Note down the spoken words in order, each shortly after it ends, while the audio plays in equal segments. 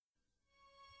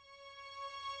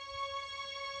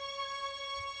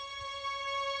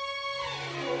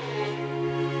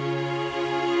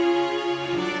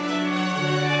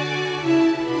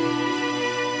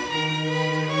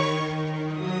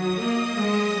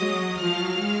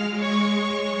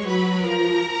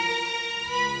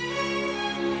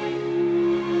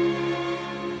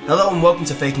Hello and welcome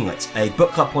to Faking Lit, a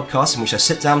book club podcast in which I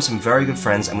sit down with some very good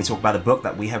friends and we talk about a book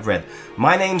that we have read.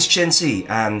 My name's Chen Si,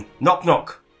 and knock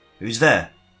knock. Who's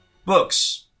there?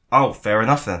 Books. Oh, fair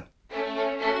enough then.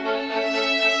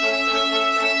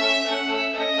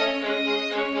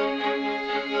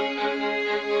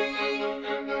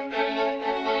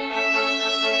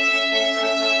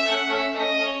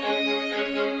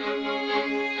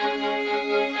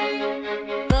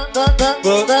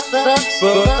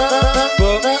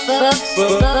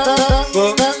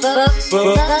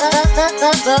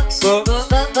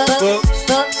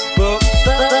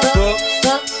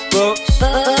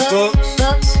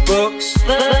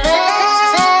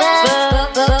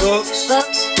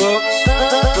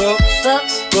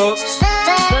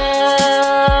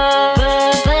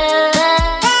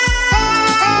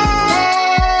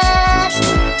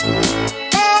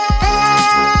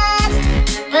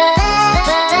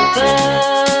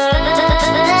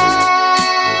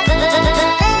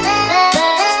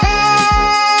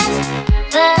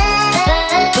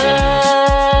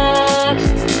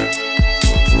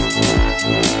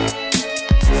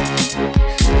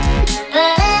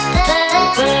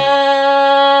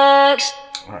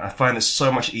 I find it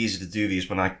so much easier to do these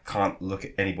when I can't look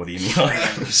at anybody in the eye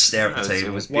and just stare at the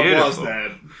table. What was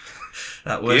that?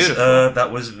 That was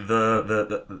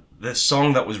the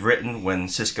song that was written when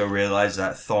Cisco realized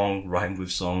that thong rhymed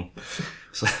with song.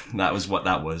 So that was what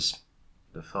that was.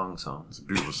 The thong song. It's a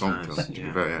beautiful song. Nice.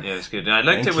 Yeah. Yeah, it's good. And I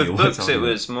liked it with books. It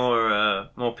was more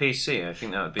PC. I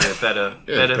think that would be a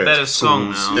better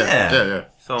song now. Yeah.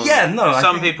 Thong. Yeah, no.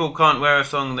 Some people can't wear a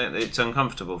thong that it's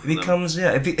uncomfortable for them.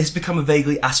 It's become a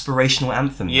vaguely aspirational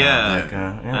anthem. Yeah,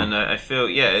 and I feel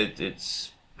it's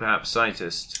perhaps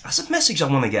sightist. That's a message I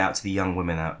want to get out to the young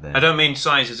women out there. I don't mean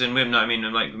size as in women. I mean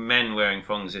like men wearing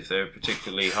thongs. If they're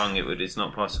particularly hung, it's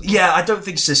not possible. Yeah, I don't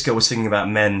think Cisco was thinking about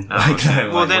men.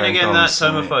 Well, then again, that's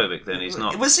homophobic. Then he's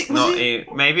not. Was he?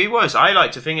 Maybe he was. I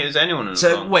like to think it was anyone in a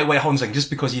So thong. wait, hold on a second.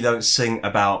 Just because you don't sing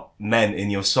about men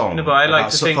in your song, No, but I like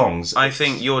to think. Thongs, I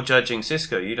think you're judging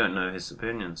Cisco. You don't know his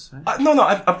opinions. No,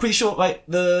 I'm pretty sure. Like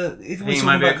He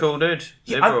might be a cool dude.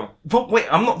 Liberal. But wait,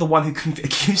 I'm not the one who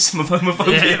accused him of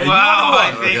homophobia. Yeah, wow,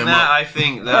 I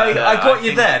think that. I got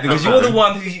you there because you're the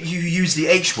one who used the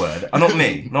H word, not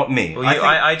me. Well,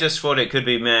 I just thought it could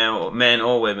be men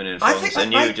or women in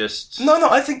thongs, No,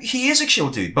 I think he is a chill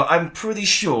dude, but I'm pretty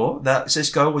sure that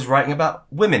Cisco was writing about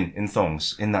women in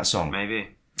thongs in that song.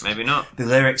 Maybe not. The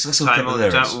lyrics, let's look at the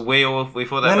lyrics. We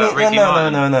thought that about Ricky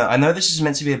Martin. No. I know this is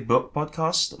meant to be a book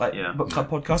podcast, book club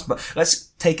podcast, but let's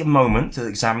take a moment to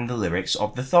examine the lyrics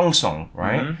of the thong song,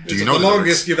 right? Mm-hmm. Do you know the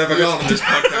longest you've ever gone on this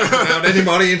podcast without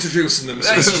anybody introducing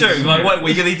themselves? That's true. Like,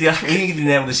 we need to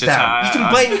nail this down.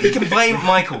 You can blame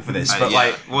Michael for this, but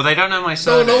well, they don't know my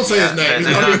son. No, don't say his name.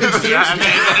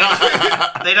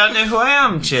 They don't know who I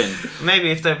am, Chin. Maybe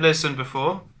if they've listened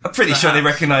before. I'm pretty sure they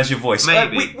recognise your voice.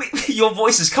 Maybe. Your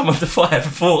voice has come under fire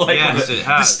before, Yes, it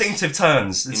has. distinctive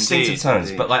tones.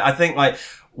 Indeed. But I think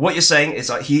what you're saying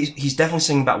is he's definitely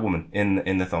singing about woman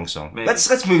in the thong song. Maybe.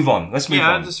 Let's move on.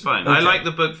 Yeah, that's fine. Okay. I like the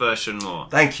book version more.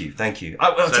 Thank you.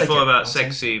 I thought about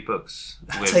sexy books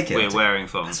we're wearing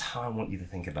thongs. That's how I want you to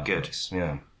think about Good. books.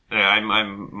 Yeah. Yeah,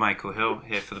 I'm Michael Hill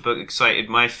here for the book. Excited.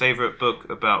 My favourite book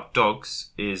about dogs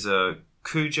is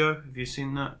Cujo. Have you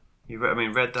seen that?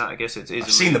 Read that? I guess it is.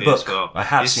 I've seen the book. Well. I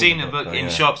have You've seen the book in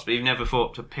shops, but you've never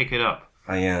thought to pick it up.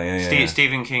 Yeah.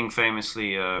 Stephen King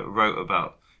famously wrote the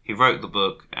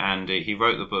book, and he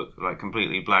wrote the book like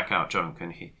completely blackout drunk,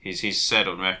 and he's said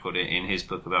on record in his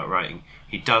book about writing,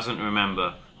 he doesn't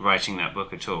remember writing that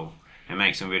book at all. It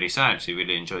makes him really sad because he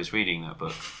really enjoys reading that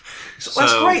book. So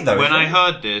that's great, though. When I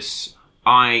heard this,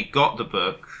 I got the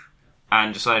book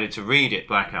and decided to read it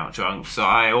blackout drunk, so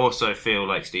I also feel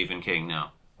like Stephen King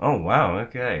now. Oh, wow,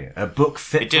 okay. A book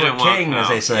fit for a king, as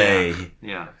they say.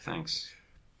 Yeah, thanks.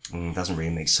 Doesn't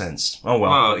really make sense. Oh,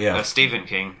 well, but yeah. Stephen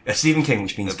King. Stephen King,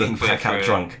 which means being blackout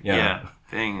drunk. Yeah.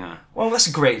 Well, that's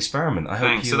a great experiment. I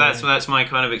hope. So that's my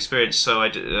kind of experience. So I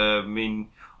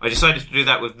decided to do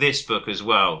that with this book as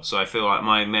well. So I feel like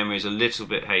my memory is a little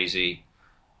bit hazy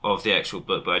of the actual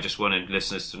book, but I just wanted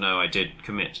listeners to know I did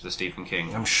commit to the Stephen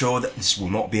King. I'm sure that this will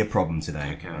not be a problem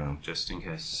today. Okay, just in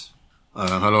case.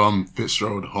 Hello, I'm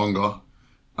Fitzgerald Honga.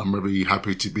 I'm really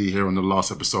happy to be here on the last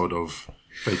episode of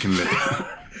Faking Lit.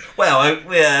 Well,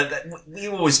 we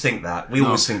always think that.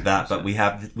 But we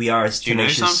are as tenacious. Do you know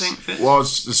something, Fitz? Well, I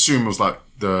assume it was like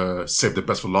the save the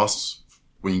best for last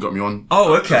when you got me on.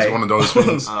 Oh, okay. It's one of those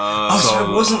things.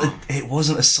 So it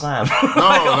wasn't a slam.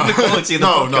 No, the quality of the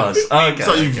podcast. Okay.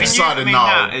 So you've decided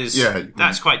now.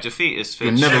 That's quite defeatist.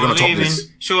 You're never going to top this.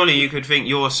 Surely you could think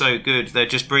you're so good they'd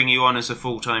just bring you on as a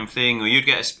full-time thing, or you'd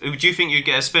get. Do you think you'd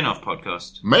get a spin-off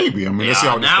podcast? Maybe. I mean, let's see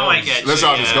how this goes. Now I get Let's see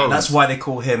how this goes. That's why they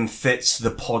call him Fitz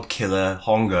the Pod Killer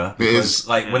Honga. Because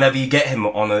whenever you get him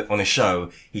on a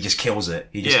show, he just kills it.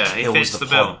 He just kills the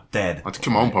pod dead. I had to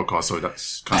kill my own podcast, so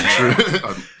that's kind of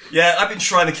true. Yeah, I've been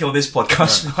trying to kill this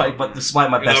podcast, but despite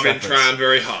my best efforts. I've been trying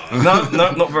very hard.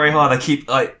 No, not very hard.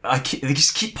 They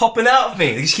just keep popping out of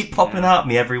me. They just keep popping out of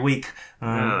me every week.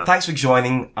 Thanks for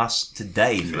joining us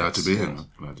today, Fitz. Glad to be here.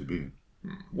 Glad to be here.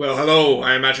 Well, hello.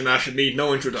 I imagine I should need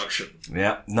no introduction.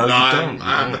 Yeah, no, you don't.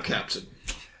 I'm the captain.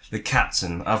 The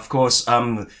captain, of course.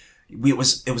 It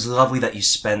was lovely that you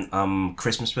spent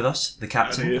Christmas with us, the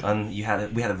captain, and we had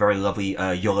a very lovely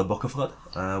Yola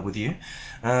Bokaflod with you.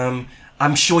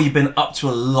 I'm sure you've been up to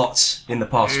a lot in the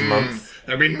past month.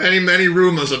 There have been many, many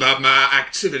rumours about my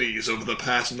activities over the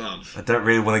past month. I don't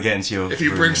really want to get into your. If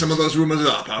you bring some of those rumours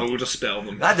up, I will dispel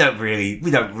them.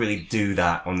 We don't really do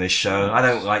that on this show. I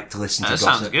don't like to listen to That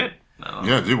gossip. sounds good.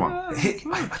 Yeah, do one.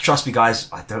 Trust me, guys.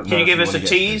 I don't know. Can you if give us a wanna get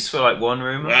tease for like one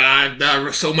rumour? Well, there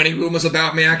are so many rumours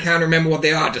about me, I can't remember what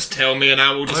they are. Just tell me and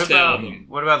I will dispel them.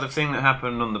 What about the thing that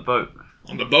happened on the boat?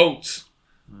 On the boat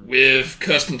with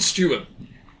Kirsten Stewart.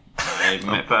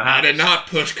 I did not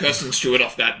push Kirsten Stewart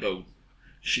off that boat.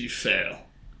 She fell.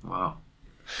 Wow.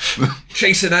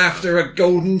 Chasing after a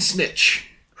golden snitch.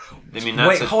 I mean,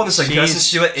 Wait, hold on a second. Kirsten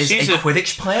Stewart is a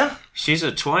Quidditch player? She's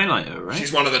a Twilighter, right?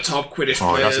 She's one of the top Quidditch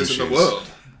players in the world.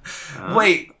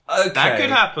 Wait, okay. That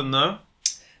could happen, though.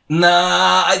 Nah,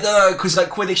 I don't know, because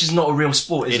Quidditch is not a real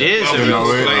sport, is it? It is Well, a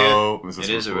real sport. sport.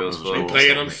 It is a real sport. They play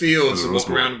it on fields and walk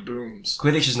around with brooms.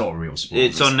 Quidditch is not a real sport.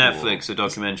 It's on Netflix, a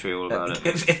documentary all about it.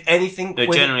 If anything, No,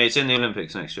 generally, it's in the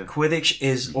Olympics next year. Quidditch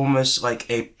is almost like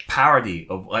a parody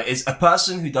of it's a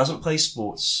person who doesn't play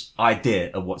sports idea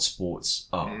of what sports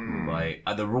are. Right?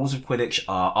 The rules of Quidditch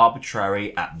are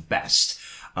arbitrary at best.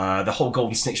 The whole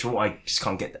golden snitch rule, I just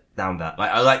can't get down that.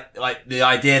 I like the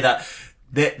idea that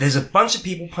there's a bunch of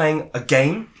people playing a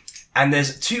game, and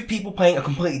there's two people playing a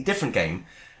completely different game.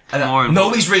 And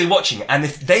nobody's really watching. And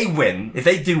if they win, if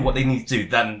they do what they need to do,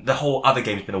 then the whole other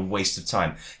game's been a waste of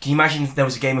time. Can you imagine if there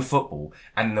was a game of football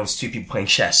and there was two people playing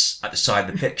chess at the side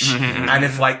of the pitch? And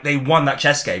if they won that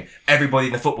chess game, everybody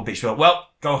in the football pitch would be like, well,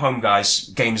 go home guys,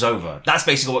 game's over. That's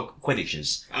basically what Quidditch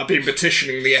is. I've been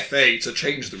petitioning the FA to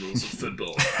change the rules of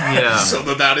football. Yeah. So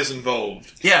that is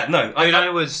involved. Yeah, no.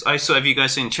 I saw, have you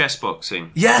guys seen chess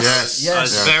boxing? Yes. I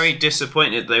was very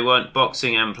disappointed they weren't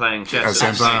boxing and playing chess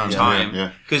At the same time.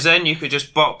 Yeah. Because then you could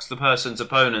just box the person's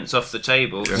opponents off the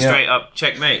table, straight up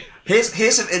checkmate.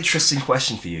 Here's an interesting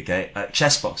question for you, okay?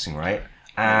 Chess boxing, right?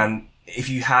 And if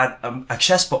you had a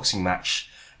chess boxing match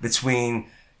between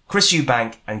Chris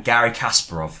Eubank and Gary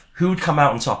Kasparov, who would come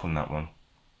out on top on that one?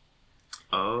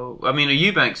 Oh, I mean, a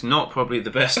Eubank's not probably the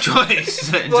best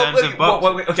choice in terms of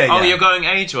boxing. Okay, oh, yeah. you're going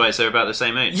age-wise, they're about the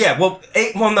same age. Yeah, well,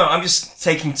 no, I'm just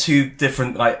taking two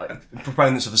different,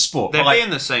 proponents of the sport. They're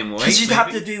being the same way. Because you'd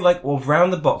have to do,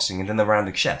 round of boxing and then the round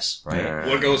of chess, right? Yeah.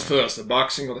 What goes first, the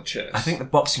boxing or the chess? I think the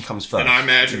boxing comes first. And I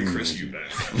imagine Chris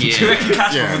Eubank. Do you reckon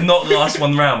Kasparov would not last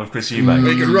one round with Chris Eubank?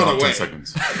 He could run About away. 10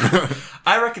 seconds.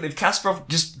 I reckon if Kasparov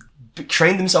just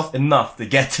trained himself enough to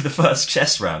get to the first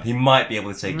chess round, he might be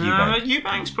able to take Eubank.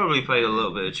 Eubank's probably played a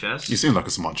little bit of chess. You seem like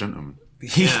a smart gentleman.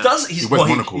 He does. He wears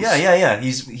monocles. Yeah.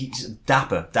 He's a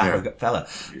dapper fella,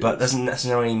 but doesn't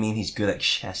necessarily mean he's good at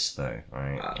chess, though,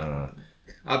 right?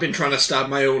 I've been trying to start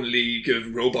my own league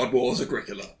of Robot Wars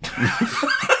Agricola.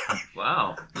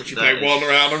 Wow. Which you play one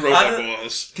round of Robot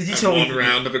Wars Could you and tell me- one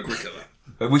round of Agricola.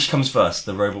 Which comes first?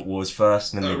 The Robot Wars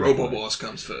first, and then the Robot Wars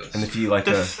comes first. And if you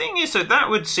The thing is that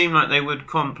would seem like they would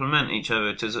complement each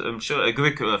other. I'm sure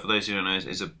Agricola, for those who don't know,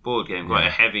 is a board game, quite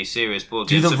a heavy, serious board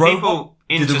game. People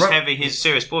into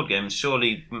serious board games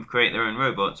surely create their own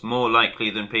robots more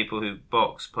likely than people who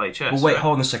play chess. Well, wait,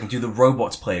 hold on a second. Do the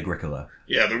robots play Agricola?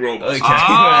 Yeah, the robots. Okay,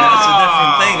 that's a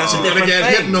different thing. That's a You're different gonna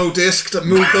get thing. Hypnodisc to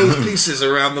move those pieces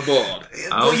around the board.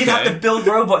 Well, you'd have to build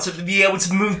robots to be able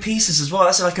to move pieces as well.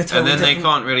 That's like a totally And then they different...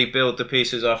 can't really build the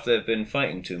pieces after they've been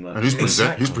fighting too much. And who's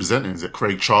presenting? Is it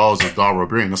Craig Charles or Dara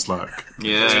O'Brien? That's like...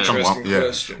 Yeah. Interesting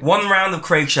question. One round of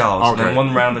Craig Charles, and then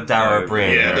one round of Dara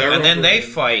O'Brien. Yeah, And then they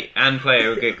fight and play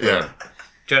Agricola.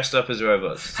 Dressed up as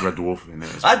robots. Red Dwarf in there.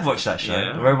 I'd watch that show.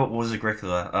 Yeah. Robot Wars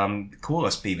Agricola. Call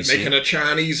us BBC. Making a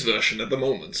Chinese version at the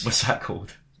moment. What's that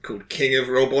called? Called King of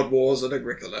Robot Wars and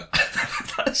Agricola.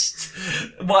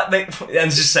 What what? And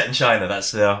it's just set in China.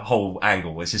 That's the whole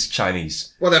angle. It's just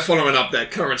Chinese. Well, they're following up their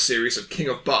current series of King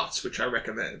of Bots, which I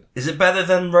recommend. Is it better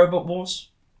than Robot Wars?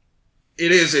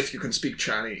 It is if you can speak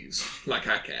Chinese, like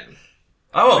I can.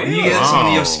 Oh, you get some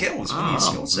of your skills, some of your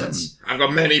skill sets. I've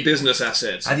got many business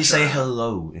assets. How do you say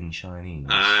hello in Chinese?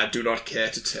 I do not care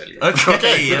to tell you.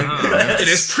 Okay. It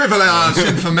is privileged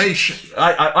information.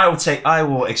 I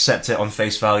will accept it on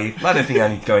face value. I don't think I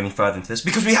need to go any further into this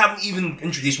because we haven't even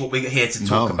introduced what we're here to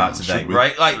talk about today,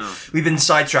 right? Like, we've been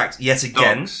sidetracked yet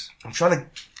again. Dogs. I'm trying to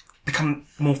become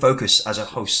more focused as a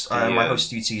host. My host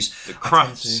duties. The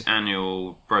Crufts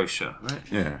annual brochure, right?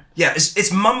 Yeah. Yeah,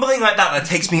 it's mumbling like that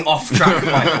takes me off track,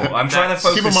 Michael. I'm trying to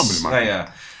focus. Keep on mumbling, Michael.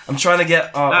 Yeah. I'm trying to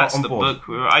get That's on the board. book.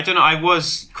 I don't know.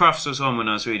 Crufts was on when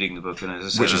I was reading the book, and as I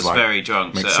said, Which I is was like, very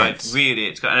drunk. makes So sense.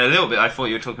 it's got and a little bit. I thought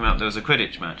you were talking about there was a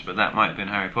Quidditch match, but that might have been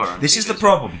Harry Potter. This is the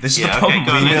problem. This is the problem. Okay,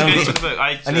 go on, We let's need- get into the book.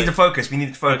 I need to focus. We need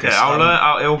to focus.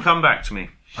 Okay, it will come back to me.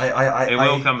 It will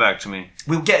I come back to me.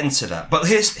 We'll get into that. But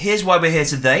here's why we're here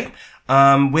today.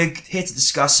 We're here to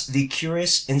discuss The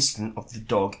Curious Incident of the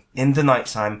Dog in the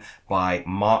Nighttime by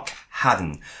Mark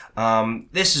Haddon.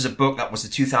 This is a book that was the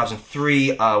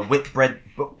 2003 Whitbread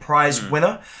Book Prize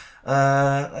winner.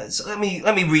 So let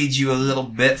me read you a little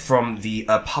bit from the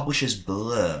publisher's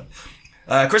blurb.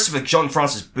 Christopher John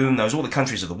Francis Boone knows all the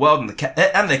countries of the world and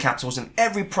their capitals and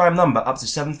every prime number up to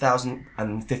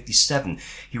 7,057.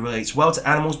 He relates well to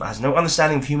animals but has no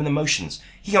understanding of human emotions.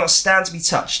 He cannot stand to be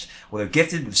touched. Although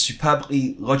gifted with a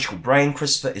superbly logical brain,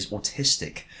 Christopher is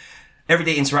autistic.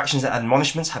 Everyday interactions and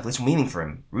admonishments have little meaning for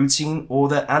him. Routine,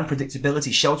 order, and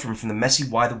predictability shelter him from the messy,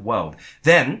 wider world.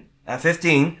 Then, at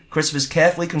 15, Christopher's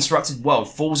carefully constructed world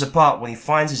falls apart when he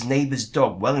finds his neighbour's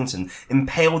dog, Wellington,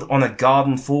 impaled on a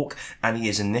garden fork, and he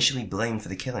is initially blamed for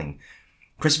the killing.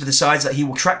 Christopher decides that he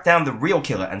will track down the real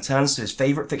killer and turns to his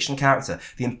favourite fictional character,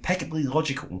 the impeccably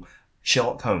logical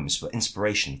Sherlock Holmes, for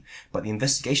inspiration. But the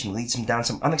investigation leads him down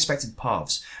some unexpected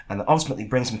paths, and ultimately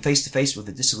brings him face to face with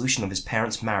the dissolution of his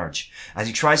parents' marriage. As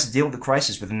he tries to deal with the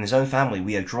crisis within his own family,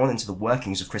 we are drawn into the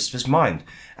workings of Christopher's mind.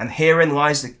 And herein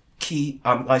lies the key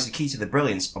to the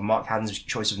brilliance of Mark Haddon's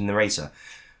choice of narrator.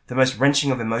 The most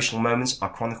wrenching of emotional moments are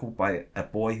chronicled by a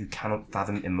boy who cannot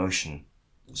fathom emotion.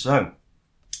 So,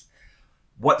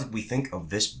 what did we think of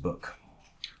this book?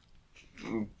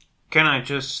 Can I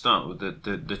just start with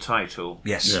the title?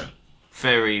 Yes. Yeah.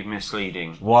 Very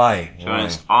misleading. Why? To be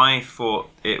honest, I thought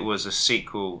it was a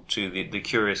sequel to the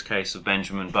Curious Case of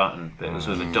Benjamin Button that was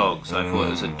with a dog. So I thought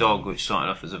it was a dog which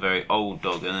started off as a very old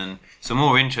dog, and then it's a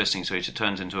more interesting story. It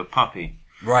turns into a puppy.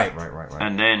 Right.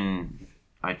 And then,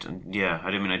 I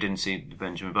didn't see the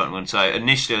Benjamin Button one. So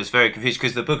initially I was very confused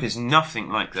because the book is nothing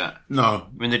like that. No.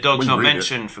 I mean, the dog's When you not read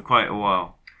mentioned for quite a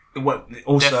while.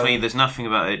 Also, Definitely, there's nothing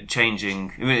about it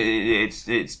changing. I mean,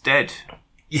 it's dead.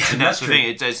 yeah, And that's the true.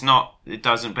 thing. It's not. It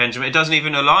doesn't Benjamin. It doesn't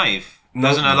even alive. No,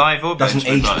 Doesn't alive or doesn't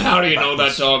Benjamin age. Button. How do you know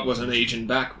that dog wasn't aging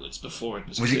backwards before it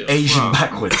was Was killed? it Asian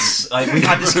backwards? Like, we've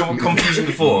had this confusion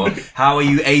before. How are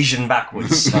you Asian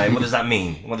backwards? Like, what does that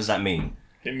mean? What does that mean?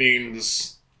 It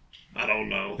means... I don't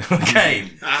know. Okay.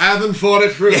 I haven't thought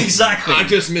it through. Exactly. I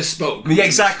just misspoke. Yeah,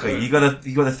 exactly. You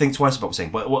gotta think twice about what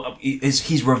you're saying. But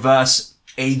he's reverse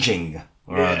aging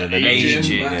rather than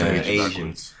aging. Aging.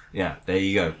 Backwards. Yeah, there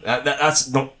you go. That's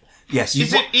not. Yes.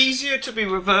 Is it easier to be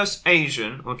reverse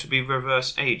Asian or to be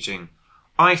reverse aging?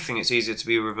 I think it's easier to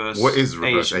be reverse. What is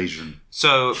reverse Asian?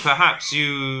 So perhaps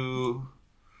you.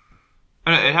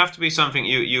 It'd have to be something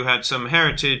you had some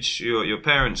heritage. Your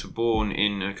parents were born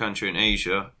in a country in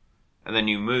Asia, and then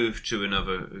you moved to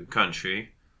another country.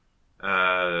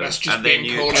 That's just and then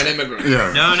being called an immigrant.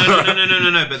 Yeah.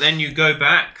 No. But then you go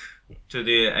back to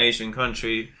the Asian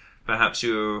country. Perhaps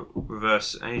you're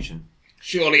reverse Asian.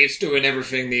 Surely it's doing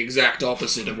everything the exact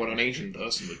opposite of what an Asian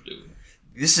person would do.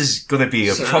 This is going to be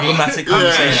a So- problematic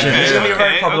conversation. It's going to be a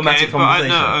very problematic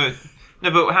conversation. No,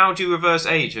 but how do you reverse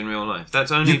age in real life?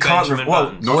 That's only You can't. Benjamin Well,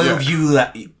 Buttons. Not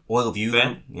yet. oil of you.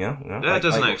 Ben? Yeah. That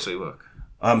doesn't actually work.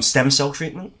 Stem cell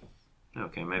treatment.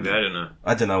 Okay, maybe, I don't know.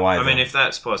 I don't know either. I mean, if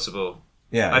that's possible.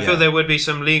 yeah, I feel there would be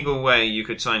some legal way you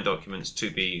could sign documents to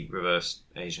be reverse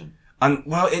Asian. And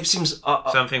well, it seems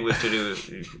Something with to do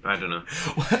with, I don't know.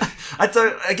 I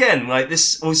don't. Again, like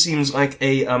this all seems like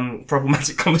a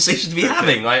problematic conversation to be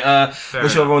having. Like,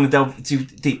 which I don't want to delve too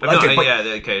deep. But Okay, no, but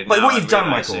but now what I'm you've done,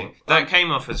 realising. Michael, That came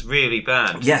off as really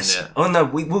bad. yes. didn't it? Oh no,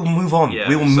 we'll move on. Yeah,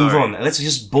 we will move sorry. on. Let's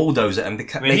just bulldoze it and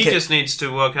I mean, make he it. just needs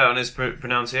to work out on his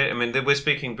pronunciation. I mean, we're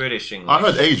speaking British English. I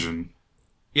heard Asian.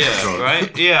 Yeah, Sorry.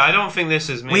 right? Yeah, I don't think this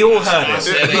is me. We all heard I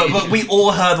said it. But we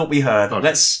all heard what we heard. Okay.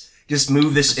 Let's just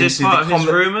move this Is this into part the of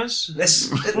his rumours?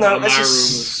 Let's my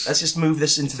just move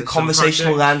this into the it some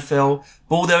conversational landfill,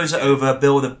 bulldoze it over,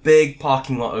 build a big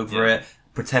parking lot over it,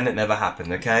 pretend it never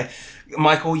happened, okay?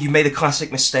 Michael, you made a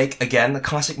classic mistake again, the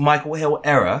classic Michael Hill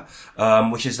error,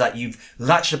 which is that you've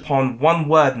latched upon one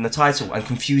word in the title and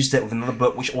confused it with another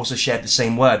book which also shared the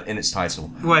same word in its title.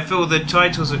 Well, I feel the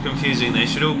titles are confusing. They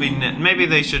should all be... Maybe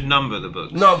they should number the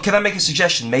books. No, can I make a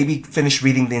suggestion? Maybe finish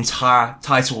reading the entire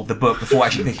title of the book before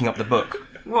actually picking up the book.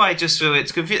 Well, I just feel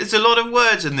it's confusing. There's a lot of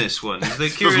words in this one.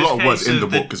 There's a lot of words in the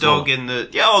book as well. dog in the...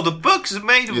 Yeah, the book's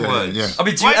made of words. Yeah. I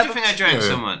mean, Why do you think I drank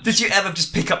so much? Did you ever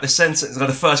just pick up the sentence, like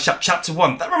the first chapter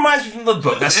 1? That reminds me from the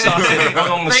book. That started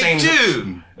along the same... They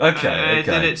do! Okay.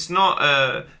 And it's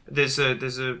not... There's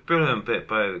a brilliant bit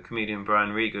by the comedian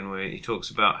Brian Regan where he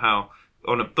talks about how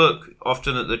on a book,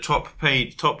 often at the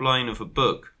top line of a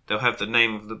book, they'll have the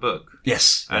name of the book.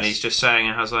 Yes. And he's just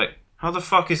saying how the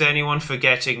fuck is anyone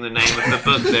forgetting the name of the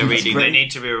book they're reading? They need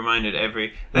to be reminded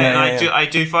every... I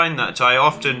do find that.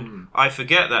 I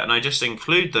forget that and I just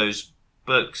include those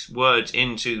books' words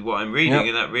into what I'm reading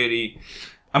and that really...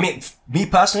 I mean, me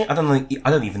personally, I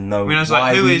don't even know. I mean, I was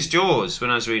like, who is Jaws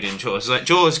when I was reading Jaws? Like,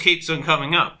 Jaws keeps on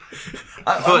coming up.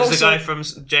 I thought it was the guy from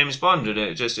James Bond and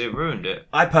it ruined it.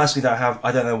 I personally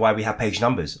I don't know why we have page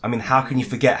numbers. I mean, how can you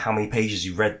forget how many pages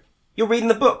you read? You're reading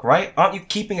the book, right? Aren't you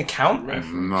keeping a count? No,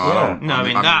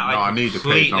 I need the page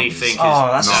completely numbers. think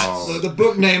So the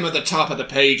book name at the top of the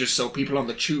page is so people on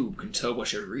the tube can tell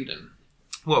what you're reading.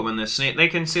 What, when they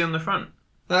can see on the front?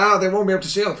 No, they won't be able to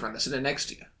see on the front. They're sitting next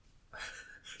to you.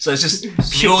 So it's just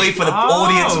purely for the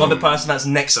audience of the person that's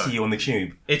next to you on the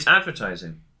tube. It's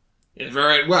advertising. It's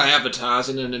very well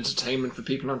advertising and entertainment for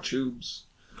people on tubes.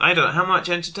 I don't know, how much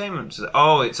entertainment is it?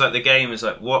 Oh, it's like the game is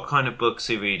like, what kind of books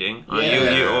are you reading? Are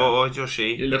you or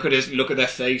Joshi? You look at their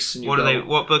face and you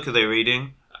what book are they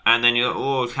reading? And then you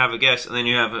have a guess, and then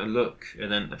you have a look,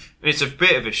 and then it's a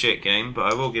bit of a shit game,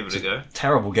 but I will give it a go.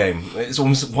 Terrible game. It's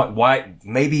almost why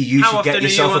maybe you should get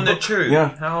yourself a book. How often are you on the tube?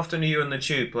 Yeah. How often are you on the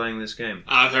tube playing this game?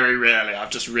 Very rarely.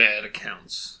 I've just read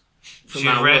accounts.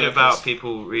 You've read about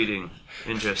people reading.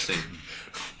 Interesting.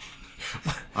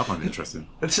 I find it interesting.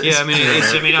 Yeah, I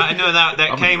mean, I know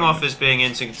that came off as being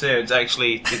insincere. It's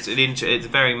actually it's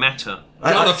very meta.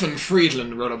 Jonathan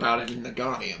Friedland wrote about it in The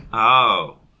Guardian.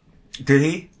 Oh. Did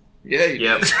he? Yeah, he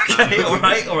Yep. did.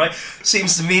 Okay, alright.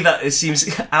 Seems to me that it seems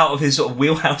out of his sort of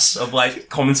wheelhouse of like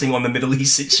commenting on the Middle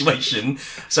East situation.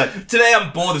 So today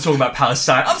I'm bored of talking about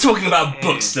Palestine. I'm talking about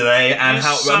books today and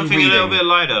how I'm something reading. a little bit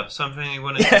lighter, something you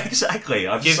want to exactly.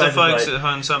 I've give the decided, folks at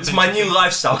home something. It's my new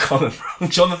lifestyle comment from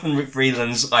Jonathan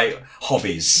Friedland's like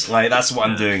hobbies. Like that's what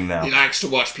I'm doing now. He likes to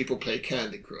watch people play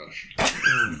Candy Crush.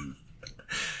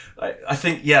 I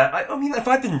think, I mean, if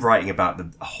I'd been writing about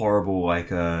the horrible,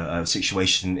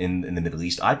 situation in the Middle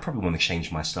East, I'd probably want to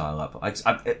change my style up.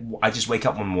 I just wake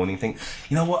up one morning and think,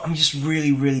 you know what, I'm just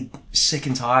really, really sick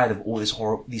and tired of all these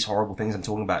horrible things I'm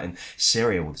talking about in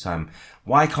Syria all the time.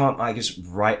 Why can't I just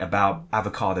write about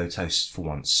avocado toast for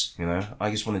once, you know?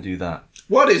 I just want to do that.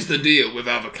 What is the deal with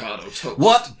avocado toast?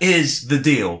 What is the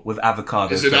deal with avocado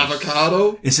toast? Is it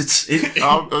avocado? Is it?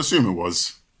 I assume it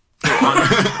was.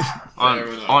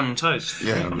 on toast.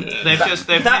 Yeah. They've missed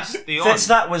the on.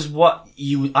 That was what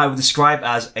I would describe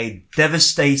as a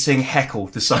devastating heckle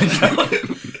to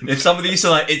Seinfeld. If somebody used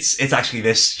to it's actually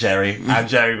this, Jerry, and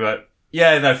Jerry, but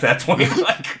yeah, no, fair point.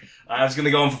 I was going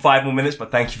to go on for 5 more minutes,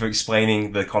 but thank you for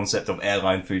explaining the concept of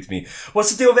airline food to me.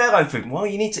 What's the deal with airline food? Well,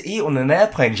 you need to eat on an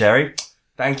airplane, Jerry.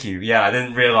 Thank you. Yeah, I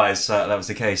didn't realise that was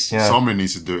the case. Yeah. Someone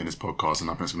needs to do it in this podcast, and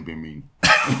I think it's going to be me.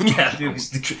 Yeah,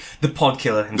 the pod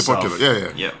killer himself. The pod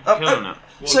killer, yeah. Killing it.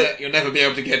 Well, you'll never be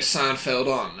able to get Seinfeld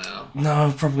on now.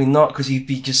 No, probably not, because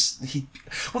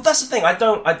well, that's the thing. I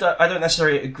don't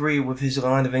necessarily agree with his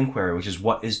line of inquiry, which is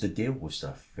what is the deal with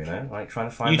stuff. You know, like trying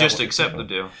to find. You out just accept the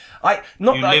deal.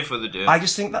 Live with the deal. I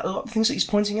just think that a lot of things that he's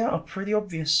pointing out are pretty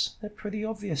obvious. They're pretty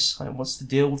obvious. Like, what's the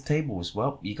deal with tables?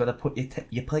 Well, you got to put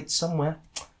your plate somewhere.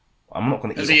 I'm not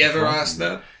going to. Has he ever asked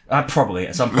that? Probably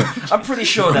at some point. I'm pretty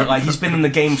sure that he's been in the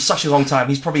game for such a long time.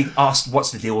 He's probably asked,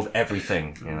 "What's the deal with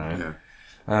everything?" You know.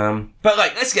 Yeah. But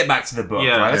let's get back to the book.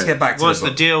 Yeah. Right? Let's get back to What's the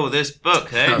book. the deal with this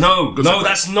book, eh? No,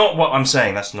 that's not what I'm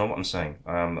saying. That's not what I'm saying.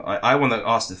 I want to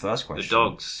ask the first question. The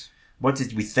dogs. What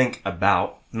did we think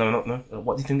about? No.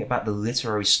 What do you think about the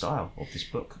literary style of this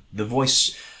book? The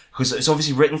voice, because it's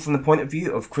obviously written from the point of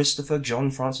view of Christopher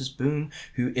John Francis Boone,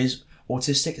 who is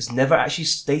autistic. Has never actually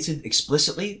stated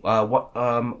explicitly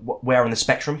where on the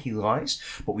spectrum he lies,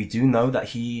 but we do know that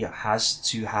he has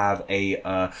to have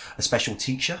a special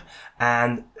teacher,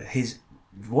 and his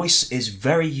voice is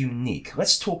very unique.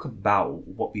 Let's talk about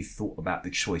what we thought about the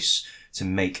choice to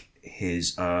make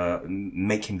his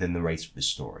make him the narrator of the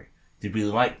story? Did we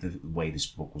like the way this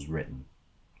book was written?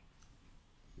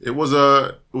 It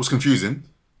was confusing.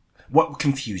 What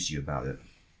confused you about it?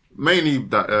 Mainly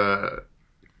that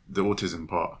the autism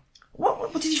part.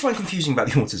 What did you find confusing about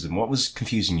the autism? What was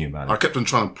confusing you about it? I kept on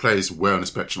trying to place where on the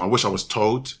spectrum. I wish I was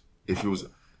told if it was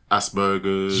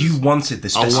Asperger's. You wanted the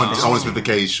specification. I want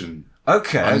specification.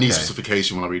 Okay. I need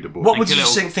specification when I read the book. What would you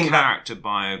think about character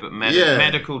bio, but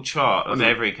medical chart of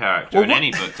every character in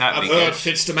any book? I've heard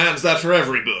Fitz demands that for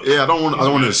every book. Yeah, I don't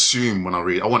want to assume when I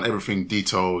read. I want everything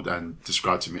detailed and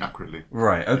described to me accurately.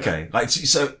 Right. Okay.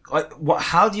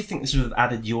 How do you think this would have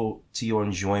added to your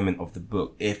enjoyment of the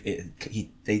book if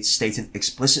they stated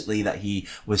explicitly that he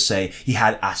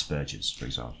had Asperger's, for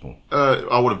example?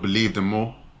 I would have believed him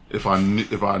more if I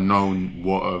had known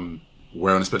what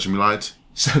where on the spectrum he lied.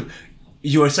 So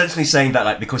you're essentially saying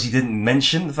that, because he didn't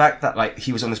mention the fact that,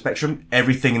 he was on the spectrum,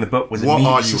 everything in the book was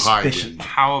immediately suspicious. Hiding?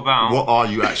 How about... What are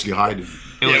you actually hiding?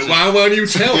 Why won't you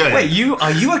tell me? Wait,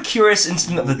 are you a curious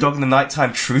incident of the dog in the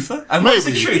nighttime truther? And what's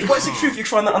the truth? What's the truth you're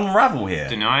trying to unravel here?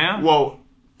 Denier? Well,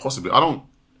 possibly. I don't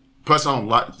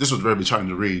like... This was very challenging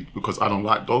to read because I don't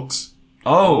like dogs.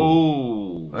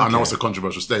 Oh. Okay. I know it's a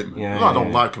controversial statement. Yeah, I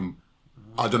don't like them.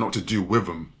 I don't know what to do with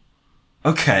them.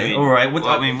 Okay, all right.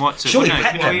 What's it? Surely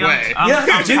pet them. You don't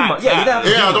have to do much. Yeah, you don't have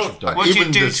to do much. What do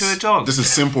you do to a dog? Just a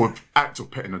simple act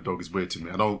of petting a dog is weird to me.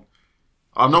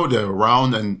 I know they're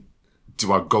around, and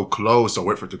do I go close or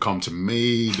wait for it to come to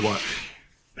me?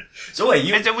 So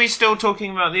wait, are we still talking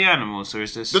about the animals, or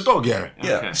is this the dog? Yeah.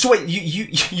 Okay. So wait,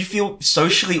 you feel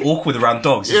socially awkward around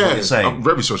dogs? Is what you're saying? I'm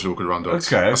very socially awkward around dogs.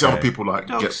 Okay. I see other people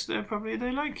dogs.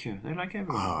 They like you. They like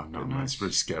everyone. Oh no, man, it's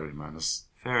really scary, man.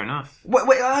 Fair enough.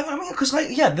 Wait, I mean, because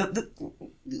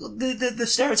the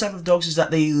stereotype of dogs is that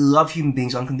they love human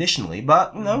beings unconditionally.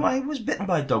 But I was bitten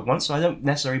by a dog once, so I don't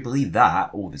necessarily believe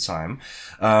that all the time.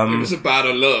 It was about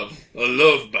a love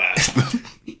bite.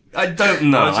 I don't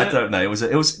know. It was.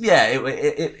 Yeah.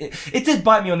 It did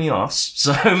bite me on the arse.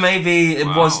 So maybe it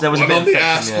was. There was a bit of the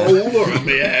asshole or on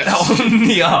the ass. On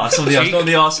the arse, not on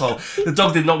the asshole. The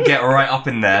dog did not get right up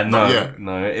in there. No.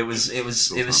 It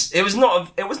was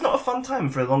not a fun time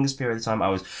for the longest period of time. I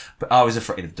was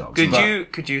afraid of dogs.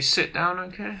 Could you sit down?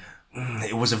 Okay.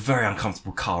 It was a very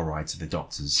uncomfortable car ride to the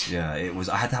doctors. Yeah, it was.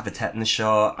 I had to have a tetanus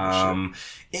shot.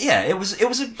 Yeah, it was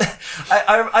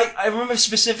I remember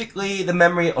specifically the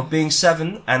memory of being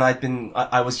 7, and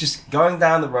I was just going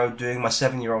down the road doing my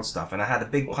 7-year-old stuff, and I had a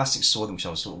big plastic sword which I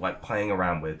was sort of playing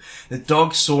around with. The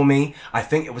dog saw me. I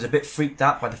think it was a bit freaked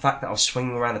out by the fact that I was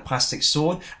swinging around the plastic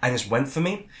sword, and just went for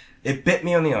me. It bit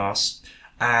me on the arse.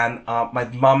 And my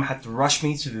mum had to rush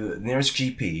me to the nearest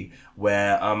GP,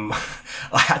 where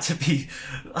I had to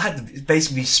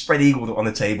basically spread eagled on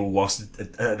the table whilst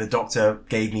the doctor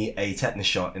gave me a tetanus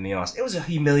shot in the arse. It was a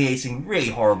humiliating, really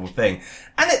horrible thing,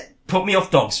 and it put me off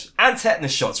dogs and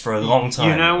tetanus shots for a long time.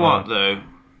 You know what though?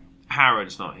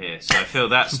 Harold's not here, so I feel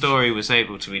that story was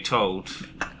able to be told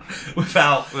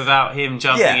without him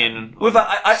jumping in.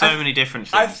 So many different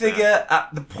things. I figure at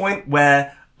the point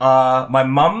where my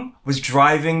mum was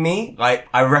driving me,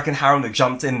 I reckon Harold had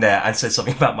jumped in there and said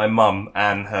something about my mum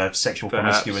and her sexual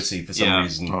promiscuity for some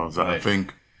reason. Oh, is that a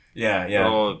thing? Yeah.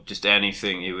 Or just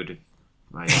anything you would have...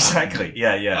 Exactly,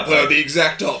 yeah. I've heard the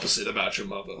exact opposite about your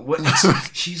mother.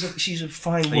 She's a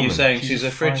fine woman. Are you saying she's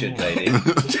a frigid lady?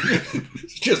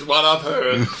 It's just what I've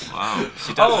heard. Wow.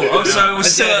 So it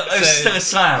was still a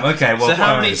slam. Okay, well. So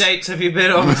how many dates have you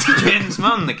been on with Jin's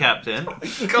mum, the captain?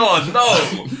 God,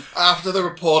 no. After the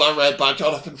report I read by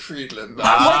Jonathan Friedland.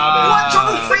 What?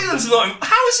 Jonathan Friedland's not...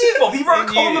 How is he involved? He wrote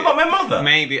a column about my mother.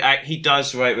 Maybe. He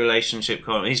does write relationship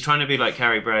column. He's trying to be like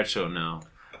Carrie Bradshaw now.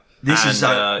 This is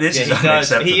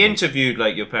unacceptable. He interviewed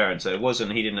your parents, so it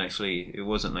wasn't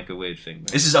like a weird thing.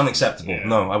 This is unacceptable. Yeah.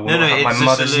 No, I will not have my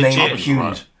mother's name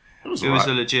impugned. It was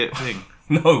a legit thing.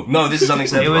 No, this is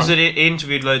unacceptable. He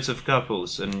interviewed loads of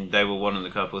couples, and they were one of the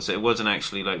couples. So it wasn't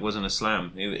actually wasn't a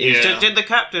slam. Did the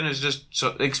captain is just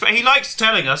he likes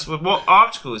telling us what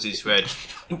articles he's read.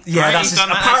 Yeah, right?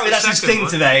 Apparently that's his thing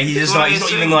today. He's not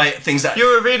even things that...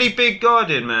 You're a really big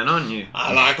Guardian man, aren't you?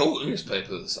 I like all the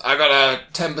newspapers. I got a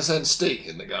 10% stake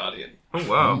in the Guardian. Oh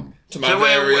wow! To my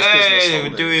various business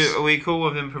holdings. Are we cool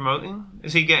with him promoting?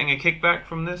 Is he getting a kickback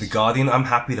from this? The Guardian. I'm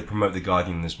happy to promote the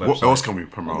Guardian on this website. What else can we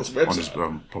promote on this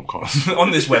podcast?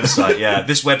 On this website, yeah.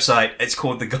 This website, it's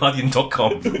called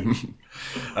theguardian.com.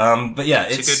 But yeah,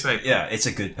 it's a good paper. Yeah, it's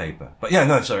a good paper. But yeah,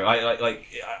 no, sorry.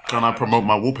 Can I promote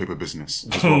my wallpaper business?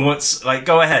 Well?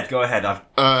 Go ahead. If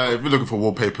you're looking for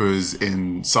wallpapers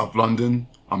in South London,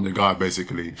 I'm the guy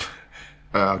basically.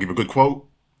 I'll give a good quote.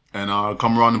 and I'll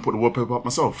come around and put the wallpaper up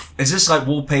myself. Is this like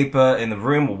wallpaper in the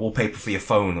room or wallpaper for your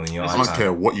phone or your iPad? I don't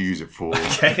care what you use it for.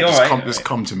 Okay, just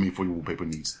come to me for your wallpaper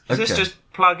needs. Is this just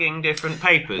plugging different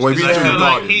papers? Well, Because I feel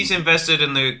like yeah. he's invested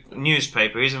in the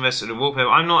newspaper, he's invested in wallpaper.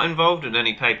 I'm not involved in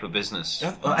any paper business.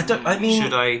 I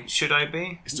mean, Should I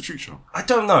be? It's the future. I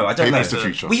don't know. It's the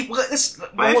future.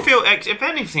 I feel, if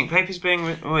anything, paper's being...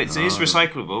 it is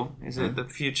recyclable. Is it the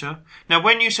future? Now,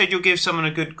 when you said you'll give someone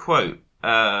a good quote,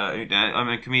 I'm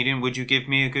a comedian, would you give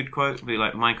me a good quote? Be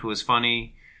like, Michael was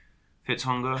funny,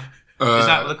 Fitzhunger? Is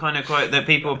that the kind of quote that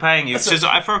people are paying you? Because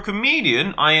for a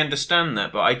comedian, I understand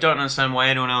that, but I don't understand why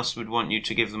anyone else would want you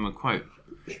to give them a quote.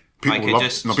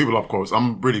 People love quotes.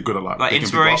 I'm really good at like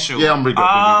inspirational. Yeah, I'm really good.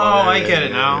 I get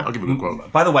it now. I'll give you a good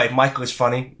quote. By the way, Michael is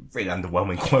funny. Really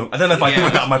underwhelming quote. I don't know if I can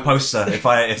put that on my poster. If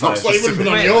I It's not even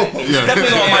on your poster.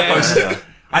 Definitely not on my poster.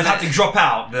 I'd have to drop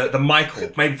out the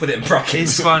Michael. Maybe put it in brackets.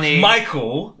 It's funny.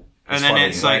 Michael. And then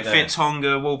it's like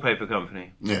Fitzhunger Wallpaper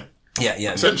Company. Yeah.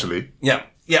 Yeah. Essentially. Yeah.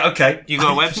 Okay. You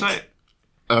got a website?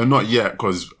 Not yet,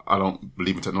 because I don't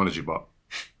believe in technology, but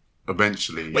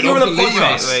eventually. But you're on a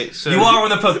podcast. Wait, so you are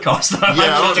on a podcast.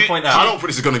 I want to point out. I don't think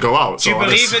this is going to go out. Do you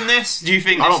believe in this? Do you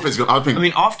think? I don't think it's going. I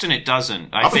mean, often it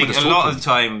doesn't. I think it's a lot talking. of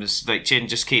times, like Chin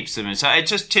just keeps them inside. It's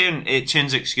just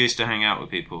Chin's excuse to hang out with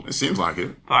people. it seems like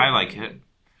it. But I like it.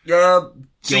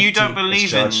 So you don't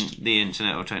believe in the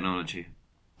internet or technology?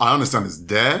 I understand it's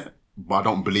there, but I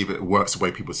don't believe it works the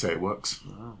way people say it works.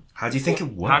 How do you think it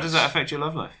works? How does that affect your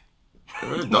love life?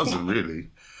 It doesn't really.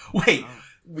 Wait,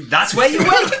 that's where you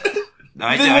went.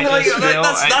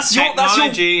 That's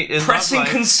your pressing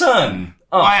concern.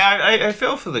 Oh. I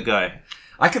feel for the guy.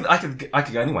 I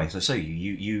could go anyway. So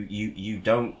you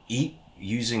don't eat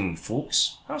using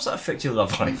forks? How does that affect your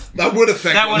love life? That would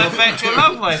affect your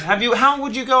love life. How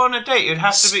would you go on a date? It'd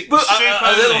have to be a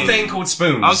little thing called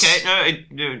spoons. Okay,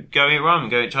 no, go eat ramen,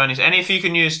 go eat Chinese, and if you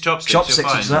can use chopsticks, you're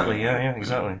fine. Exactly. Yeah,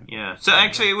 exactly. Yeah. So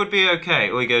actually, it would be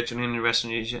okay. Or you go to an Indian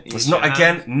restaurant. It's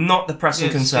not the pressing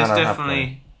concern I have.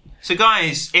 Definitely. So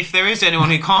guys, if there is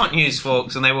anyone who can't use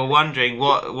forks and they were wondering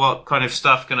what kind of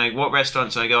stuff what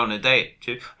restaurants can I go on a date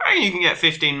to, I reckon you can get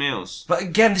 15 meals. But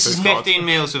again, this is 15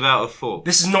 meals without a fork.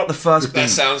 This is not the first.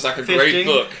 That sounds like a great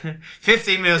book.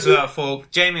 15 meals without a fork.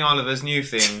 Jamie Oliver's new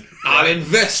thing. I'll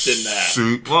invest in that.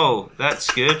 Soup. Whoa, that's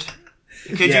good.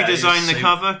 Could you design the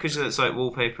cover? Because it's like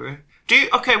wallpaper.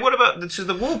 What about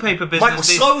the wallpaper business? Michael,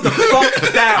 slow the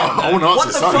fuck down. What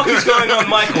the fuck is going on,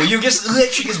 Michael? You're just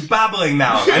literally just babbling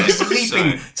now and just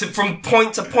leaping from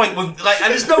point to point with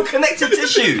and there's no connective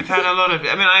tissue. I've had a lot of.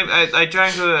 I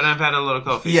drank it and I've had a lot of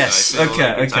coffee. Yes. So Okay.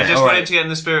 I just wanted to get in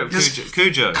the spirit of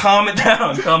Cujo. Calm it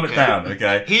down.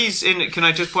 Okay. He's in. Can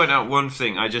I just point out one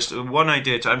thing? One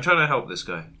idea. I'm trying to help this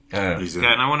guy. Please do. Okay,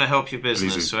 and I want to help your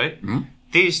business, right? Mm-hmm.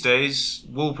 These days,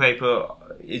 wallpaper.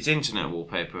 It's internet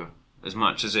wallpaper. As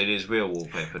much as it is real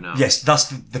wallpaper now. Yes, that's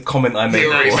the comment I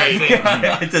made.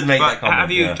 I did make that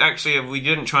comment. We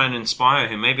didn't try and inspire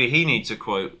him. Maybe he needs a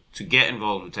quote to get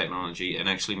involved with technology and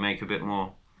actually make a bit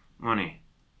more money.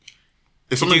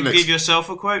 Could you give yourself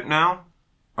a quote now?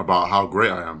 About how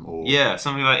great I am? Or... Yeah,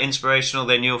 something like inspirational,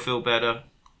 then you'll feel better.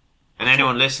 And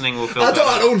anyone listening will feel better.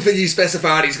 I don't think he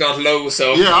specified he's got low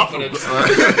self-confidence.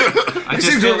 I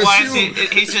just feel, why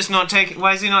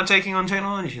is he not taking on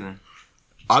technology then?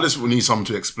 I just need someone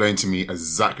to explain to me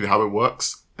exactly how it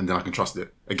works, and then I can trust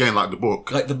it. Again, like the book.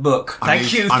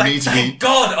 Thank you. Thank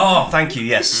God. Oh, thank you.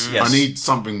 Yes. I need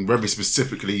something very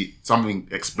specifically, something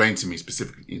explained to me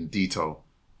specifically in detail,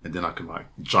 and then I can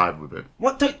jive with it.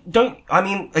 What don't I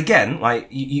mean? Again,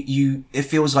 you it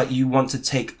feels like you want to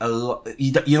take a lot.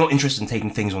 You're not interested in taking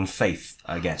things on faith,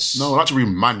 I guess. No, I like to read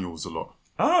manuals a lot.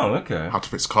 Oh, okay. How to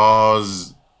fix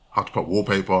cars, how to put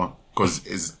wallpaper, because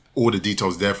it's all the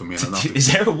details there for me.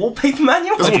 Is there a wallpaper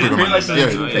manual? There's a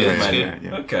wallpaper manual.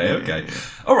 Yeah. Okay.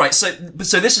 All right. So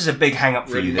this is a big hang up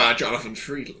for you. By Jonathan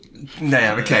Friedland.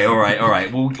 Yeah. Okay. All right.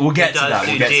 We'll get to that.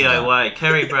 We'll get DIY. To that.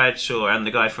 Kerry Bradshaw and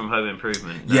the guy from Home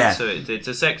Improvement. Yeah. So it's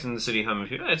a Sex and the City Home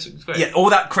Improvement. It's great. Yeah. All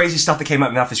that crazy stuff that came out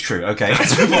of my mouth is true. Okay.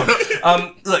 Let's move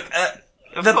on. Look.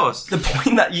 Of course. The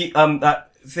point that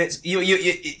Fitz,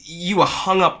 you were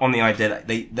hung up on the idea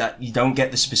that you don't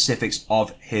get the specifics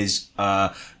of his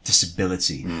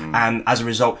disability, and as a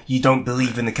result, you don't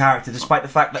believe in the character, despite the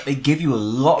fact that they give you a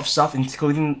lot of stuff,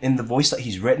 including in the voice that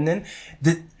he's written in.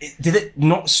 Did it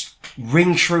not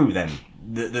ring true then?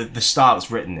 The style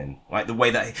it's written in, like the way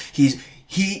that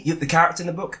the character in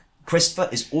the book, Christopher,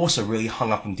 is also really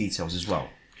hung up on details as well.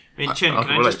 I mean, Chin, I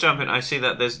can I just jump in? I see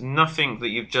that there's nothing that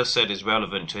you've just said is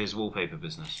relevant to his wallpaper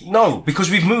business. No,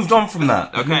 because we've moved on from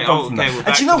that. Okay, Well, well, and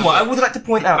back you know to the what? I book. would like to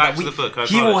point out Back that to the book, I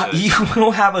he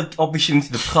will have an opportunity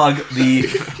to plug the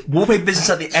wallpaper business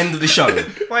at the end of the show.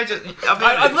 Why just,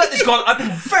 I've let this go on. I've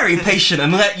been very patient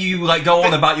and let you go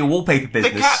on about your wallpaper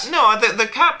business. the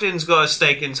captain's got a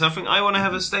stake in something. I want to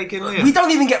have a stake in Leah. We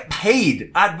don't even get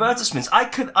paid advertisements.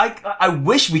 I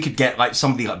wish we could get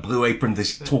somebody like Blue Apron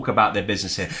to talk about their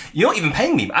business here. You're not even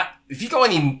paying me. If you go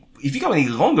any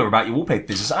longer about your wallpaper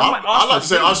business, I might ask I'd like to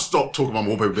say I stopped talking about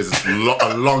wallpaper business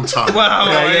a long time. Wow,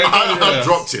 I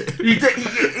dropped it.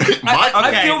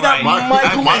 I feel that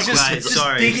Michael is just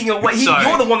sorry. digging away. Sorry.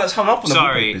 You're the one that's hung up on the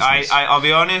Sorry, wallpaper business. I'll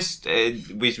be honest.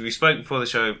 We spoke before the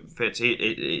show. Fitz,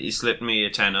 he slipped me a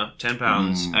tenner,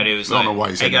 £10, and he was I don't like, know why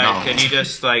he "Hey said guys, no." can you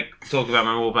just talk about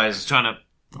my wallpapers? Trying to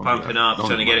pump it up,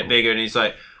 trying to get it bigger." And he's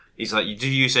like,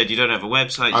 you said you don't have a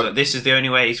website. He's like, this is the only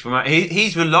way he's promoting.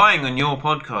 He's relying on your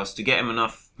podcast to get him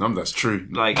enough. No, that's true.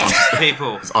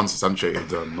 People. It's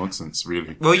unsubstantiated nonsense,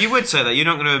 really. Well, you would say that. You're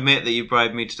not going to admit that you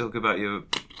bribed me to talk about your.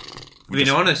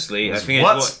 Honestly, I think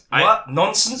what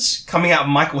nonsense coming out of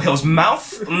Michael Hill's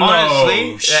mouth? No,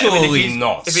 honestly, surely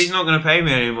not. If he's not going to pay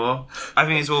me anymore, I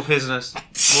think his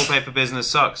wallpaper business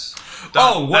sucks.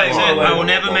 Oh, wait, That's it. I will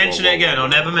never mention it again. I'll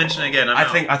never mention it again.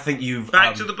 I think you've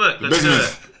Back to the book. Let's do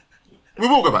business. it. We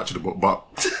will go back to the book, but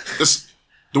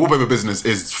the wallpaper business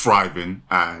is thriving,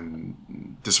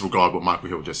 and disregard what Michael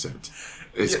Hill just said.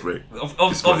 It's great.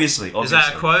 Obviously. Is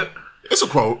that a quote? It's a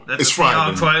quote. That's it's a PR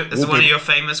thriving. quote. That's one of your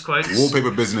famous quotes.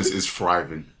 Wallpaper business is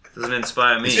thriving. Doesn't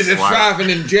inspire me. Is it thriving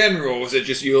in general, or is it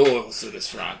just yours that is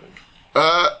thriving?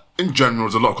 In general,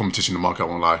 there's a lot of competition in the market, I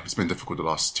won't lie. It's been difficult the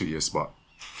last 2 years, but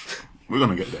we're going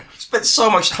to get there. Spent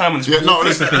so much time on this Yeah, no, wallpaper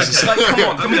listen. business. Come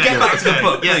on, can we get back to the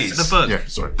book, Yes, please? the book. Yeah,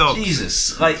 sorry. Dog.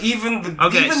 Jesus, even the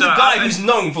so guy I- who's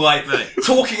known for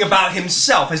talking about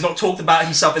himself has not talked about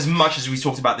himself as much as we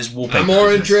talked about this wallpaper. I'm more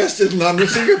business. interested in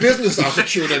understanding a business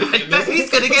opportunity. He's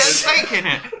going to get a stake in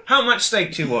it. How much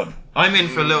stake do you want? I'm in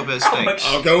for a little bit of stake. much?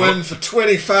 I'll go in for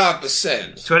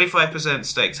 25%. 25%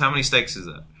 stakes. How many stakes is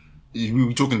that?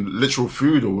 We talking literal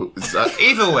food, or is that?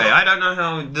 Either way, I don't know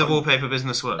how the wallpaper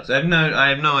business works. I have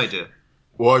no idea.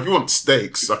 Well, if you want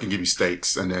steaks, I can give you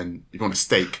steaks, and then if you want a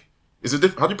steak, is it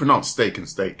how do you pronounce steak and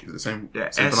steak? Is it the same? Yeah,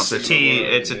 same pronunciation? ST.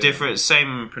 It's a different,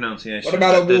 same pronunciation. What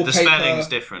about a the wallpaper spelling's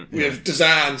different. with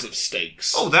designs of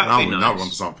steaks? Oh, that Now, would be now we're nice.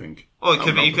 onto something. Or it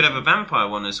could be, you could have a vampire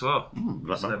one as well.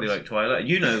 Like So that'd be vampires. like Twilight.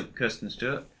 You know Kirsten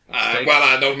Stewart. Steak. Well,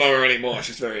 I don't know her anymore.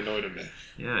 She's very annoyed at me.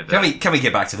 Yeah, I bet. Can we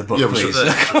get back to the book, Yeah, we please?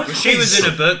 But she was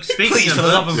in a book. Speaking Please, of for the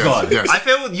love books, of Yes, God. yes. I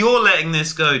feel you're letting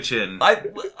this go, Chin.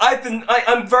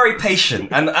 I'm very patient,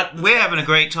 and We're having a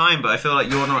great time, but I feel like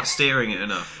you're not steering it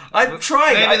enough. I'm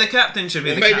trying. Maybe the captain should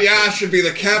be the Maybe captain. I should be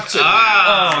the captain.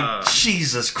 Ah. Oh,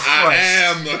 Jesus I Christ.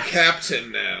 am the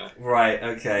captain now. Right,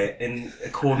 okay. In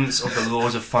accordance of the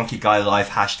laws of Funky Guy Life,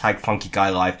 hashtag Funky Guy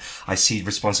Life, I cede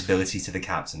responsibility to the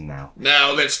captain now.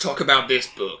 Now let's talk about this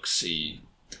book, see.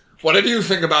 What did you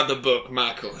think about the book,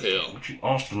 Michael Hill? You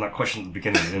asked them that question at the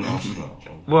beginning, you didn't ask them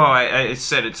that. Well, I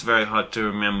said it's very hard to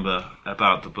remember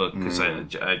about the book because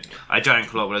I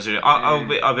drank a lot when I was reading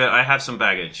it. I have some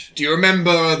baggage. Do you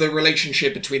remember the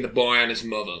relationship between the boy and his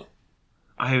mother?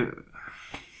 I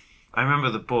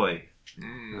remember the boy.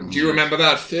 Do you remember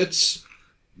that, Fitz?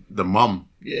 The mum.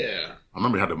 Yeah. I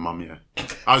remember he had a mum. Yeah,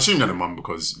 I assume he had a mum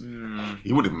because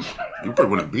he probably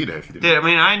wouldn't be there if he didn't. Yeah, I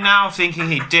mean, I'm now thinking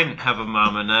he didn't have a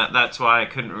mum, and that's why I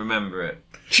couldn't remember it.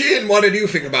 Chin, what did you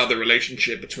think about the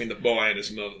relationship between the boy and his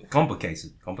mother?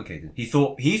 Complicated. He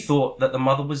thought that the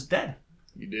mother was dead.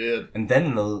 You did. And then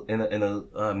in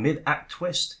a mid-act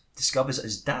twist, discovers that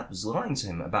his dad was lying to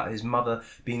him about his mother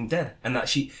being dead, and that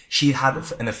she had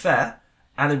an affair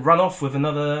and had run off with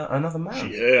another man.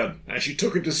 Yeah, and she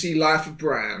took him to see Life of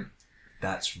Brian.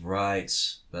 That's right.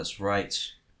 I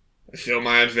feel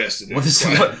my invested in What does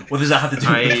that have to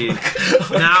do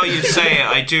with it? Now you say it,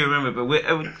 I do remember, but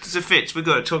it's a Fitz, we've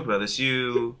got to talk about this.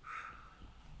 Talk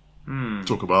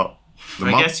about the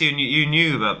I mum. guess you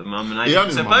knew about the mum, and I Yeah, I didn't.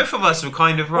 knew So the mum. both of us were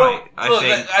kind of right, I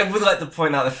think. I would like to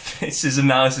point out that Fitz's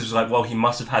analysis was like, well, he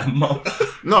must have had a mum.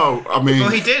 No, I mean. Well,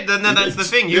 he did. No, that's the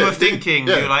thing. You Yeah, were thinking,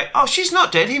 yeah. you were like, "Oh, she's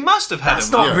not dead. He must have had That's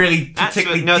a mum." not really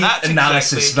particularly No, deep that's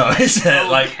analysis, exactly- though, is it?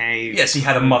 Like, Okay. yes, he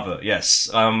had a mother, yes.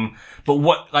 But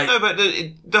what, like... No, but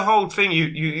the whole thing,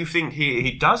 you think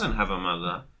he doesn't have a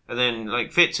mother, and then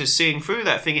like Fitz is seeing through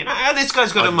that, thinking, this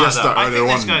guy's got a I guessed mother. that I earlier think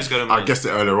this on. guy's got a mother. I guessed it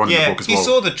earlier on in the Yeah, book as you well.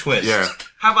 saw the twist. Yeah.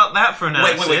 How about that for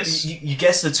analysis? Wait. You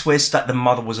guessed the twist that the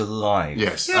mother was alive?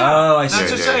 Yes. Yeah. Oh, I see.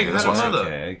 That's what I'm saying. that's Had a what I'm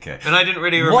mother. Okay. And I didn't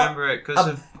really remember it because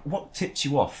of. What tipped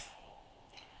you off?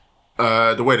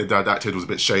 The way the dad acted was a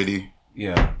bit shady.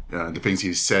 Yeah. The things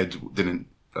he said didn't.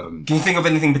 Can you think of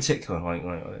anything particular like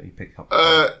you picked up?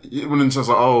 When it was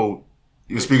like, oh,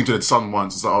 he was speaking to the son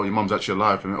once. It's like, oh, your mum's actually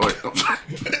alive, and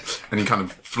and he kind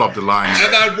of flubbed the line.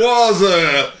 And that was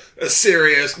a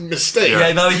serious mistake.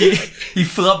 Yeah, no, he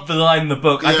flubbed the line in the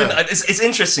book. I Yeah. think it's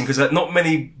interesting because not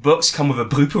many books come with a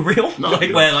blooper reel, No, like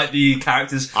yeah. where like the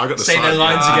characters I got the say their side,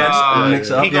 lines yeah. again Ah, and mix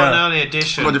it up. He got an Yeah. early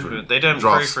edition. Well, different They don't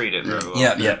drafts. proofread it very well.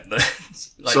 Yeah.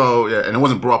 Like, So yeah, and it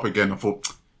wasn't brought up again. I thought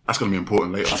that's going to be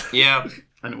important later, Yeah.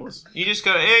 and it was. You just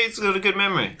go, yeah, he's got a good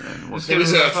memory. There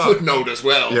was a footnote as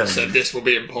well Yeah. that said this will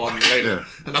be important later.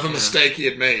 Another mistake he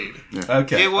had made.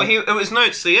 okay. Yeah, well, it was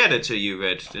notes the editor you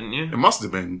read, didn't you? It must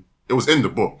have been. It was in the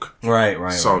book. Right.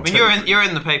 So I mean, you're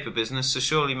in the paper business, so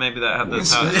surely maybe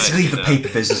that's how Let's they leave the did paper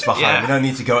business behind. Yeah. We don't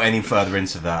need to go any further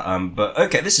into that. But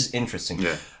okay, this is interesting.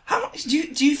 Yeah. How much do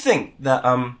you think that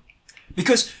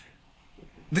because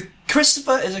the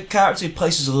Christopher is a character who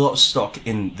places a lot of stock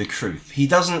in the truth.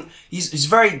 He's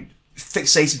very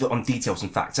fixated on details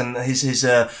and facts, and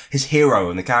his hero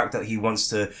and the character that he wants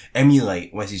to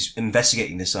emulate when he's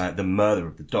investigating this the murder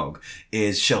of the dog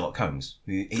is Sherlock Holmes.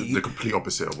 The complete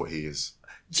opposite of what he is.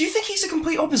 Do you think he's the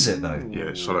complete opposite though?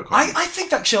 Yeah, Sherlock Holmes. I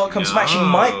think that Sherlock Holmes actually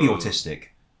might be autistic.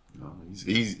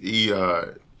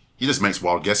 He just makes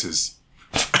wild guesses.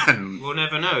 And We'll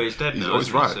never know. He's dead He's now. always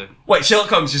isn't he? right. So- Wait, Sherlock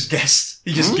Holmes just guessed.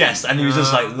 He just guessed, and he was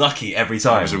just like lucky every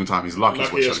time. every single time he's lucky.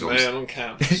 Is what Luckiest Sherlock Holmes. man on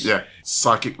campus. Yeah,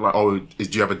 psychic. Like, do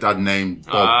you have a dad named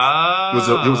Bob?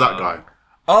 He was that guy.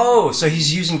 Oh, so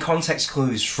he's using context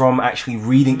clues from actually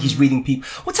reading. He's reading people.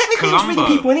 Well, technically, he was reading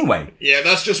Columbo. people anyway. Yeah,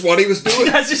 that's just what he was doing.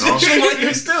 That's just literally what he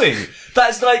was doing.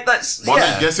 That's. Why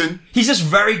yeah. are you guessing? He's just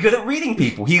very good at reading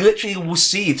people. He literally will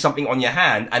see something on your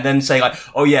hand and then say like,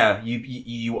 "Oh yeah,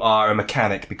 you are a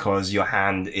mechanic because your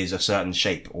hand is a certain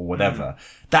shape or whatever."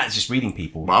 That's just reading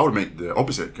people. But I would make the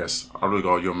opposite guess. I would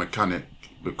go, you're a mechanic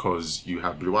because you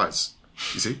have blue eyes.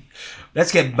 You see?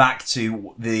 Let's get back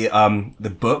to the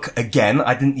book again.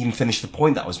 I didn't even finish the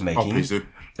point that I was making. Oh, please do.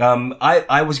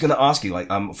 I was going to ask you, like,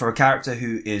 for a character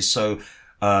who is so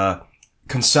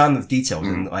concerned with details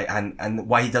and like and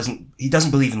why he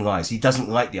doesn't believe in lies. He doesn't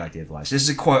like the idea of lies. This is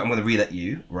a quote I'm going to read at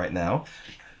you right now.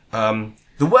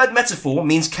 The word metaphor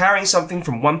means carrying something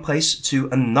from one place to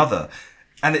another.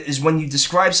 And it is when you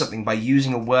describe something by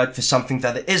using a word for something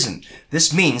that it isn't.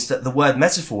 This means that the word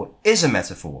metaphor is a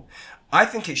metaphor. I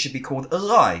think it should be called a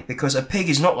lie, because a pig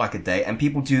is not like a day, and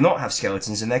people do not have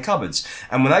skeletons in their cupboards.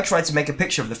 And when I try to make a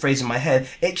picture of the phrase in my head,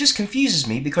 it just confuses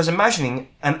me, because imagining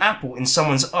an apple in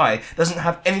someone's eye doesn't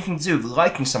have anything to do with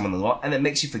liking someone a lot, and it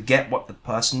makes you forget what the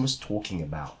person was talking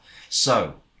about.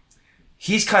 So,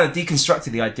 he's kind of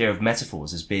deconstructed the idea of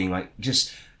metaphors as being like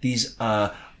just these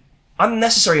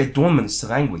unnecessary adornments to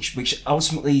language, which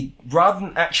ultimately, rather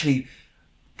than actually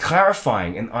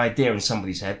clarifying an idea in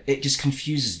somebody's head, it just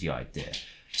confuses the idea.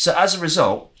 So as a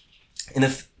result, in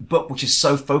a book which is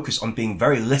so focused on being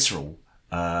very literal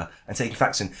and taking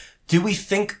facts in, do we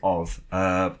think of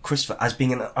Christopher as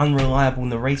being an unreliable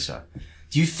narrator?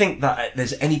 Do you think that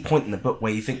there's any point in the book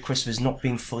where you think Christopher's not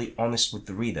being fully honest with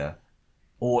the reader?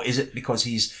 Or is it because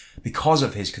because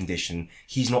of his condition,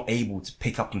 he's not able to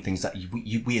pick up on things that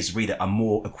we as reader are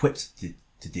more equipped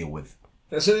to deal with?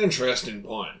 That's an interesting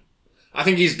point. I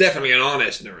think he's definitely an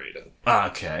honest narrator,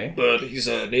 Okay. but he's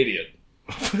an idiot.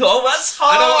 Oh, that's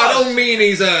hard! I don't mean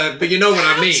he's but you know what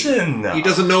I mean. Captain! He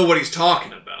doesn't know what he's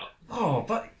talking about. Oh,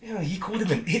 but you called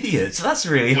him an idiot, so that's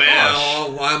really harsh.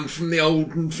 Well, I'm from the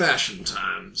olden-fashioned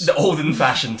times. The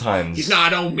olden-fashioned times. I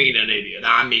don't mean an idiot.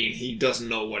 I mean he doesn't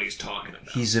know what he's talking about.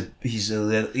 He's a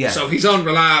little, yeah. So he's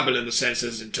unreliable in the sense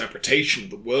his interpretation of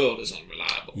the world is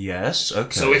unreliable. Yes,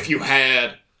 okay. So if you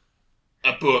had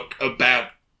a book about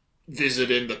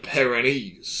visiting the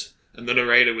Pyrenees and the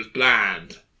narrator was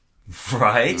blind,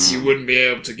 Right. you wouldn't be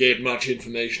able to get much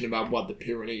information about what the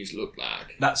Pyrenees look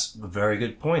like. That's a very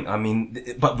good point. I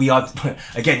mean, but we are,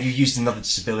 again, you used another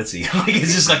disability. Like,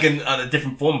 it's just like a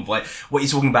different form of like, what you're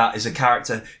talking about is a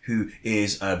character who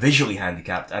is visually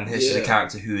handicapped, and this is a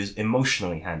character who is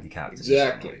emotionally handicapped.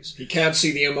 Exactly. He can't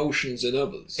see the emotions in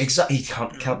others. Exactly. He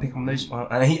can't pick on those,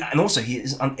 and also he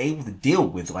is unable to deal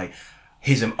with like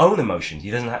his own emotions.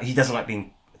 He doesn't like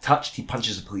being touched. He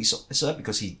punches a police officer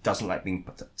because he doesn't like being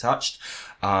touched.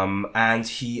 And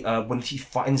he, when he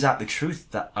finds out the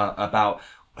truth that, about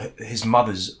his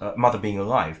mother being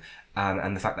alive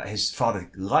and the fact that his father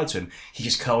lied to him, he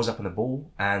just curls up in a ball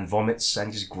and vomits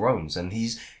and just groans. And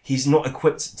he's not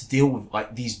equipped to deal with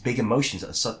like these big emotions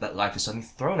that life has suddenly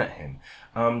thrown at him.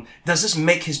 Does this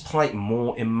make his plight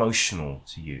more emotional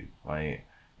to you? Like,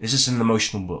 is this an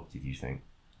emotional book, did you think?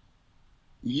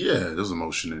 Yeah, there's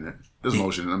emotion in it. There's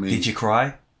emotion. I mean, Did you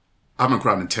cry? I haven't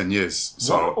cried in 10 years.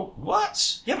 So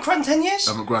What? You haven't cried in 10 years?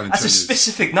 I haven't cried in That's 10 a years.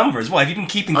 specific number as well. Have you been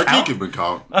keeping I count? keep keeping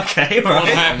count. Okay, What right.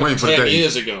 happened waiting for 10 the day.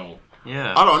 years ago?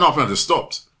 Yeah. I don't know if I just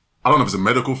stopped. I don't know if it's a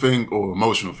medical thing or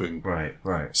emotional thing. Right.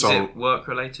 Is So it work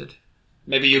related?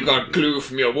 Maybe you got glue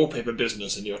from your wallpaper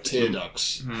business and your tear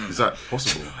ducts. is that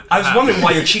possible? I was wondering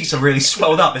why your cheeks are really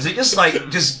swelled up. Is it just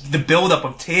just the build-up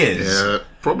of tears? Yeah,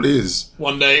 probably is.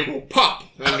 One day it will pop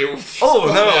and you'll...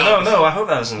 Oh, no. I hope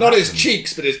that doesn't Not happen. his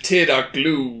cheeks, but his tear duct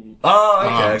glue. Oh,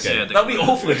 okay. yeah, the- That'd be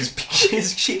awful if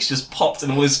his cheeks just popped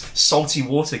and all this salty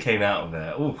water came out of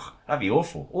there. Ooh, that'd be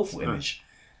awful. Awful image.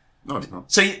 No, it's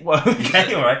not. So,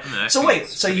 okay, alright. No, I So think wait,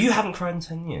 it's so you haven't cried in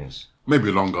 10 years?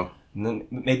 Maybe longer. No,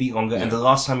 maybe longer. And the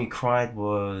last time you cried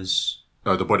was...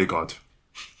 The Bodyguard.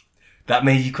 That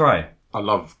made you cry? I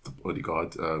love The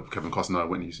Bodyguard. Kevin Costner,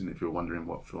 Whitney Houston, if you're wondering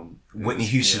what film. it Whitney is.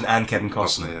 Houston and Kevin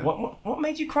Costner. Costner, yeah. What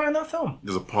made you cry in that film?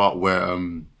 There's a part where,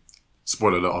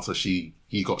 spoiler alert, after he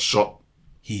got shot,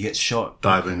 He gets shot.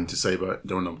 diving to save her,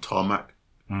 they're on the tarmac,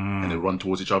 and they run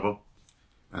towards each other,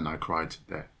 and I cried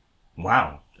there.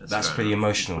 Wow. That's very pretty Quite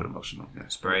emotional. emotional, yeah.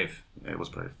 It's brave. Yeah, it was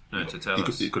brave. No, to tell He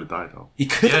us. could have died, though. He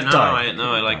could Yeah, have died.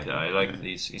 I like that. I like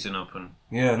these. He's an open.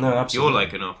 Yeah, no, absolutely. You're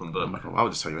like an open book. I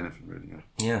would just tell you anything, really,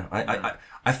 yeah. Yeah,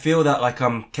 I feel that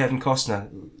Kevin Costner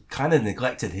kind of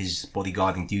neglected his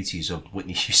bodyguarding duties of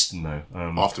Whitney Houston though.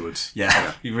 Afterwards.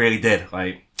 Yeah, he really did.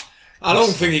 Like, I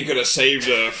don't think he could have saved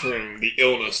her from the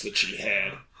illness that she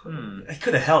had. he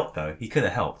could have helped though. He could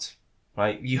have helped.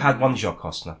 Right, you had one job,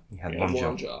 Costner. You had one One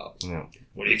job. job. Yeah.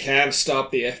 Well, you can't stop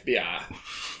the FBI.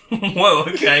 Whoa,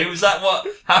 okay, was that what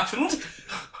happened?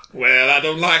 Well, I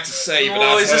don't like to say, but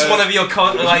Oh, I've is this heard, one of your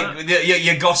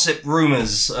your gossip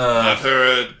rumors? I've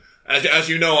heard. As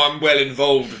you know, I'm well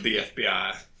involved with the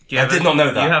FBI. I did not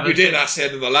know that. You did, I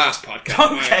said in the last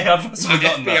podcast. Okay, I must My have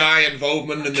forgotten that. FBI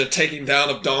involvement in the taking down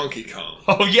of Donkey Kong.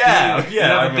 Oh yeah, You I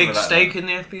have a remember big that stake in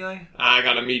the FBI? I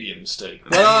got a medium stake.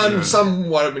 Well, I'm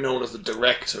somewhat known as the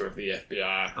director of the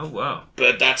FBI, Oh wow.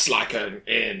 but that's like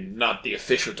not the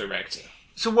official director.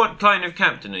 So what kind of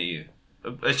captain are you?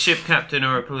 A ship captain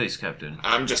or a police captain?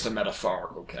 I'm just a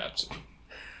metaphorical captain.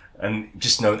 and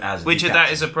just known as. Which the of that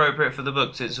captain. is appropriate for the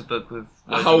book? 'Cause it's a book with.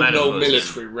 I loads of hold no metaphors.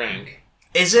 military rank.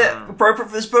 Is it appropriate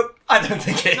for this book? I don't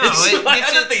think it is. No, I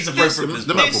don't think it's appropriate for this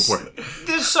The book. metaphor point.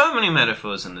 There's so many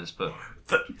metaphors in this book.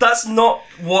 That's not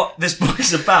what this book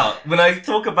is about. When I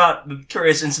talk about the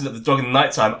curious incident of the dog in the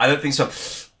nighttime, I don't think so.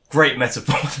 Great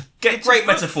metaphor. Great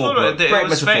metaphor book. Great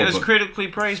metaphor It was book. critically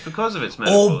praised because of its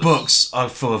metaphors. All books are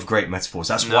full of great metaphors.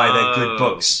 That's why they're good No.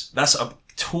 books. That's a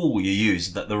tool you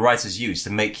use, that the writers use to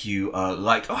make you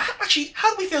actually,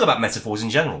 how do we feel about metaphors in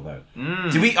general though?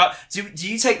 Do we do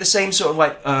you take the same sort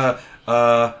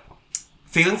of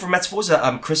feeling from metaphors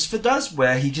that Christopher does,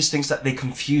 where he just thinks that they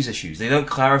confuse issues. They don't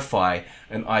clarify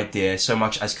an idea so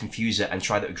much as confuse it and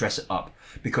try to address it up,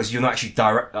 because you're not actually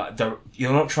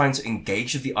you're not trying to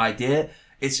engage with the idea.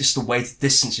 It's just a way to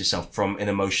distance yourself from an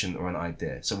emotion or an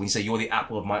idea. So when you say you're the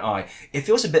apple of my eye, it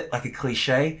feels a bit like a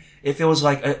cliche. It feels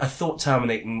like a thought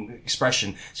terminating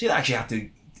expression. So you don't actually have to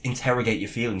interrogate your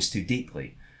feelings too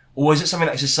deeply. Or is it something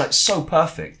that's just like so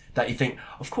perfect that you think,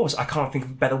 of course, I can't think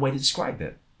of a better way to describe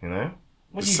it, you know?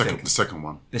 What do you think? The second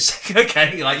one.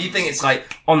 Okay, like you think it's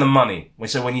like on the money.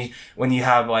 So when you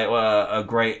have like a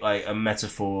great like a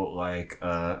metaphor, like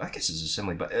I guess it's a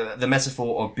simile, but the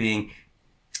metaphor of being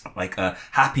like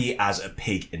happy as a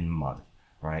pig in mud,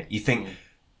 right? You think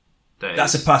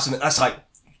that's a person that's like,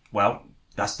 well,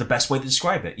 that's the best way to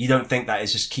describe it. You don't think that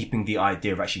is just keeping the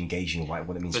idea of actually engaging with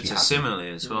what it means But to be it's a happy.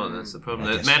 simile as well. That's the problem.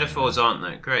 I The guess so, metaphors aren't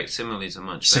that great. Similes are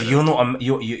much So better. you're not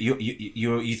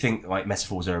you think like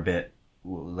metaphors are a bit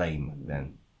lame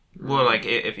then? Well, like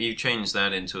if you change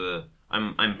that into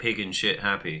I'm pig and shit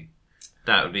happy,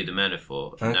 that would be the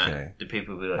metaphor. Okay. The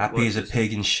people would be like, Happy what as a is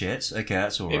pig in shit. Okay,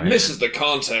 that's all It right. misses the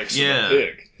context Yeah. of the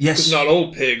pig. Yes. Because not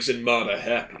all pigs in mud are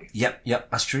happy. Yep,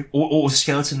 that's true. Or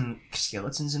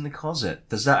skeletons in the closet.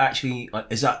 Does that actually,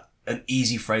 is that an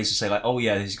easy phrase to say like, oh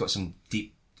yeah, he's got some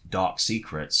deep, dark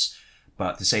secrets,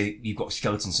 but to say you've got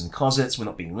skeletons in closets, we're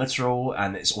not being literal,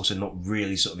 and it's also not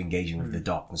really sort of engaging with the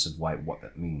darkness of what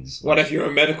that means. What if you're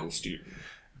a medical student?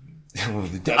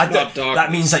 That not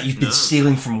dark. means that you've been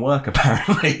stealing from work,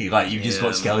 apparently. Like, you've just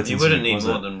got skeletons You wouldn't in your need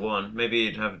closet. more than one. Maybe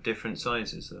you'd have different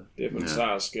sizes though. Different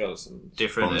size skeletons.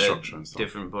 Different Bone structure and stuff.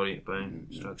 different bone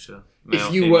structure. If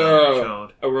Male, you female, were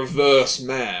child. a reverse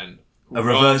man. A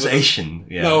reversation,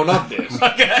 yeah. No, not this.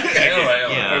 Okay,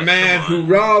 alright. Yeah, A man come on. who,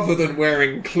 rather than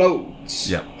wearing clothes,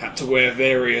 Yep. had to wear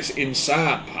various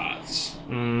inside parts.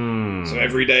 Mm. So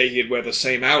every day he'd wear the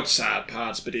same outside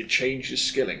parts, but he'd change his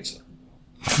Skellington.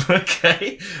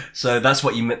 Okay, so that's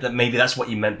what you meant. That maybe that's what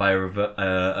you meant by a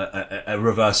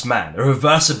reverse man, a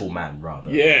reversible man,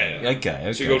 rather. Yeah.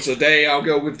 Okay. So you go today, I'll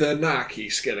go with the Nike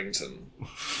skeleton.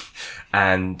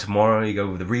 And tomorrow you go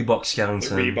with the Reebok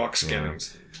skeleton. The Reebok skeleton.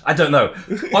 I don't know.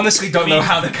 Honestly, don't know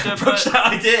how they can approach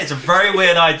that idea. It's a very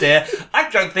weird idea. I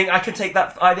don't think I can take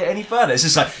that idea any further. It's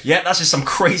just like, yeah, that's just some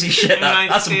crazy shit.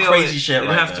 That's some crazy shit right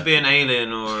there. It'd have to be an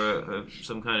alien or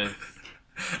some kind of...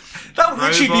 That would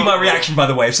literally be my reaction, by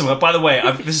the way. If someone, by the way,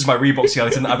 this is my Reebok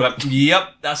skeleton, I'd be like,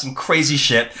 yep, that's some crazy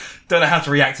shit. Don't know how to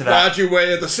react to that. Why do you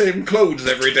wear the same clothes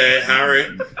every day,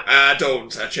 Harry? I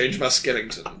don't. I change my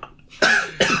skeleton.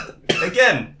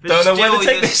 Again, don't know where to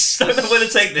take this. Don't know where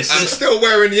to take this. I'm still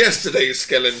wearing yesterday's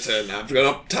skeleton. I've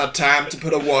not had time to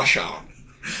put a wash on.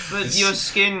 But your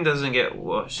skin doesn't get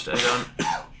washed. I don't...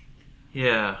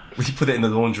 Yeah. Would you put it in the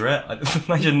laundrette? I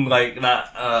imagine like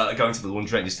that, going to the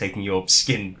laundrette and just taking your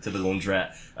skin to the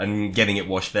laundrette and getting it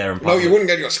washed there. And no, you wouldn't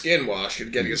get your skin washed.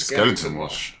 You'd get your skeleton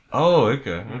washed. Oh,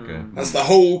 okay. That's the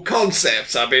whole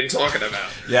concept I've been talking about.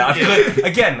 Yeah, I feel like,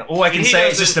 again, all I can say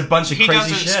is just a bunch of crazy shit.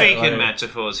 He doesn't speak in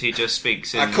metaphors, he just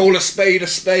speaks in... I call a spade a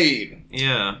spade.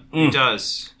 Yeah, he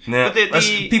does. Yeah, but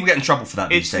people get in trouble for that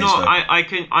these days, though.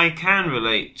 I can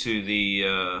relate to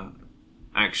the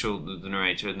the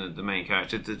narrator and the main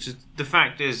character. The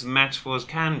fact is, metaphors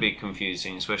can be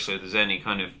confusing, especially if there's any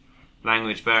kind of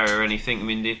language barrier or anything. I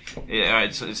mean,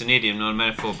 it's an idiom, not a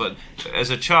metaphor, but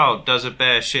as a child, does a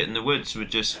bear shit in the woods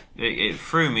would just, it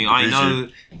threw me. I know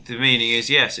the meaning is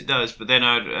yes, it does, but then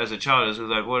as a child, I was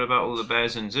like, what about all the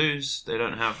bears in zoos? They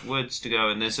don't have woods to go,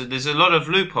 and there's a lot of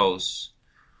loopholes.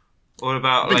 What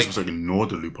about, I think ignore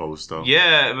the loopholes, though.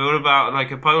 Yeah, but what about, like,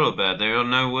 a polar bear? There are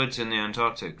no woods in the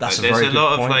Antarctic. That's like, a very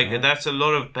good point, yeah. That's a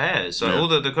lot of bears. So all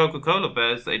the Coca-Cola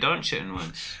bears, they don't shit in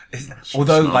woods.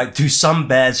 Although, like, do some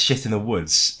bears shit in the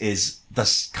woods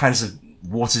that's kind of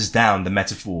waters down the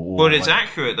metaphor. But it's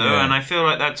accurate, though, and I feel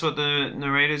like that's what the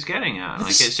narrator's getting at.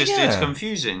 Like, it's just, it's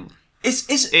confusing.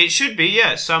 It should be,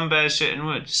 yes, some bears shit in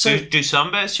woods. So, do some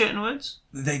bears shit in woods?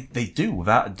 They do,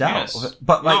 without a doubt. Yes.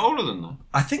 But like, not all of them, though.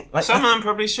 I think like, some of them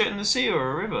probably shit in the sea or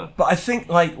a river. But I think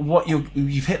like what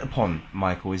you've hit upon,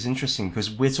 Michael, is interesting because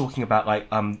we're talking about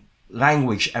like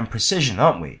language and precision,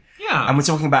 aren't we? Yeah. And we're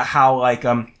talking about how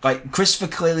like Christopher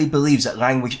clearly believes that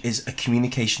language is a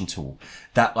communication tool.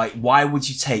 That like, why would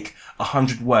you take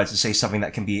 100 words to say something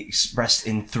that can be expressed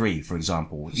in 3, for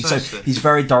example? So he's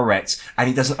very direct, and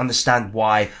he doesn't understand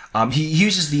why. He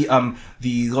uses the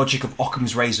logic of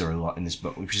Occam's razor a lot in this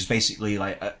book, which is basically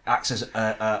like acts as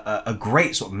a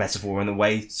great sort of metaphor in a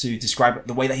way to describe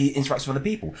the way that he interacts with other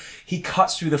people. He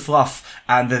cuts through the fluff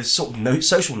and the sort of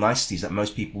social niceties that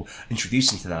most people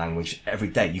introduce into the language every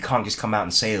day. You can't just come out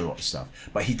and say a lot of stuff,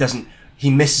 but he doesn't. He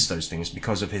misses those things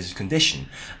because of his condition,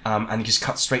 and he just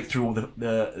cuts straight through all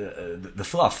the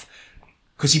fluff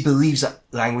because he believes that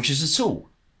language is a tool.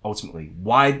 Ultimately,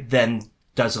 why then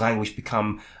does language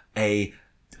become a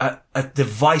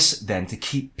device then to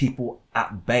keep people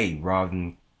at bay rather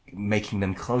than making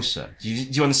them closer? Do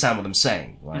you understand what I'm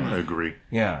saying? Like, I agree.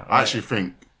 Yeah, I actually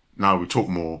think now we talk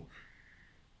more.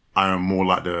 I am more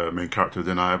like the main character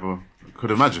than I ever could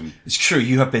imagine. It's true.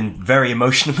 You have been very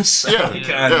emotionless.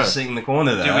 Yeah. Sitting in the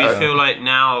corner there. Do we feel like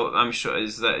now? I'm sure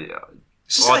is that.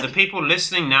 Are the people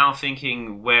listening now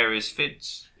thinking where is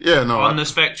Fitz? Yeah, no. On the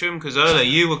spectrum, because earlier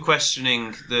you were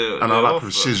questioning the. And I like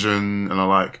precision, and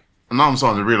now I'm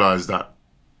starting to realise that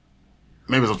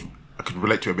maybe I could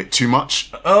relate to it a bit too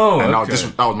much. Oh, and okay.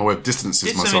 That was my way of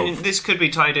distancing myself. I mean, this could be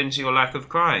tied into your lack of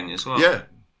crying as well. Yeah,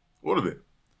 all of it.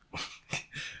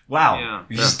 Wow, Yeah.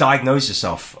 you just diagnosed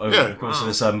yourself over the course of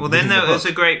this. Well, then there's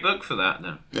a great book for that.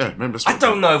 Then. Yeah, maybe that's I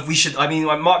don't know if we should. I mean,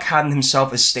 like Mark Haddon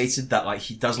himself has stated that like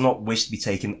he does not wish to be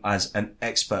taken as an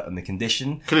expert on the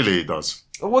condition. Clearly, he does.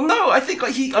 Well, no, I think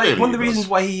like one of the reasons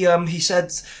why he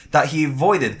said that he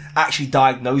avoided actually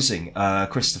diagnosing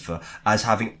Christopher as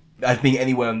being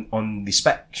anywhere on the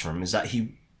spectrum is that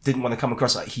he didn't want to come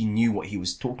across like he knew what he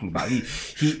was talking about.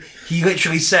 He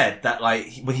literally said that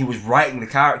like when he was writing the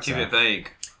character, keep it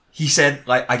vague. He said,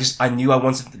 like, I knew I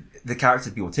wanted the character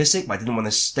to be autistic, but I didn't want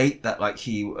to state that, like,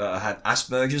 he had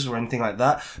Asperger's or anything like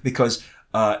that, because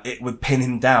it would pin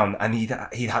him down, and he'd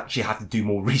actually have to do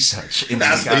more research into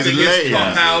the character.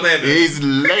 He's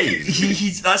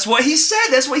late. That's what he said.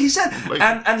 That's what he said.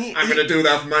 And I'm going to do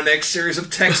that for my next series of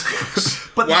textbooks.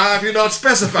 But why have you not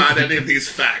specified any of these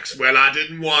facts? Well, I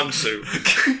didn't want to.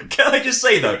 Can I just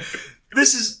say, though,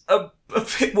 this is a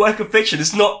work of fiction.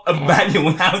 It's not a manual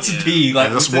on how to be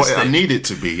like. That's what I need it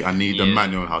to be. I need a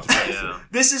manual on how to be.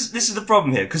 This is the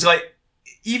problem here, because like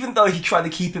even though he tried to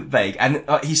keep it vague, and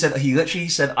he literally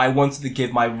said, I wanted to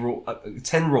give my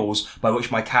 10 rules by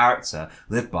which my character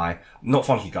lived by. Not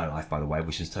Funky Guy Life, by the way,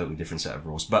 which is a totally different set of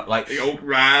rules, but like... The old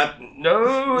rad.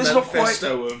 No, it's not quite.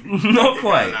 Not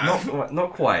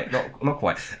quite. Not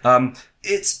quite.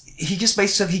 He just basically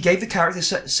said he gave the character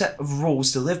a set of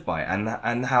rules to live by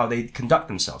and how they conduct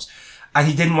themselves. And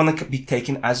he didn't want to be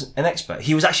taken as an expert.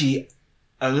 He was actually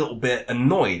a little bit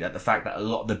annoyed at the fact that a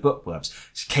lot of the book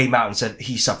blurbs came out and said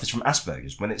he suffers from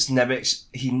Asperger's when it's never,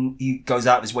 he goes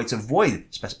out of his way to avoid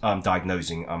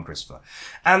diagnosing Christopher.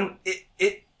 And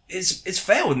it's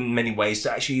failed in many ways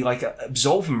to actually like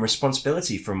absolve him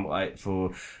responsibility from like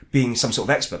for being some sort of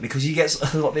expert, because he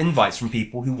gets a lot of invites from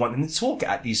people who want him to talk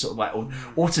at these sort of like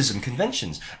autism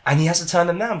conventions, and he has to turn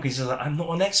them down because he's like, I'm not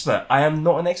an expert. I am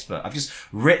not an expert. I've just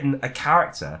written a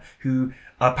character who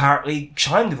apparently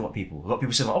chimed with a lot of people. A lot of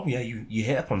people said, oh yeah, you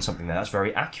hit upon something there. That's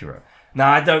very accurate. Now,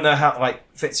 I don't know how, like,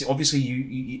 fits. Obviously,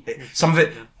 you some of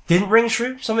it didn't ring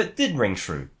true. Some of it did ring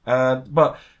true.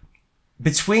 But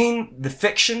between the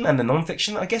fiction and the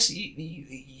non-fiction, I guess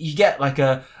you get like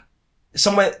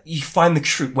somewhere you find the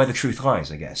truth, where the truth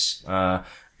lies, I guess.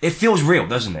 It feels real,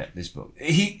 doesn't it, this book?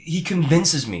 He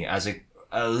convinces me as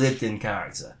a lived-in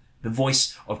character. The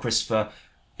voice of Christopher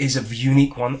is a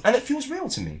unique one, and it feels real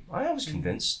to me. I was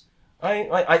convinced.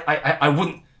 I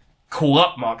wouldn't call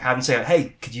up Mark Haddon and say,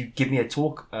 hey, could you give me a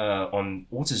talk on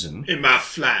autism? In my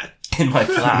flat. In my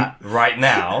flat, right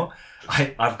now.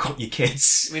 I've got your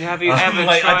kids. I mean, have you ever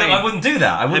tried... I wouldn't do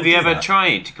that. Have you ever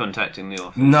tried contacting the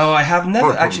office? No, I have never.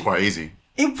 Probably actually, quite easy.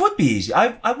 It would be easy.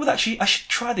 I should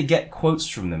try to get quotes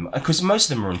from them, because most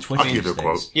of them are on Twitter. I'll give you a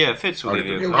quote. Yeah, Fitz will give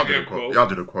you a quote. I'll do the quote. Yeah, I'll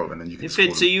do the quote, and then you can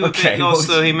Fitz, are you a bit lost,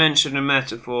 though? He mentioned a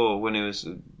metaphor when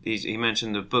he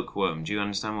mentioned the bookworm. Do you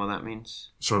understand what that means?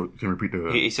 So, can you repeat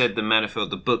the... He said the metaphor,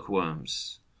 the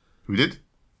bookworms. Who did?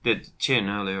 Did Chin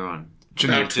earlier on. Chin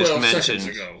About just 12 mentioned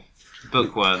seconds ago.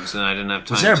 Bookworms, and I didn't have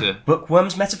time Was there to... a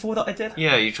bookworms metaphor that I did?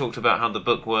 Yeah, you talked about how the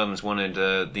bookworms wanted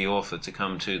the author to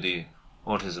come to the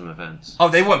autism events. Oh,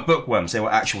 they weren't bookworms. They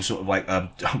were actual sort of like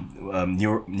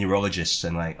neurologists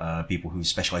and like people who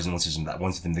specialize in autism that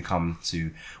wanted them to come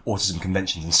to autism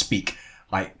conventions and speak.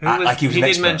 Like he was an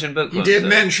expert. Mention bookworms. He did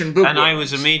mention bookworms. And I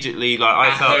was immediately like,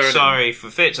 I felt sorry for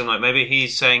Fitz. I'm like, maybe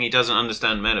he's saying he doesn't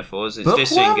understand metaphors. It's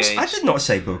disengaged. I did not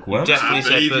say bookworms. You definitely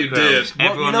said bookworms.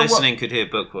 Everyone listening could hear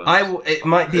bookworms. It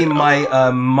might be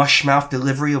my mush mouth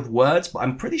delivery of words, but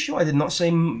I'm pretty sure I did not say.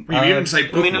 You didn't say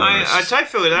bookworms. I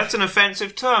feel that's an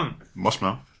offensive term.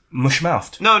 Mushmouth.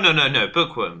 Mush-mouthed. No.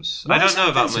 Bookworms. I don't know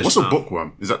about mushmouth. What's a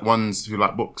bookworm? Is that ones who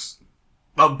like books?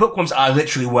 Well, bookworms are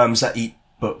literally worms that eat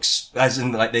books, as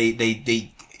in like they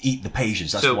eat the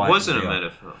pages. That's so why it wasn't a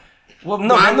metaphor. Well,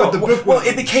 no, Well,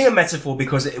 it became a metaphor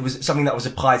because it was something that was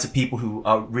applied to people who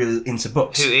are really into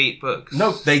books. Who eat books?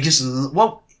 No, they just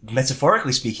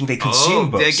metaphorically speaking, they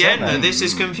consume books. Again, this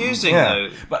is confusing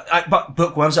though. But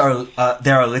bookworms are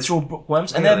there are literal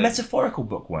bookworms and there are metaphorical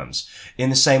bookworms in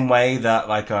the same way that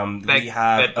like we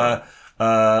have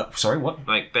sorry, what?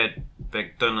 Like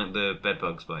don't let the bed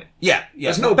bugs bite. Yeah.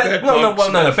 There's no bed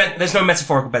bugs. There's no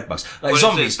metaphorical bed bugs. Like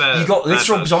zombies, you got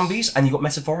literal zombies and you got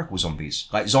metaphorical zombies.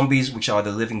 Like zombies, which are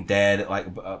the living dead,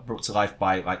 like brought to life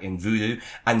by like in voodoo,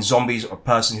 and zombies are a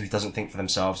person who doesn't think for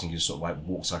themselves and just sort of like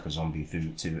walks like a zombie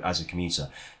as a commuter.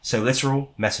 So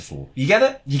literal, metaphor. You get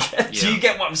it? Do you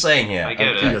get what I'm saying here? I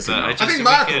get it. I think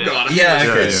Michael got it. Yeah.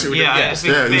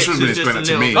 You shouldn't really explain it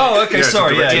to me. Oh, okay,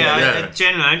 sorry.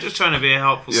 Generally, I'm just trying to be a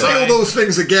helpful. Say all those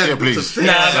things again. Yeah, please. There's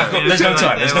no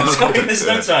time. There's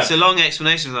no time. It's a long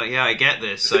explanation. Like, yeah, I get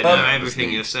this. I know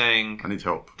everything you're saying. I need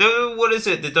help. What is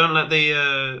it? They don't let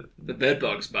the bed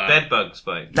bugs bite. Bed bugs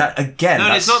bite. That again.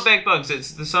 No, it's not bed bugs.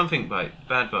 It's the something bite.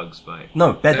 Bad bugs bite.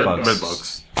 No, bed bugs. Bed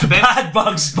bugs. Bad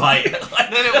bugs bite.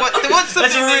 What's the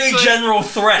That's a really general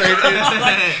threat.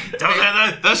 Don't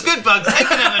let those good bugs. They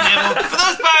can have a nibble. For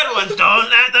those bad ones, don't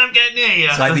let them get near you.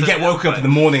 It's like they get woken up in the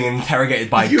morning and interrogated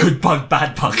by good bug,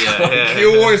 bad bug.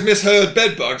 You always misheard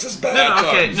bed bugs as bad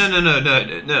bugs.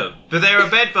 No. But there are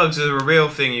bed bugs that are a real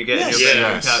thing you get in your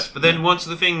bedroom couch. But then what's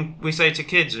the thing we say to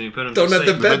kids when you put them don't to let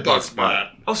sleep? the bed bugs bite.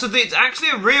 Oh, so it's actually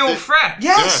a real threat.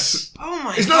 Yes. Oh my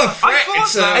god. It's not a threat.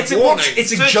 It's a warning.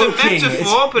 It's a joking. It's a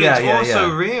metaphor, but it's also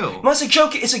real. No, it's a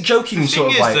joke. It's a joking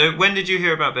sort of like. Though, when did you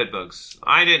hear about bed bugs?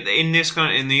 I didn't. In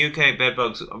the UK, bed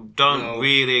bugs don't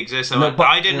really exist.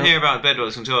 I didn't hear about bed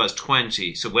bugs until I was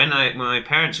 20. So when my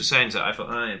parents were saying that, I thought,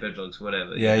 oh, yeah, bed bugs,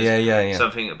 whatever. Yeah.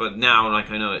 Something. But now,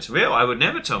 like I know it's real. I would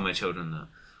never tell my children that.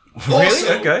 Really?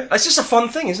 Also, okay. It's just a fun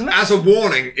thing, isn't it? As a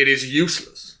warning, it is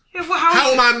useless. Yeah, well,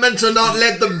 how am I meant to not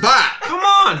let them back? Come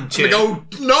on! on, Chin. Go,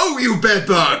 no, you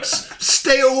bedbugs!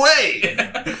 Stay away!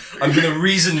 I'm going to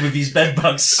reason with these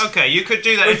bedbugs. Okay, you could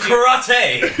do that With if you-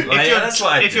 karate! Like, that's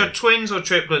what I if do. you're twins or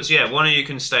triplets, yeah, one of you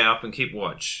can stay up and keep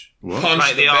watch. What? Punch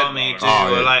Like the army bedbugs. do,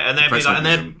 Oh, or yeah. like, and they'd be Defense like, and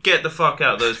then mechanism. get the fuck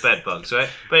out of those bed bugs, right?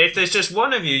 But if there's just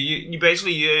one of you, you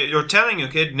basically you're telling your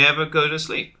kid never go to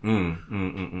sleep,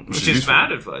 which is useful.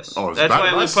 bad advice. Oh, it's That's bad why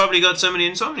advice? we've probably got so many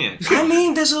insomniacs. I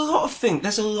mean, there's a lot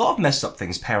of messed up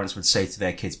things parents would say to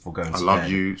their kids before going to bed. I love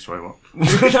you. Sorry, what?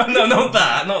 no, not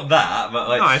that, but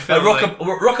like, No, I feel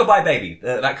Rockabye Baby,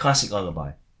 that classic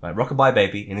lullaby. Like, Rockabye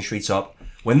Baby in the treetop.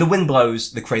 When the wind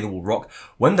blows, the cradle will rock.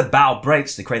 When the bough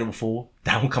breaks, the cradle will fall.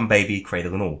 Down will come baby,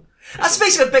 cradle and all. That's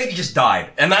basically a baby just died,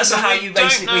 and that's how you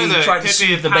basically try to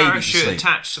soothe the baby to parachute sleep.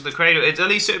 attached to the cradle. At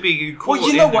least it would be. Well,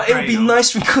 you know what? It would be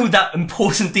nice to include that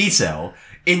important detail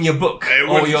in your book. It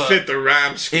or wouldn't fit the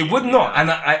RAM scheme. It would not,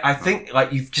 and I think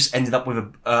like you've just ended up with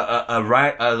a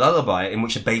lullaby in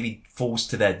which a baby falls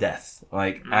to their death,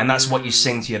 like, and that's what you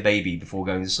sing to your baby before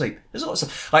going to sleep. There's lots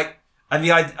of like, and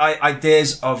the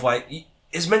ideas of like.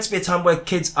 It's meant to be a time where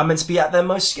kids are meant to be at their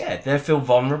most scared. They feel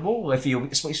vulnerable. If you,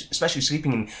 especially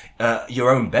sleeping in your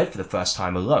own bed for the first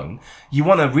time alone, you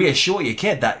want to reassure your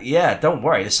kid that, yeah, don't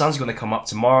worry, the sun's going to come up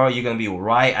tomorrow. You're going to be all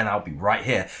right, and I'll be right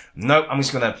here. Nope, I'm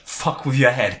just going to fuck with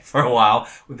your head for a while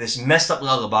with this messed up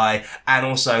lullaby, and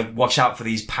also watch out for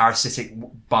these parasitic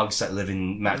bugs that live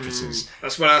in mattresses.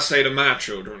 That's what I say to my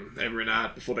children every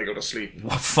night before they go to sleep.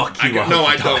 Well, fuck you. No,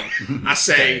 I die. don't. I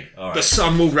say, Okay, all right. the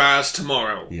sun will rise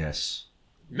tomorrow. Yes.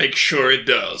 Make sure it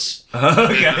does.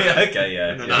 okay, yeah.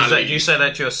 And then yeah. I Do leave. you say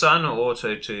that to your son or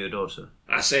also to your daughter?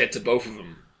 I say it to both of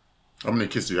them. How many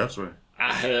kids do you have? Sorry.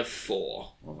 I have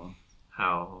 4.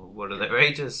 How? What are their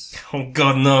ages? Oh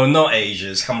god, no, not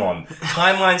ages. Come on.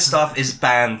 Timeline stuff is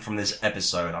banned from this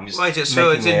episode. I'm just Right,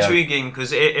 so it's making a- intriguing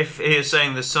because if you're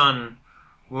saying the son,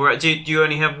 do you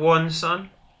only have one son,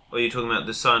 or are you talking about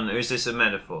the son? Or is this a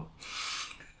metaphor?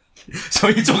 So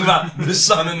you're talking about the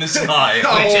sun and the sky.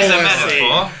 Which is a I see.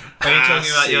 metaphor. Are you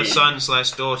talking I about your see.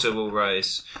 son/daughter will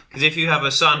rise? Because if you have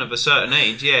a son of a certain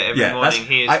age, every Yeah, morning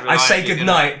he is. I say reliably good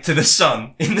night to the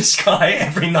sun in the sky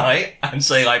every night and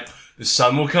say like, the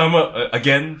sun will come up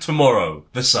again tomorrow.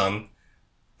 The sun.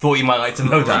 Thought you might like to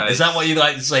know that. Right. Is that what you'd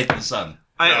like to say to the sun?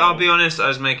 I'll be honest. I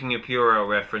was making a Purell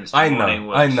reference. To I morning know,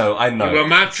 woods. I know. Well,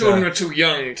 my It's, children are too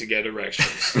young to get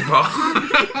erections.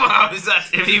 Wow, is that?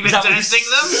 Have you been Is that what you testing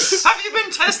them? Have you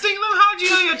been testing them? How do you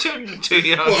know your children are too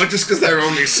young? Well, just because they're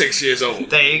only 6 years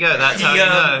old. There you go. That's how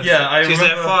Yeah, you know. yeah, I Because they're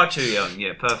remember- far too young.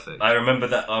 Yeah, perfect. I remember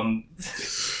that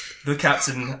the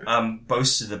captain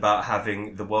boasted about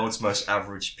having the world's most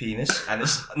average penis, and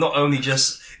it's not only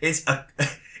just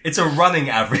it's a running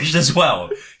average as well.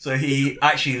 So he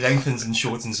actually lengthens and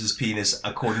shortens his penis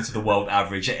according to the world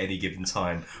average at any given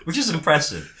time, which is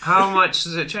impressive. How much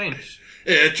does it change?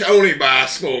 It's only by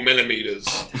small millimeters.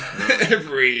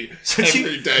 every So day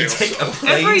you or take a so.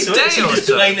 plane Every to day it, so you or just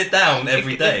so. plane it down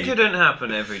every It day. couldn't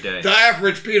happen every day. The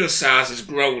average penis size has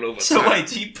grown over So time. wait,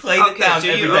 do you plane it Okay, down do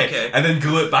you- every day okay. and then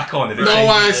glue it back on? If it No, changes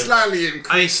I every- slightly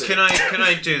increase it. Can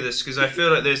I do this? Because I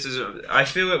feel like I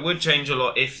feel it would change a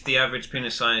lot if the average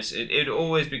penis size it'd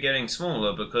always be getting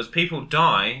smaller because people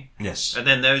die Yes. and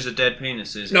then those are dead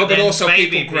penises. No, and but then also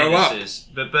baby people grow up. penises.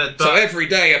 But So every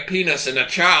day a penis in a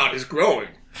child is growing.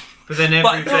 but then every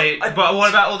But no, day. I- But what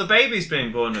about all the babies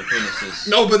being born with penises?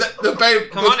 No, but the baby...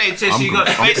 Come on, it's just you got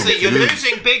I'm basically you're confused.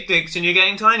 losing big dicks and you're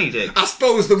getting tiny dicks. I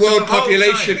suppose the world the whole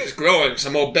population time. is growing, so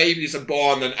more babies are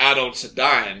born than adults are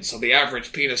dying, so the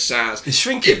average penis size... It's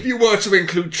shrinking. If you were to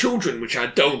include children, which I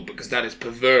don't because that is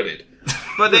perverted,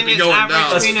 But then be it's going average down.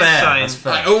 That's penis fair. size.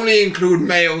 That's I fair. only include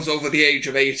males over the age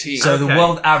of 18. So the Okay.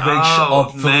 world average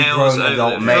of fully males grown over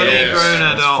adult the- males. Fully Yes. grown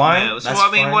That's adult fine. males. That's Well,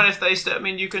 I mean, fine. what if they? I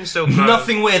mean, you can still grow.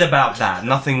 Nothing weird about that.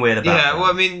 Nothing weird about Yeah, that. well,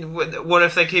 I mean, what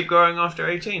if they keep growing after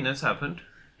 18? That's happened.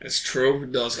 It's true,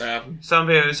 it does happen. Some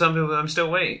people, I'm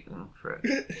still waiting for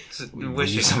it. Is Wishing there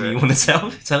for something it. you want to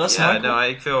tell us? Yeah,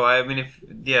 Michael? no, I mean,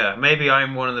 maybe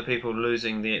I'm one of the people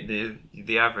losing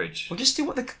the average. Well, just do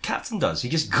what the captain does. He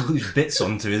just glues bits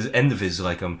onto his end of his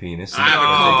penis. I have a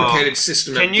complicated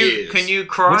system of Can you gears. What do you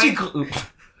cry? glue?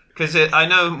 Because I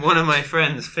know one of my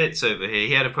friends, Fitz over here,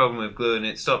 he had a problem with glue and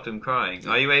it stopped him crying.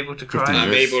 Are you able to cry? 15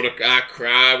 I'm years. able to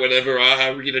cry whenever I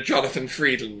read a Jonathan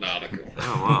Friedland article.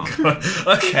 Oh wow!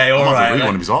 Okay, I all might right. read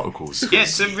one of his articles. Yeah,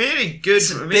 it's a really good,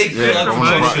 Big really plug good from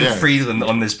right, Jonathan yeah. Friedland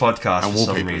on this podcast And for some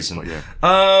wallpapers, reason. but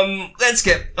yeah. Let's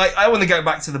get. I want to go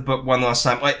back to the book one last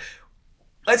time.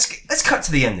 Let's cut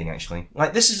to the ending. Actually,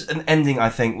 this is an ending I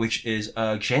think which is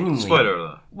genuinely. Spoiler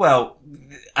alert. Well,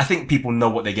 I think people know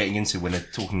what they're getting into when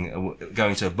they're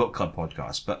going to a book club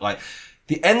podcast. But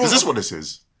the ending. Is this what this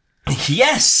is?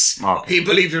 Yes! Oh. He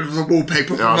believed it was a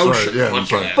wallpaper Yeah, promotion sorry, yeah, I'm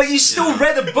sorry. podcast. But you still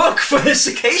read a book for this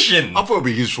occasion. I thought it'd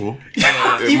be useful. You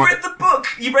read the book.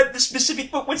 You read the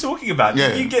specific book we're talking about.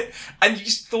 Yeah. You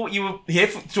just thought you were here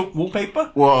to talk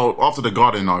wallpaper? Well, after the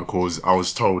Guardian articles, I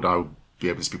was told I would be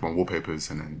able to speak on wallpapers,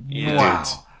 and then Wow.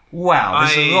 Wow,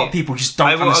 there's a lot of people just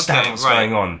don't understand what's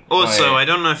going on. Also, Like, I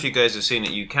don't know if you guys have seen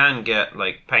it. You can get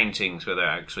like paintings where they're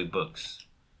actually books.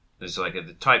 There's like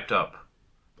they're typed up,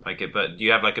 but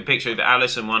you have like a picture of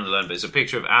Alice in Wonderland, but it's a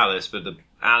picture of Alice, but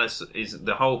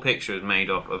the whole picture is made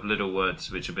up of little words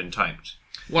which have been typed.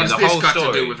 What's the this whole got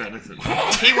story. to do with anything?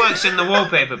 He works in the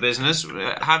wallpaper business.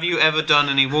 Have you ever done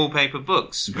any wallpaper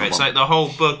books? Right, it's like the whole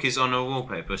book is on a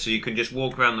wallpaper, so you can just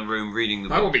walk around the room reading the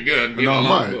That would book. be good. Be No, a I long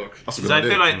might. book. That's a So good I idea.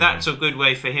 feel like that's a good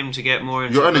way for him to get more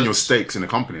into You're earning your books. stakes in the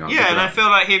company. Yeah, and I feel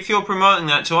like if you're promoting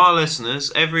that to our listeners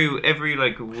every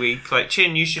like week, like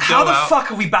Chin, you should how go the out.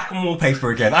 fuck are we back on wallpaper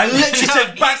again? I literally No,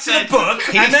 said he back to said- the book,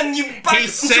 he- and then you back He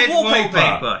into said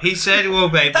wallpaper. He said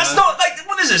wallpaper. That's not like,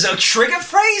 what is this, a trigger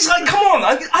phrase? Like, come on,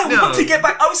 I No. want to get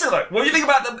back. I was like, what do you think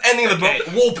about the ending of the Okay.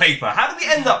 book? Wallpaper. How did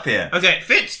we end up here? Okay,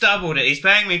 Fitz doubled it. He's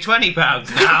paying me £20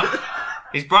 now.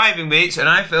 He's bribing me, and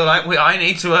I feel like I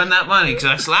need to earn that money because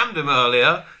I slammed him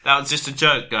earlier. That was just a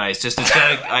joke, guys. Just a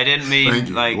joke. I didn't Thank mean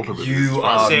you. like. Wallpaper You is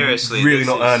are Seriously, really this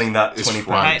not is- earning that it's £20.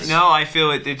 fine. No, I feel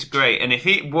it's great.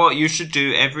 And what you should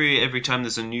do every time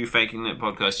there's a new Faking Lit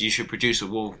podcast, you should produce a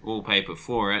wallpaper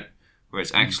for it, where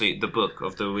it's actually the book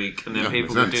of the week, and then Yeah,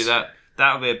 people makes can do sense. that.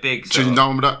 That would be a big. Chin, you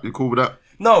down with that? You cool with that?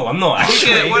 No, I'm not.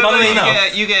 Actually, funnily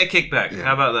enough. You get a kickback. Yeah.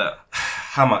 How about that?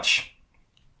 How much?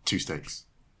 2 steaks.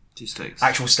 2 steaks.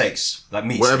 Actual steaks, like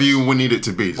meat. Whatever you would need it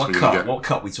to be. is What what you cut? get. What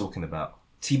cut we talking about?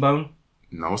 T-bone?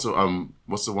 No, what's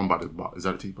the one by the butt? Is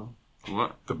that a T-bone?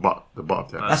 What? The butt of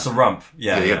that. That's the rump.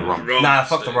 Yeah, Yeah, the rump. Nah,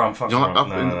 fuck the rump. Fuck You the know, rump.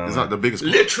 like, No. is that the biggest?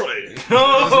 Literally.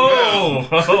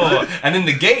 Oh, and in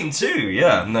the game too.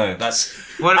 Yeah, no, that's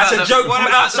What that's about a joke what from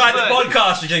about outside the book?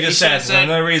 podcast, which I just should've said for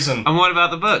no reason. And what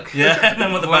about the book? Yeah,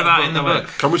 and what What about in the book?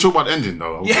 Can we talk about the ending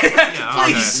though? Yeah,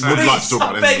 please, okay. Would like to talk I'm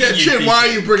about begging it. you. Chin, why are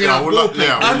you bringing Yeah, I up would like- wallpaper?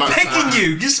 yeah, I would I'm like to- begging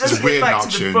you. Just let's It's get weird back now, to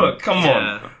the Chin. book. Come Yeah.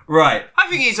 on. Right. I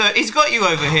think he's got you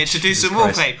over here to do some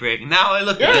Christ. wallpapering. Now I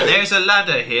look at it. There's a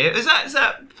ladder here. Is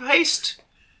that paste?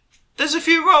 There's a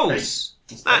few rolls.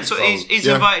 That's what he's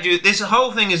Yeah. invited you. This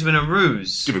whole thing has been a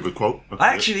ruse. Give me a good quote.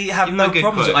 I actually have Give no me a good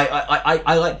problems. quote.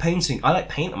 I like painting. I like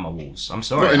paint on my walls. I'm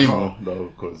sorry. Not I'm anymore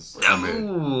though, because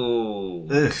Ooh.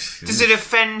 Ugh. Does it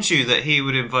offend you that he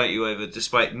would invite you over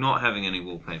despite not having any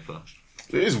wallpaper?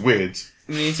 it is weird.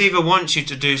 I mean, he either wants you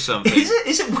to do something.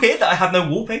 Is it weird that I have no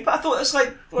wallpaper? I thought that's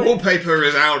like Wallpaper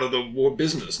is out of the war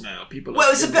business now. People.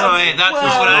 well, it's a bit. No, that's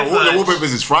what I- The wallpaper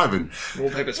is thriving.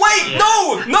 Wallpaper's Wait,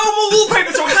 no more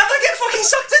wallpaper talk. How did I get fucking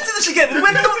sucked into this again?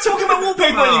 We're not talking about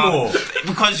wallpaper anymore.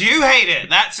 Because you hate it.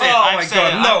 That's it. Oh I've my said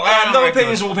god, it. no, I've I have gone no on record.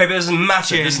 opinions on wallpaper. It doesn't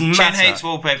matter. It Chin, doesn't Chin matter. hates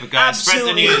wallpaper, guys. Spread the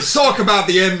Absolutely. news. Let's talk about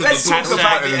the end of Let's the talk book.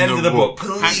 about the end of the book,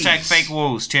 please. Hashtag fake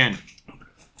walls, Chin.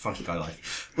 Funky guy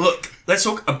life. Look, let's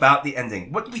talk about the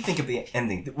ending. What did we think of the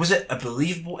ending? Was it a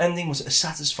believable ending? Was it a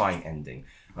satisfying ending?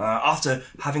 After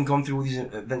having gone through all these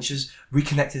adventures,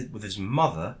 reconnected with his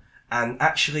mother, and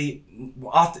actually,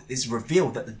 after it's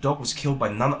revealed that the dog was killed by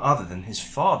none other than his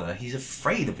father, he's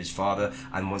afraid of his father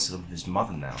and wants to live with his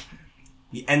mother now.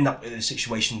 We end up in a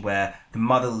situation where the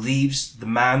mother leaves the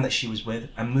man that she was with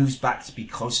and moves back to be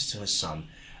closer to her son,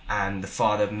 and the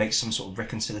father makes some sort of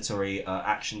reconciliatory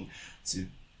action to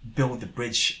build the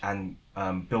bridge and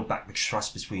build back the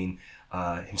trust between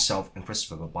himself and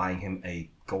Christopher by buying him a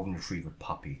golden retriever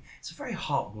puppy. It's a very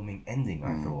heartwarming ending,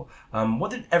 I thought. What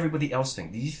did everybody else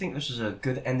think? Did you think this was a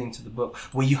good ending to the book?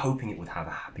 Were you hoping it would have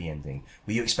a happy ending?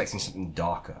 Were you expecting something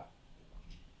darker?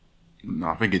 No,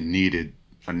 I think it needed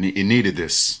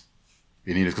this.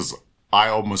 It needed because I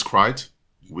almost cried,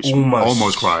 which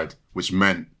Almost. cried, which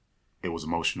meant it was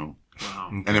emotional. Wow.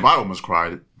 And if I almost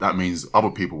cried, that means other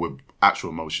people with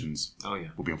actual emotions Oh, yeah.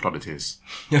 will be in flood of tears.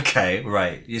 Okay,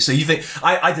 right. Yeah, so you think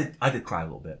I did cry a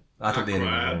little bit. I thought the ending.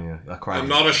 cried. Yeah, I cried. I'm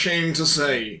not ashamed to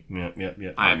say, Yeah.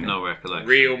 I have no recollection.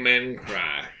 real men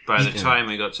cry. By the time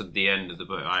we got to the end of the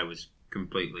book, I was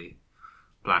completely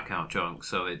blackout drunk.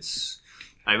 So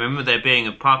I remember there being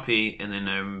a puppy, and then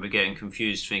I remember getting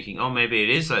confused, thinking, "Oh, maybe it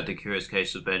is like the Curious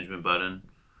Case of Benjamin Button,"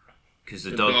 because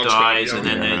the dog dog's dies, got and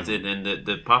then young.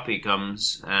 the puppy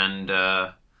comes, and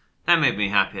that made me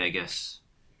happy, I guess.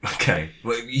 Okay.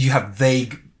 Well, you have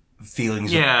vague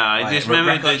feelings. Yeah, I like, just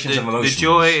remember recollections of the emotions.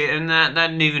 joy, and that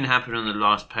didn't even happen on the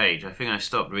last page. I think I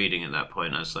stopped reading at that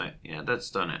point. I was like, "Yeah, that's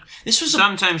done it." This was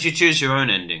Sometimes you choose your own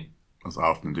ending. as I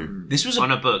often do. This was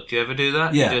On a book, do you ever do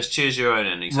that? Yeah. You just choose your own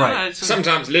ending. Right.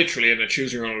 Sometimes literally in a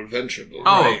choose your own adventure book.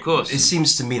 Oh, right? of course. It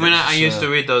seems to me I mean, that I used to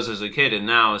read those as a kid, and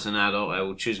now as an adult, I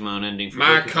will choose my own ending for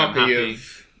My a book if I'm copy happy.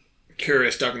 of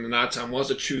Curious Dog in the Night Time was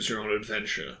a choose your own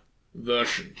adventure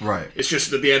version. Right. It's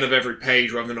just at the end of every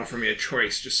page, rather than offering me a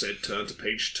choice, just said turn to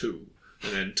page 2,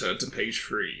 and then turn to page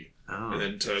 3. And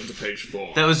then turn to page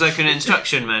 4. That was like an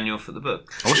instruction manual for the book.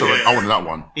 I wish I wanted that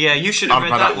one. Yeah, you should have I've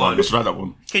read had that one. I should have had that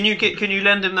one. Can you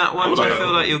lend him that one? would I like feel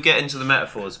that like one. you'll get into the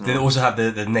metaphors more. They also have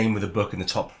the name of the book in the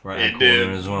top right-hand It did.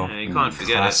 corner as well. Yeah, you can't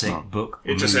forget Classic it. book.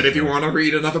 It just said, if you want to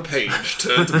read another page,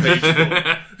 turn to page 4.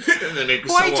 And then it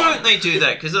goes Why so don't on. they do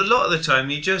that? Because a lot of the time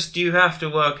you have to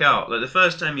work out. Like the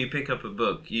first time you pick up a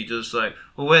book, you just like,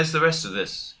 well, where's the rest of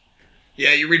this?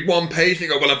 Yeah, you read one page and you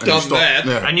go, well, I've And you done stop. that.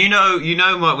 Yeah.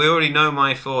 And we already know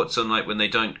my thoughts on like when they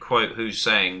don't quote who's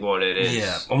saying what it is.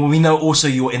 Yeah, and we know also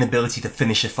your inability to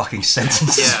finish a fucking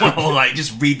sentence as Yeah. well. Like,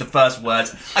 just read the first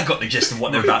words. I got the gist of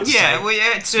what they're about to Yeah, say. well,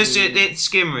 yeah, it's just it's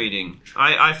skim reading.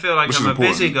 I feel like Which I'm is a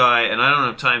busy important. guy and I don't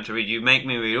have time to read. You make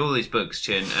me read all these books,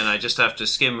 Chin, and I just have to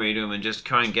skim read them and just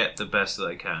try and get the best that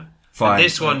I can. Fine. And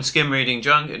this one, skim reading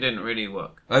junk, it didn't really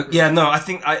work. Yeah, no, I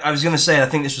think I was going to say I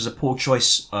think this was a poor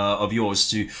choice of yours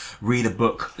to read a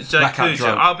book It's like blackout Cujo.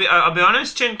 drunk. I'll be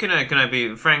honest, Chin. Can I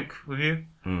be frank with you?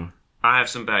 I have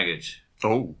some baggage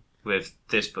Oh. with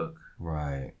this book,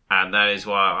 Right. and that is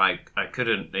why I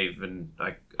couldn't even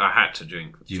I had to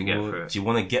drink Do to get you, through it. do you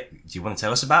want to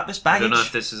tell us about this I baggage? don't know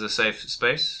if this is a safe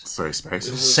space. Safe space.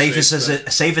 safe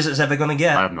as it's ever going to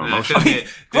get. I have no Yeah, emotion. I feel-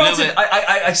 Granted,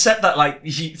 I accept that like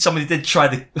somebody did try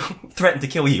to threaten to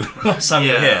kill you last time you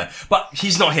were Yeah. here, but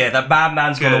he's not here. That bad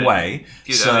man's gone Good. away,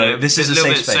 Good, so I mean, this is a little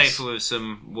safe bit space. safer with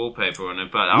some wallpaper on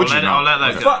it, but I'll Would you let now? that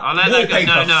Okay. go. Fuck I'll let that go.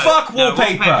 wallpaper. No, Fuck no,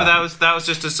 wallpaper. That was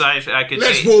just a side. I could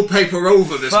Let's see. wallpaper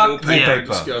over this Fuck wallpaper wallpaper.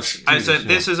 discussion. I said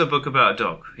this is a book about a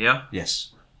dog. Yeah. Yes.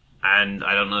 And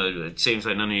I don't know, it seems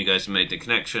like none of you guys have made the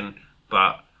connection,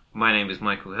 but my name is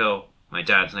Michael Hill, my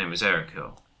dad's name is Eric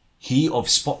Hill. He of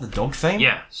Spot the Dog fame?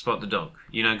 Yeah, Spot the Dog.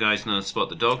 You know guys know Spot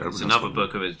the Dog? It's Everyone knows another Spot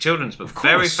book of a children's book. course,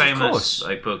 Very of famous course.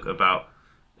 like, book about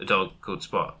a dog called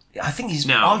Spot. I think he's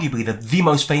Now- arguably the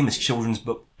most famous children's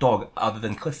book dog other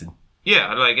than Clifford.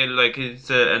 Yeah, like it's,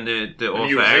 and the author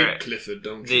You hate Eric... Clifford,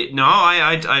 don't you? No,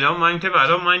 I don't mind Clifford. I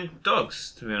don't mind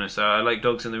dogs, to be honest. I like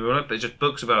dogs in the real life, but just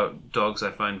books about dogs I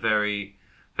find very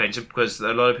faint because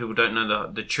a lot of people don't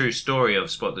know the true story of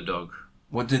Spot the Dog.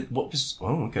 What was?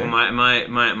 Oh, okay. Well,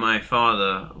 my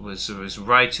father was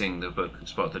writing the book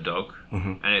Spot the Dog,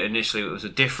 and initially it was a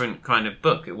different kind of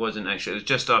book. It wasn't actually. It was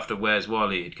just after Where's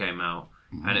Wally had came out,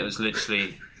 and it was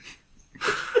literally.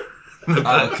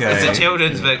 Okay. It's a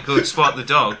children's book called Spot the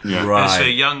Dog. Yeah. Right. It was for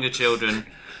younger children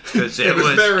because It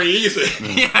was very easy.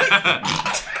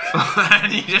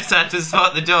 and you just had to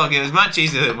spot the dog. It was much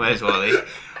easier than Where's Wally.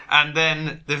 And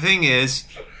then the thing is,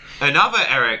 another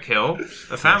Eric Hill,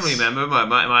 a family member,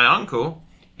 my uncle,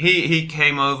 he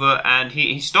came over and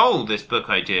he stole this book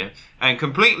idea and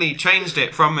completely changed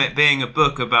it from it being a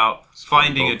book about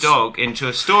finding a dogs. dog into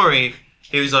a story.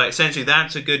 He was like, essentially,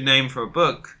 that's a good name for a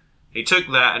book. He took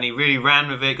that and he really ran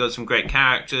with it, got some great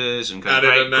characters and Added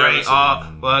a great narrative.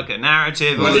 artwork, a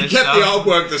narrative. Well, all he this kept stuff.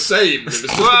 the artwork the same. It was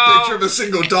just Well- a picture of a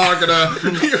single dog and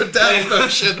a dad's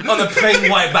version. On a plain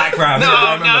white background. No, Yeah,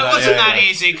 I remember no, it wasn't Yeah, that yeah.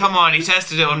 easy. Come on, he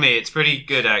tested it on me. It's pretty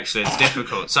good, actually. It's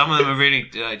difficult. Some of them are really...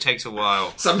 it takes a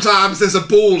while. Sometimes there's a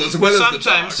ball as well as the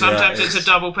dog. Sometimes Yeah, it's a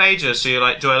double pager, so you're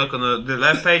like, do I look on the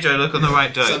left page or I look on the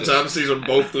right dog? Sometimes he's on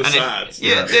both the And sides.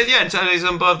 yeah, and sometimes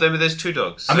on both them, but there's two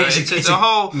dogs. So I mean, it's a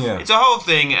whole, yeah. it's a whole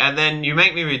thing. And then you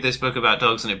make me read this book about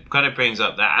dogs, and it kind of brings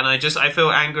up that. And I feel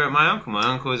anger at my uncle. My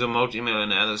uncle is a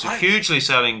multi-millionaire. That's a hugely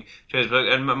selling children's book,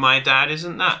 and my dad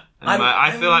isn't that. And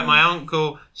I feel like my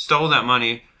uncle stole that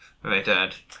money from my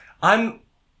dad.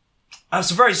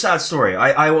 It's a very sad story. I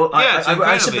it's an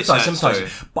incredibly sympathise sad sometimes,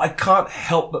 story. but I can't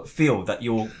help but feel that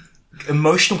your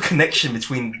emotional connection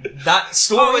between that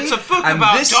story Oh, it's a book and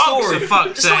about this dogs, story. for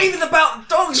fuck's It's not sake. even about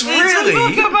dogs, It's really. a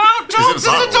book about dogs. Is it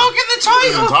There's the a dog in the title.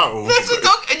 Is it the title? There's a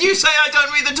dog, and you say I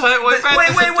don't read the title.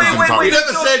 Wait. You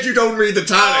never said you don't read the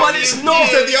title. But it's not. You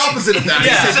said the opposite of that.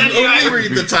 Yeah. You said you Yeah. only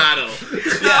read the title.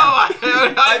 No,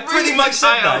 I pretty read much the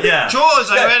said title. that, yeah.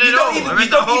 Jaws, I read you it don't all. even, I read you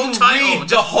the don't whole even title. read the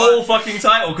Just whole fucking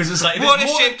title because it's like if Water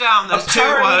it's more ship down, that's 2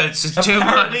 words. It's too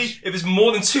apparently, much. if it's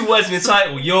more than 2 words in the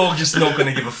title, you're just not going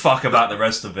to give a fuck about the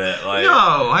rest of it. Like,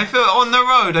 No, I feel on the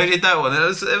road. I did that one. It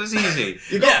was easy.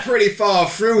 You got pretty far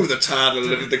through the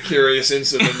title of the curious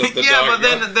incident of the Yeah, dog.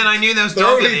 but then I knew there was there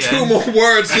are dog at only the 2 end. more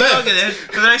words Dog left. at the end.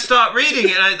 But then I start reading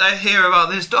it and I hear about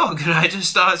this dog and I just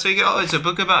start thinking, oh, it's a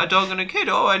book about a dog and a kid.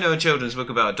 Oh, I know a children's book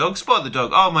about a dog. Spot the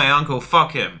dog. Oh, oh, my uncle,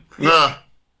 fuck him. Nah.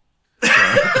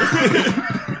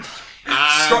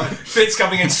 Fitz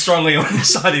coming in strongly on the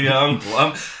side of your uncle.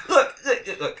 Look.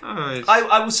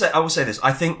 I will say this.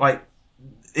 I think like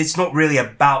it's not really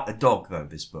about a dog though.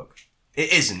 This book,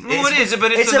 it isn't. Well, it is, but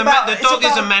the dog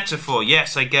is a metaphor.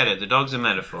 Yes, I get it. The dog's a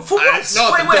metaphor. For what?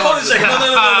 Wait, hold on a second.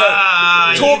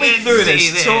 No. Talk me through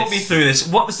this. Talk me through this.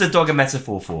 What was the dog a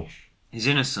metaphor for? His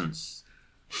innocence.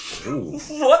 Ooh.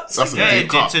 What? That's a Yeah, deep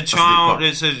cut. it's a That's child. deep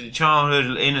It's a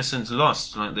childhood innocence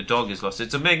lost. Like the dog is lost.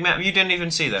 It's a big map. You didn't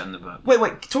even see that in the book.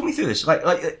 Wait. Talk me through this. Like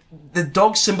the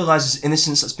dog symbolizes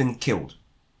innocence that's been killed.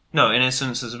 No,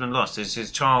 innocence has been lost.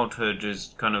 His childhood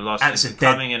is kind of lost. And It's it's a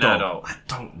becoming dead an dog. adult. I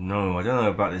don't know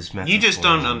about this metaphor. You just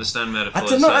don't understand metaphors. I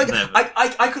don't know. like never.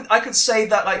 I could say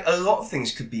that like a lot of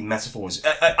things could be metaphors.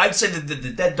 I'd say that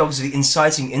the dead dog's the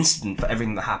inciting incident for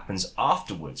everything that happens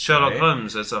afterwards. Sherlock right?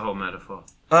 Holmes. That's a whole metaphor.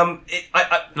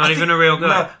 Not even a real guy.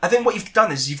 No, I think what you've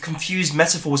done is you've confused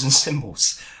metaphors and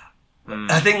symbols.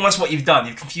 I think that's what you've done.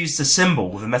 You've confused the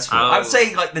symbol with a metaphor. Oh. I'd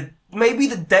say like maybe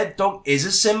the dead dog is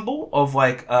a symbol of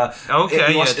like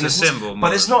Okay, lost it's a innocence, symbol more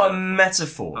but it's than not a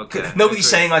metaphor. Okay, Nobody's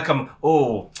agree. saying like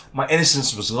my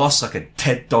innocence was lost like a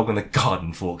dead dog on a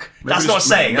garden fork. That's they not should-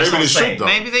 saying. That's maybe not they should, saying. though.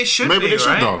 Maybe they should Maybe be, they should,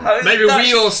 right? though. Maybe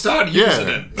we all start using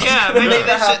it. Yeah, Maybe maybe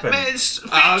that happen.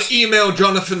 I'll email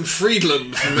Jonathan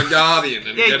Friedland from The Guardian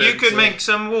and Yeah, get you it could to- make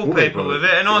some wallpaper Wallpaper. with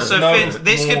it, and also No, Fitz,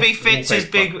 this could be more Fitz's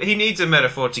wallpaper. big. He needs a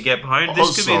metaphor to get behind.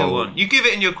 This could be the Also- one. You give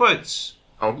it in your quotes.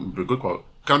 Oh, good quote.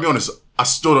 Can I be honest? I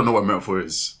still don't know what metaphor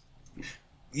is.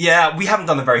 Yeah, we haven't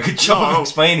done a very good job No, of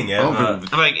explaining it. I don't but-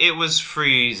 think Like it was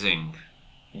freezing.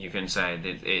 You can say that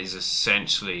it is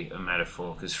essentially a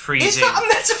metaphor because freezing. Is that a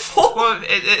metaphor? Well,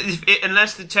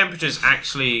 unless the temperature is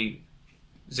actually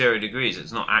 0 degrees,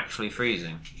 it's not actually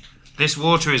freezing. This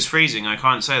water is freezing. I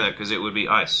can't say that because it would be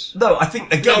ice. No, I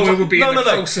think again. No, it would be in the no.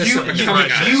 process You, of you, becoming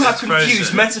ice. you have It's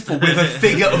confused frozen. metaphor with a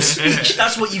figure of speech.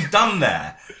 That's what you've done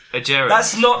there. A gerund.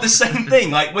 That's not the same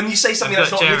thing. Like when you say something I've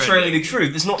that's not got literally gerund. the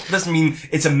truth, it's not doesn't mean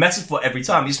it's a metaphor every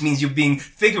time. It just means you're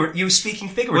speaking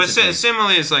Well, figuratively.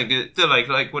 similarly, it's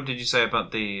like what did you say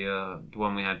about the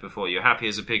one we had before? You're happy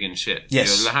as a pig in shit.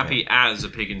 Yes. You're happy as a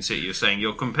pig in shit. You're saying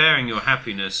you're comparing your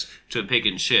happiness to a pig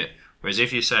in shit. Whereas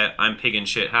if you say I'm pig in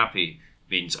shit happy,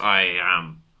 means I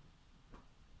am.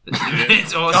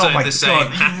 It's also Oh my the same.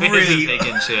 God, you Happy really- as a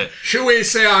pig in shit. Should we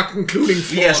say our concluding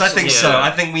thoughts? Yes, I think Yeah. so. I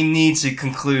think we need to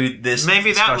conclude this.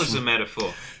 Maybe that was discussion. a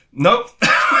metaphor. Nope.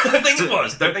 Don't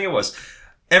think it was.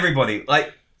 Everybody,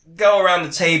 like, go around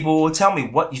the table. Tell me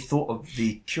what you thought of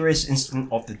the curious incident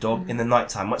of the dog in the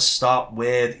nighttime. Let's start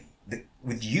with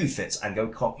you, Fitz, and go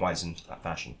clockwise in that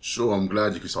fashion. Sure, I'm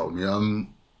glad you could start with me.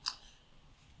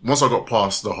 Once I got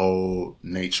past the whole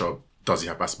nature of does he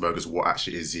have Asperger's, what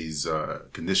actually is his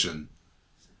condition,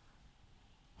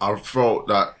 I felt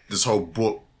that this whole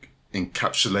book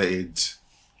encapsulated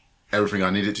everything I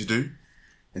needed to do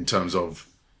in terms of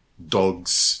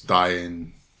dogs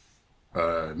dying,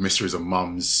 mysteries of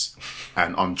mums,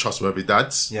 and untrustworthy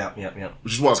dads, Yeah.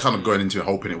 which is what I was kind of going into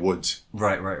hoping it would.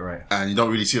 Right. And you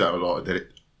don't really see that a lot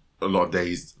of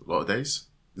days.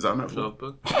 Is that a metaphor?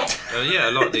 Yeah,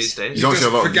 a lot these days. You don't see a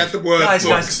lot of Forget these. the word Guys,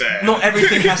 books there. not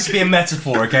everything has to be a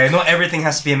metaphor, okay? Not everything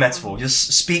has to be a metaphor.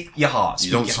 Just speak your heart. You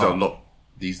Speak don't your see that a heart. lot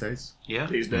these days. Yeah,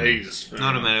 These days.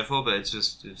 not a metaphor, but it's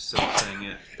still saying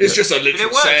it. It's just a But literal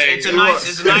it works. saying. It's a nice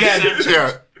sentence.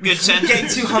 Yeah. Good sentence. Getting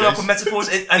too hung up on metaphors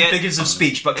and Yeah. figures of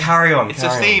speech, but carry on. It's a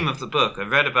theme of the book. I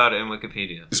read about it in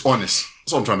Wikipedia. It's honest.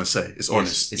 That's what I'm trying to say. It's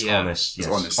honest. It's Yeah. honest. Yes.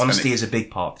 It's honest. Honesty And is a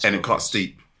big part. and it cuts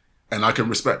deep. And I can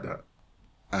respect that.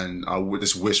 And I would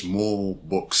just wish more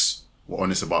books were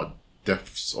honest about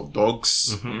deaths of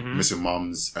dogs, missing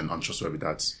mums, and untrustworthy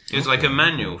dads. It's like a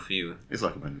manual for you. It's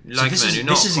like a man. So Like this a is manual,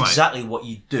 not this is quite. exactly what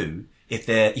you do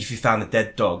if you found a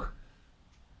dead dog.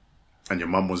 And your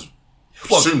mum was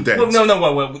soon dead. Well, no,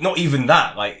 not even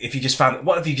that. Like, if you just found,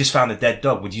 what if you just found a dead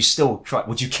dog? Would you still try?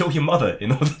 Would you kill your mother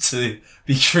in order to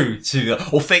be true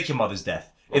to, or fake your mother's death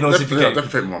in order to be? Definitely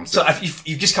fake my mum's So death. if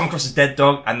you've just come across a dead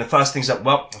dog, and the first thing's like,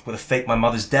 well, I'm gonna fake my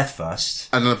mother's death first.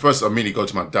 And then first I immediately go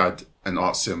to my dad and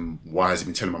ask him, why has he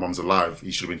been telling my mum's alive?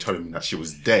 He should have been telling me that she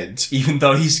was dead. Even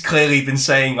though he's clearly been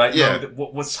saying like, Yeah. no,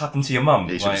 what's happened to your mum?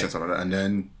 He should have Like, said something like that. And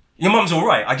then, your mum's all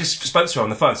right. I just spoke to her on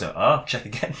the phone. So, check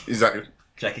again, exactly.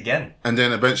 check again. And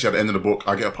then eventually at the end of the book,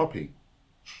 I get a puppy.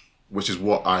 Which is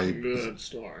what I... Good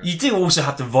story. You do also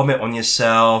have to vomit on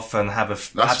yourself and have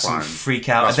some fine. freak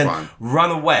out, That's and then fine.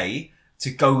 run away to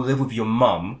go live with your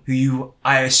mum, who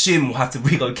I assume will have to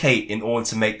relocate in order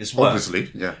to make this work.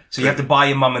 Obviously, yeah. So you have to buy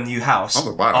your mum a new house I'm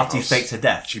gonna buy her after you house. faked her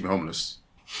death. She'd be homeless.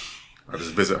 I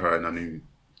just visit her in a new...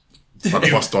 at the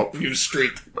bus stop. New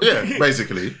street. Yeah,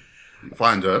 basically.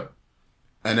 find her,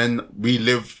 and then we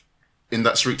live in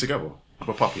that street together with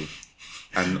a puppy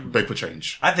and beg for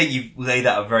change. I think you've laid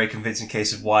out a very convincing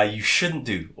case of why you shouldn't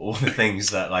do all the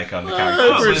things that the character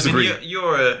Well, does. I mean,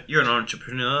 you're an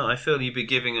entrepreneur. I feel you'd be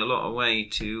giving a lot away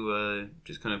to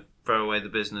just kind of throw away the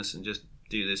business and just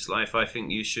do this life. I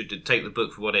think you should take the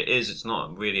book for what it is. It's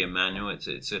not really a manual.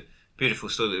 It's a beautiful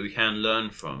story that we can learn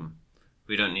from.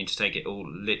 We don't need to take it all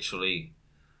literally.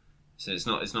 So it's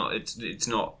not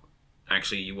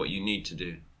actually what you need to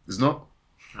do. It's not?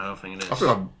 I don't think it is. I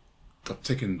feel I've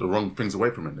taken the wrong things away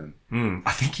from it then.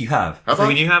 I think you have. Have I?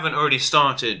 When you haven't already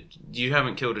started, you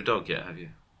haven't killed a dog yet, have you?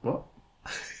 What?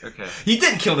 Okay. You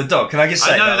didn't kill the dog. Can I just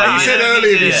say I know that. You Like, said Yeah,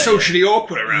 earlier he he's did. socially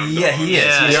awkward around yeah, dogs. he is.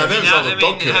 Yeah, He is. I never saw the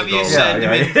dog kill a have you dog. said? Yeah,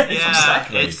 I mean, yeah, yeah,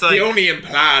 exactly. it's He like only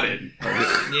implied it.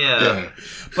 yeah.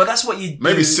 But that's what you do.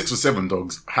 Maybe 6 or 7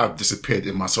 dogs have disappeared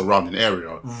in my surrounding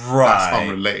area. Right. That's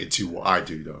unrelated to what I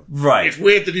do, though. Right. It's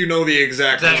weird that you know the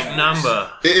exact That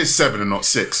number. It is 7 and not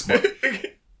 6, but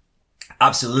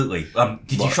Absolutely.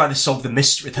 Did you try to solve the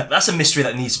mystery? That's a mystery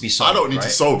that needs to be solved. I don't need right? to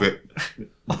solve it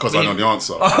because I know the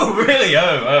answer. Oh, really? Oh.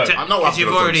 I know what Because happened you've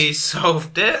to those already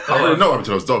solved it. I already know what happened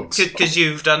to those dogs. Because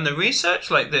you've done the research,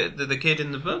 like the kid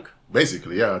in the book.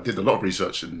 Basically, yeah, I did a lot of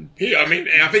research and I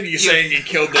think you're saying he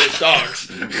killed those dogs.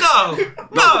 No,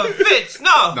 Fitz, no.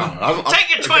 I Take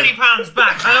your £20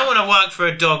 back. I don't want to work for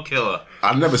a dog killer.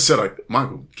 I never said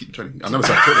Michael, keep training. I never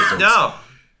said I killed those dogs. No.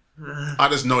 I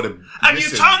just know that. And you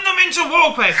turn them into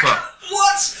wallpaper.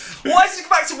 What? Why is it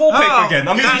back to wallpaper Oh, again?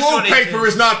 I mean, that's what it Wallpaper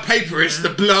is not paper, it's the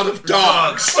blood of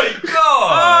dogs. oh my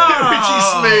God. Which he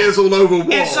smears all over walls.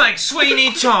 It's like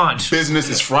Sweeney Todd. Business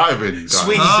is thriving, guys.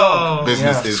 Sweeney Oh. dog.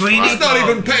 Business Yeah. is Sweeney thriving. It's not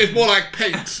even paint, it's more like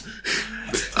paint.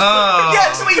 Oh. Yeah,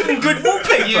 it's not even good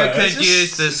wallpaper. You It's could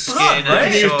just use the blood, skin. right?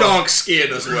 and You use your dog skin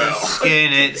as well.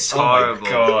 skin. It's Oh my horrible.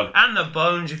 God. And the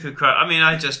bones you could crack. I mean,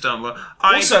 I just don't.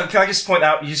 Also, can I just point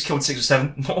out, you just killed 6 or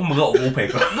 7, not a lot of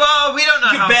wallpaper. Well, we don't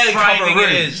know You how can barely cover a thriving room.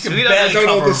 it is. You can We barely I don't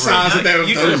know cover the a size of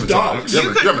You those could- dogs. You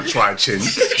haven't tried, Chin.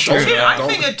 I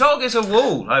think a dog is a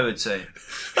wall, I would say.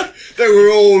 They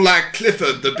were all like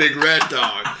Clifford, the big red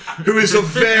dog, who is of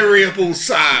variable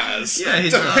size, Yeah,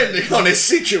 he's depending on his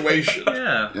situation.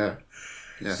 Yeah.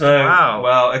 Yeah. So, Wow.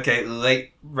 well, okay,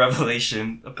 late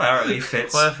revelation. Apparently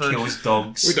Fitz Perfect. kills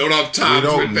dogs. We don't have time We to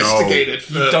don't investigate know. it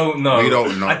You further. don't know. We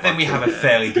don't know I think we about have a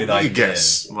fairly good You idea.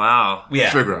 guess. Wow. Yeah.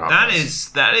 Figure it out. That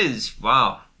is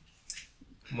wow.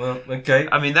 Well, okay.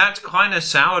 I mean, that's kind of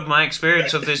soured my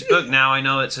experience of this book. Now I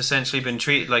know it's essentially been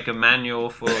treated like a manual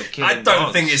for killing I don't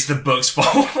dogs. think it's the book's fault.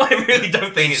 I really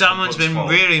don't think it's Someone's the book's been fault.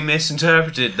 really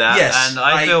misinterpreted that, Yes, and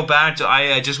I I- feel bad.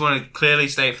 I just want to clearly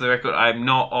state for the record, I'm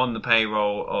not on the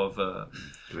payroll of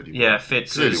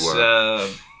Fitz's Clearly were.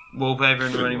 wallpaper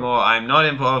anymore. I'm not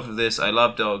involved with this. I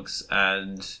love dogs,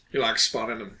 and You like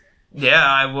spotting them. yeah,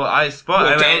 I spot. Well,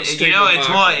 I mean, down you stigma know, it's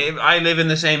marker. more. I live in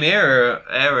the same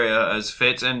area as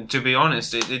Fitz, and to be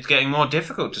honest, it's getting more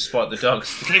difficult to spot the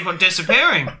dogs. They keep on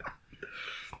disappearing.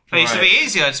 It used to be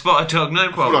easier. I'd spot a dog, no I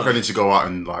feel problem. like I need to go out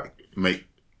and make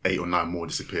 8 or 9 more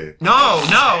disappear. No,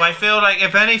 I feel like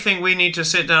if anything, we need to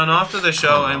sit down after the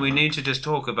show and we need to just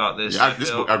talk about this. Yeah, I this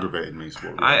feel- book aggravated me. Is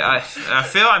what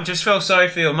I just feel sorry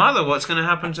for your mother. What's going to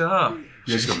happen to her?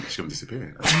 she's gonna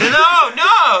disappear.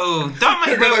 No, don't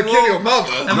You're make gonna kill your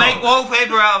mother. and make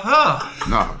wallpaper out of her.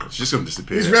 No, she's just gonna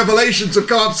disappear. These revelations have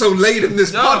come up so late in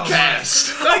this No.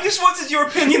 podcast. I just wanted your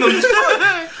opinion on this book.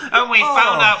 And we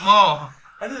found out more.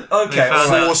 Okay, found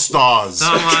well, out. 4 stars.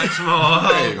 So much more.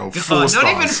 There you go, God, 4 Not stars.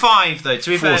 even 5 though. To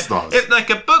be 4 fair, stars. if like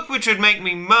a book which would make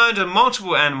me murder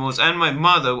multiple animals and my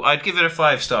mother, I'd give it a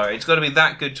 5-star. It's got to be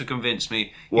that good to convince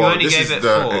me. Well, you only this gave is it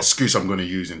the 4. excuse I'm going to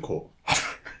use in court.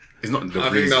 It's not the I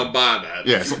think reason. they'll buy that.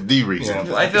 Yeah, it's not the reason.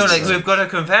 Yeah. I feel This like is, we've got a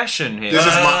confession here. This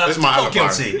is my not alibi.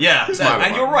 guilty. Yeah, This is my and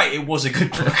alibi. you're right. It was a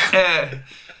good book.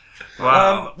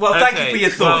 Wow. well, thank you for your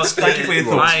thoughts. Thank you for your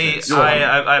thoughts, Fitz.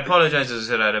 I apologise, as I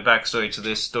said, I had a backstory to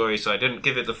this story, so I didn't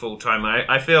give it the full time.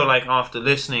 I feel like after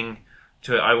listening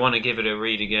to it, I want to give it a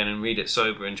read again and read it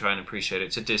sober and try and appreciate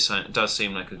it. It does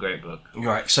seem like a great book.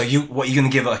 Right. So what you're going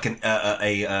to give it like an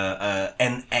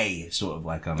NA sort of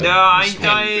like Yeah,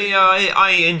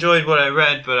 I enjoyed what I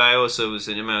read, but I also was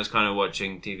kind of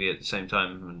watching TV at the same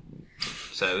time, and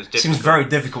so it was difficult. Seems very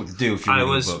difficult to do if you're I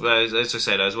reading was, a book. as I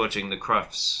said, I was watching The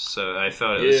Crufts, so I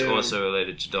felt it was Yeah. also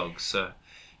related to dogs, so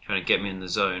trying to get me in the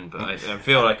zone. But I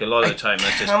feel like a lot of the time I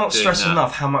just cannot doing stress that.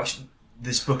 enough how much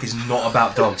this book is not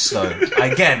about dogs, though.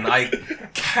 Again,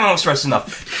 cannot stress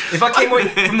enough. If I came away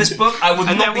from this book, I would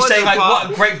not be saying, like,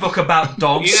 what a great book about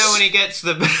dogs. You know when he gets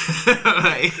to the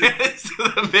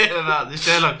bit about the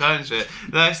Sherlock Holmes bit,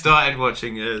 then I started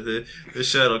watching the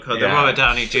Sherlock Holmes, the Robert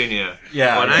Downey Jr.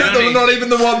 Yeah. Not even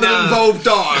the one that involved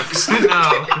dogs. No.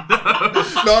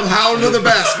 Not Hound of the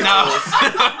Baskervilles.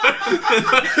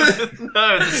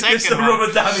 No, the second It's the one.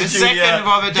 Robert Downey Jr. The second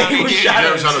Robert Downey Jr.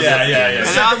 Yeah. The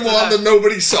second one that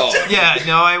nobody saw. Yeah,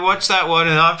 no, I watched that one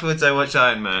and afterwards I watched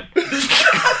Iron Man.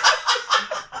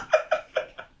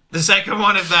 The second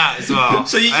one of that as well.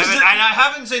 So you just and I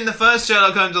haven't seen the first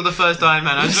Sherlock Holmes or the first Iron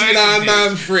Man. I was very Iron confused.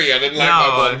 Man 3. I didn't like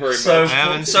that one very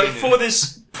much. So for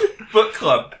this book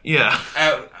club, Yeah.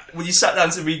 when you sat down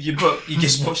to read your book, you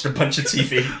just watched a bunch of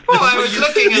TV. Well, I was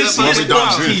looking at the just book.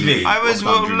 watched TV. I was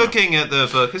Robert Downey Jr. looking at the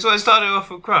book. So I started off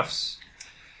with Crufts.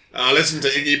 I listened to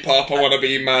Iggy Pop, I Want to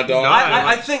Be Mad Dog.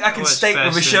 I think I can What's state with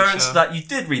best assurance in that you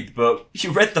did read the book.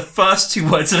 You read the first 2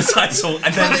 words of the title,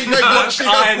 and then They watched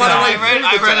Iron quite a Man. way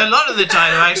I read a lot of the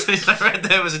title actually. I read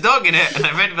there was a dog in it, and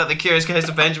I read about the Curious Case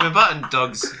of Benjamin Button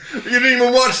dogs. You didn't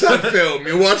even watch that film.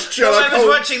 You watched Well, Sherlock I was Holmes.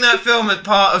 watching that film as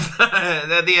part of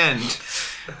at the end,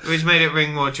 which made it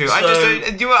ring more true.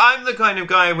 I'm the kind of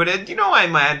guy with it. You know, I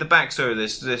had the backstory of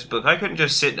this book. I couldn't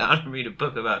just sit down and read a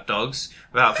book about dogs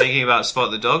without thinking about Spot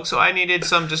the Dog. So I needed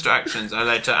some distractions. I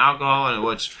led to alcohol and I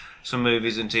watched some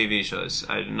movies and TV shows.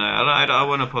 I don't know. I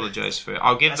want to apologise for it.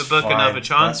 I'll give the book another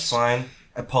chance. That's fine.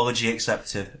 Apology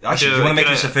accepted. Actually, Do you want to it, make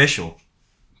can this I- official?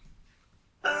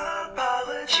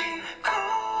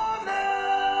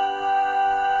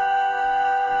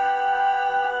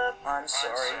 I'm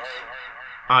sorry.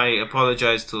 I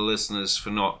apologise to the listeners for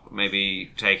not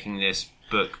maybe taking this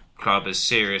book club as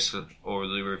serious or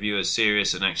the review as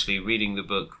serious and actually reading the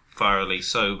book thoroughly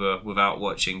sober without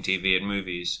watching TV and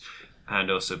movies and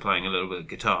also playing a little bit of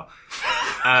guitar.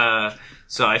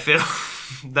 So I feel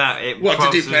that it What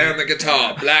did he probably- play on the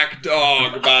guitar? Black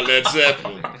Dog by Led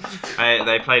Zeppelin.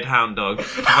 They played Hound Dog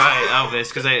by Elvis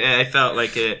because I felt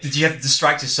like it. Did you have to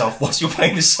distract yourself whilst you were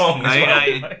playing this song?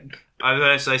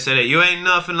 As I said it. You ain't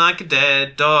nothing like a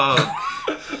dead dog.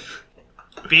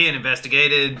 Being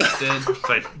investigated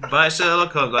by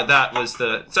Sherlock Holmes. Like that was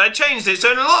the. So I changed it.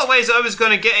 So in a lot of ways, I was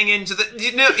kind of getting into the.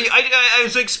 You know, I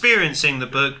was experiencing the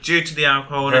book due to the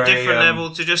alcohol on a Very, different level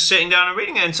to just sitting down and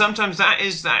reading it. And sometimes that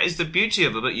is the beauty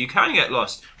of it. But you can get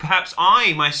lost. Perhaps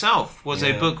I myself was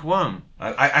a bookworm.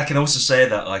 I can also say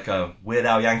that, like, Weird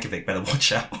Al Yankovic, better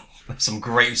watch out. There's some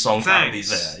great song parodies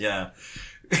there, yeah.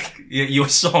 Your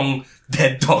song,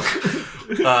 Dead Dog.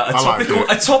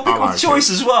 A topical choice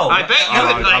as well. I bet you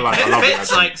would like it.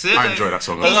 Fitz likes it. I enjoy that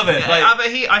song. I love it.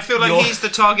 Like, I feel like he's the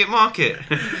target market.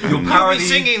 your I'll be parody.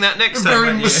 singing that next time. Very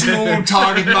won't you? small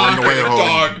target On the market way of home.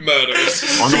 dog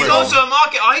murders. On the way It's home. also a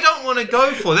market I don't want to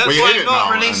go for. That's Well, you why hit I'm it not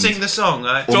now, releasing and- the song.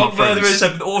 Right? All my Dog murderers friends.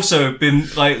 have also been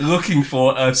like looking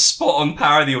for a spot-on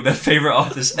parody of their favorite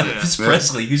artist, Elvis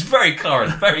Presley, who's very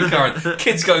current, very current.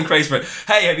 Kids going crazy for it.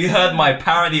 Hey, have you heard my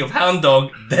parody of Hound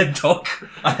Dog, Dead Dog?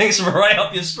 I think it's right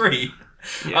up your street.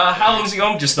 How long's it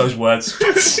gone? Just those words.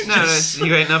 No,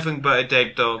 you ain't nothing but a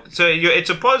dead dog. So it's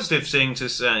a positive thing to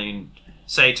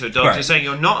say to a dog. Right. You're saying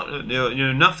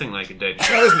you're nothing like a dead dog.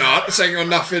 No, it's not. It's saying you're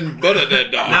nothing but a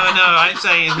dead dog. No, I'm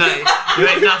saying you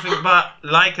ain't nothing but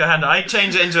like a hand. I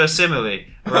change it into a simile.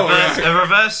 A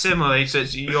reverse simile, so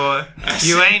it's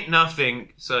you ain't nothing.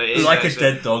 So it is Like a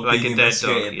actually dead dog like being a dead dog.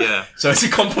 investigated. Yeah. So it's a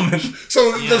compliment.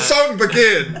 So the song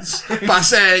begins by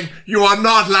saying, "You are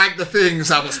not like the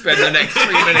things I will spend the next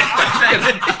 3 minutes."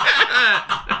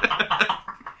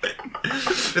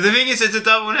 But the thing is, it's a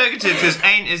double negative because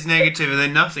ain't is negative and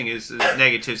then nothing is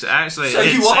negative. So actually, So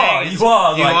it's you are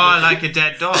like- like a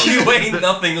dead dog. You ain't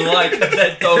nothing like a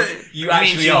dead dog. You It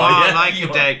means actually you are. yeah? like You a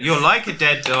are. dead. You're like a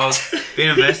dead dog being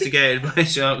investigated by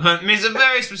Sherlock Holmes. It means a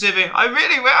very specific.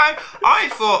 I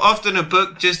thought often a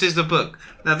book just is a book.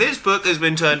 Now this book has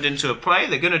been turned into a play.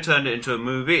 They're going to turn it into a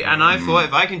movie, and I thought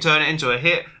if I can turn it into a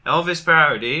hit Elvis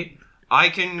parody, I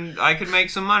can make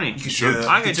some money. should.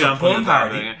 I can You could do a jump on porn the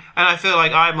parody. parody, and I feel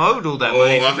like I'm owed all that Oh,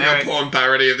 money I from think a Eric. porn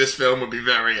parody of this film would be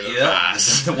very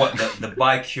fast. The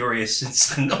bi-curious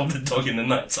incident of the dog in the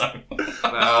nighttime.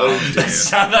 Oh dear.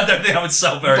 I don't think I would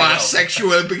sell very well.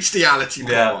 Bisexual bestiality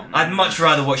Yeah, porn. I'd much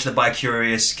rather watch the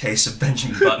bi-curious case of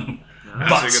Benjamin Button.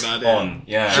 That's a good idea. On,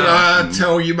 yeah. Should I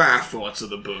tell you my thoughts of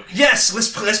the book? Yes,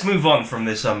 let's move on from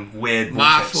this weird.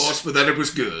 My vortex. thoughts were that it was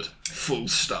good. Full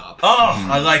stop. Oh,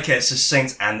 I like it. It's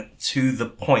succinct and to the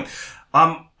point.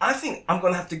 I think I'm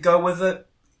gonna have to go with it.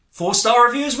 4-star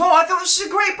review as well. I thought this was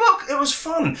a great book. It was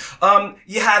fun.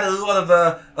 You had a lot of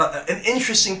an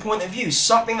interesting point of view,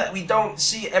 something that we don't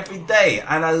see every day.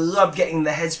 And I love getting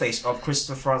the headspace of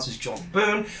Christopher Francis John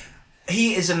Boone.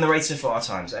 He is a narrator for our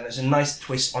times, and it's a nice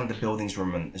twist on the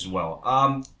Bildungsroman as well.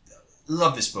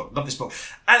 Love this book.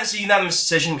 And it's a unanimous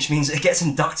decision, which means it gets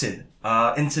inducted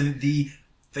into the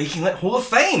Viking Lit Hall of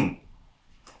Fame.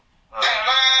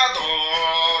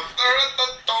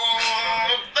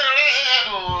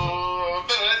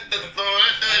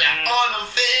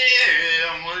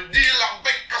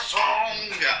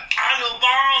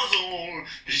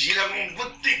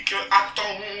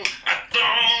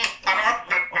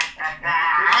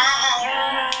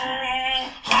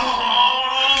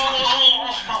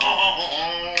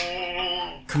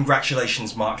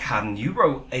 Congratulations, Mark Haddon. You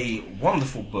wrote a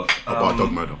wonderful book. About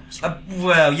dog murder.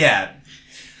 Well, yeah.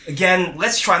 Again,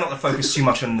 let's try not to focus too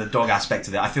much on the dog aspect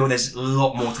of it. I feel there's a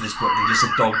lot more to this book than just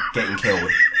a dog getting killed.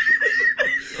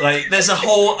 Like, there's a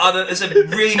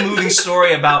really moving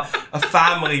story about a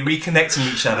family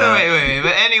reconnecting each other. Wait.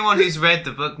 But anyone who's read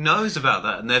the book knows about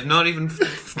that, and they've not even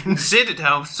considered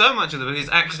how so much of the book is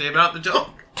actually about the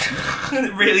dog.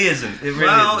 It really isn't. It really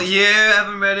isn't. You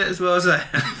haven't read it as well as I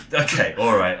have. Okay,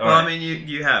 all right. Well, I mean,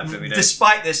 you have. But we don't.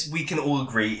 Despite this, we can all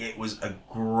agree it was a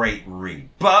great read.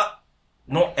 But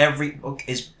not every book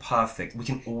is perfect. We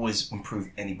can always improve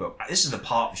any book. This is the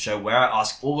part of the show where I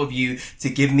ask all of you to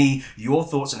give me your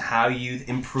thoughts on how you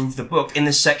improve the book in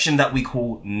the section that we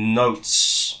call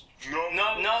Notes.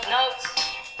 Notes.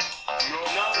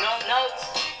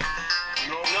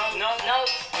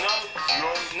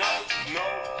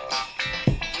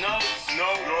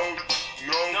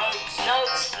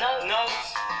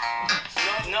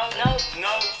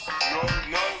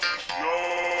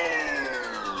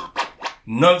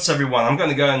 Notes, everyone. I'm going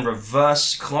to go in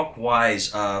reverse clockwise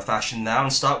fashion now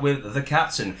and start with the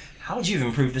captain. How would you have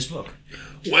improved this book?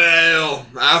 Well,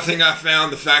 I think I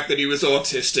found the fact that he was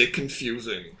autistic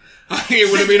confusing. I think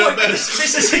it would have been a better...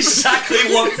 This is exactly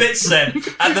what Fitz said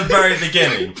at the very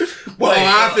beginning. Well,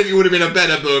 I think it would have been a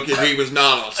better book if he was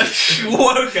not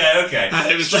autistic. Okay.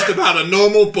 It was just about a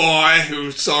normal boy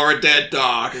who saw a dead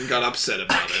dog and got upset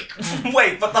about it.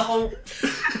 Wait, but the whole...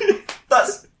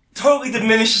 That's... totally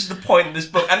diminishes the point of this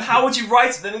book. And how would you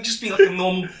write it? Then it would just be like a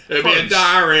normal It'd be a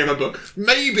diary of a book.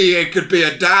 Maybe it could be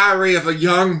a diary of a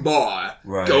young boy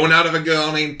going out of a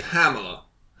girl named Pamela.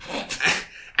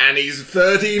 And he's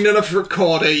 13 and a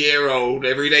quarter-year old.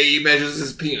 Every day he measures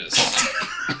his penis.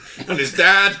 And his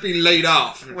dad's been laid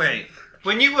off. Wait.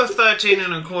 When you were 13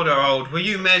 and a quarter old, were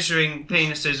you measuring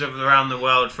penises of around the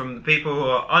world from the people who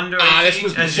are under 18? This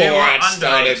was before I'd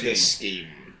started this scheme.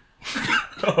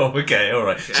 Oh, okay,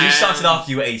 alright. So you started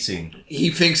after you were 18. He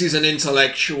thinks he's an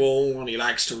intellectual and he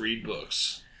likes to read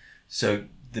books. So,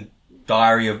 the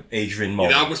Diary of Adrian Mole.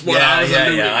 That was what I was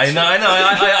alluding to. I know.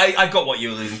 I got what you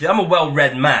were alluding to. I'm a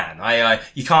well-read man.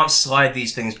 You can't slide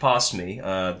these things past me,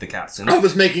 the captain. I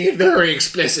was making it very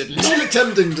explicit, not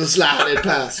attempting to slide it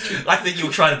past you. I think you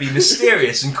were trying to be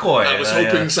mysterious and coy. I was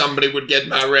hoping somebody would get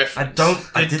my reference.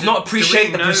 I did not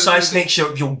appreciate the precise nature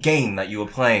of your game that you were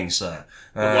playing, sir.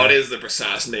 What is the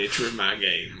precise nature of my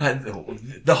game?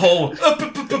 The whole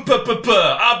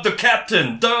I'm the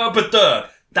captain,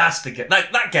 that's the game.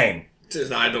 That game.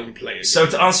 I don't play it. So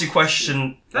to answer your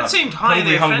question, that seemed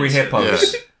highly Hungry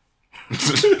Hippos. Yeah.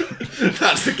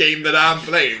 That's the game that I'm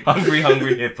playing.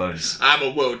 Hungry Hippos. I'm a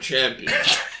world champion.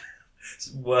 It's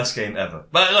the worst game ever.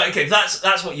 But okay, that's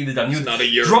what you'd have done. It's not a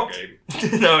Euro game.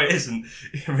 No, it isn't.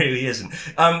 It really isn't.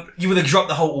 You would have dropped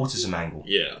the whole autism angle.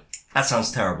 Yeah. That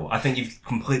sounds terrible. I think you've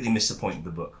completely missed the point of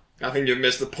the book. I think you've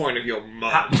missed the point of your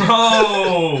mum.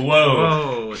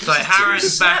 Whoa. It's like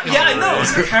Harren's back. Yeah, I know.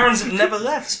 It's like Harren's never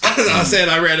left. As I said,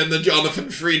 I read in the Jonathan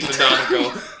Friedman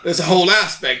article, there's a whole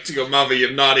aspect to your mother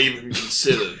you've not even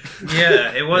considered.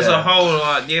 Yeah, it was a whole...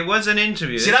 it was an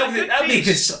interview. See, that would be a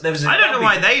good... I don't know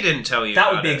why they didn't tell you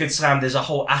that would be a good slam. There's a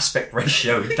whole aspect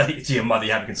ratio to your mother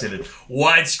you haven't considered.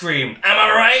 Widescreen. Am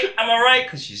I right?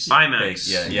 Because she's IMAX.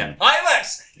 Big. Yeah.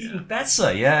 IMAX! Even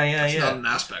better. Yeah. It's not an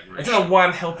aspect ratio. I don't know why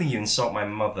I'm helping you insult my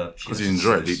mother. Because you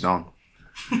enjoy it deep down.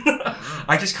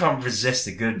 I just can't resist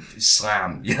a good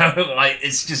slam. You know, like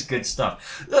it's just good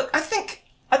stuff. Look, I think.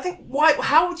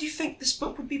 How would you think this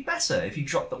book would be better if you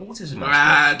dropped the autism aspect?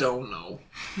 I don't know.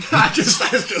 That's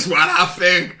just what I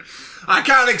think. I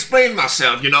can't explain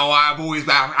myself. You know, I've always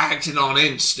acted on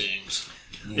instinct.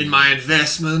 In my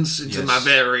investments, into my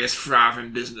various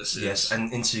thriving businesses. Yes,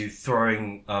 and into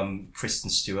throwing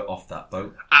Kristen Stewart off that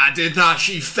boat. I did not.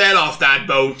 She fell off that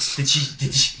boat. Did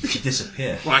she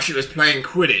disappear? While she was playing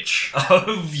Quidditch.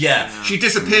 Oh, yeah. She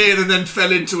disappeared and then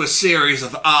fell into a series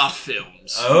of art films.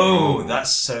 films. Oh,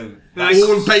 that's so...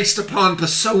 All based upon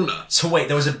Persona. So wait,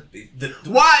 there was a...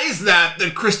 Why is that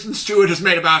Kristen Stewart has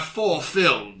made about 4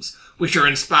 films which are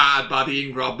inspired by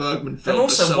the Ingmar Bergman film? And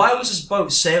also, Persona? why was this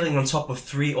boat sailing on top of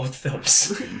 3 odd films?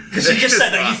 Because you just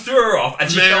said that you threw her off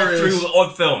and she fell through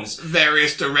odd films.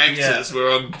 Various directors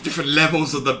were on different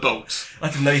levels of the boat. I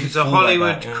didn't know you could It's a fall like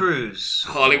Hollywood that, yeah. cruise.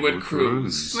 Hollywood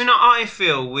Cruise. I mean, I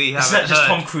feel we haven't that just heard...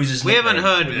 Tom Cruise's We haven't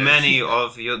nickname? heard many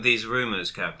of these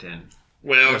rumours, Captain.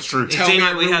 Well, That's true. It tell seemed me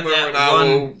like we had rumor that and I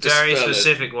will one very dispel it.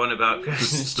 specific one about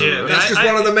Kristen Stewart. That's just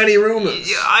one of the many rumors.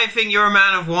 Yeah, I think you're a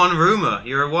man of one rumour.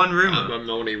 You're a one I'm rumour.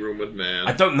 a only rumored man.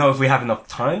 I don't know if we have enough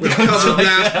time. We covered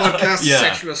last podcast Yeah.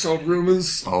 sexual assault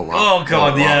rumors. Oh, wow. Oh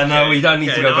god, yeah, no, we don't need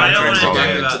Okay, to go no, back I don't into want to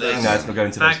it. go about this. No, let's not go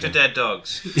into Back this. to Dead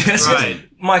Dogs. Yes, Right.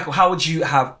 Michael, how would you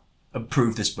have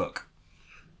approved this book?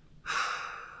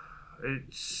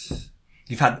 It's...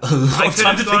 You've had a lot of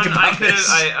time to think about this.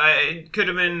 I could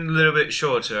have been a little bit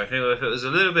shorter. I think if it was a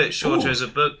little bit shorter Ooh. as a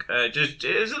book, just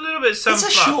it was a little bit some It's a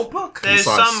fluff. short book. There's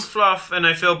Concise. some fluff, and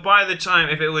I feel by the time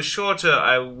if it was shorter,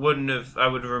 I would have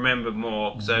remembered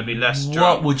more because I'd be less What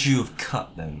drunk. would you have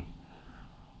cut then?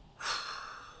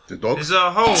 The dog? There's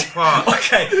a whole part.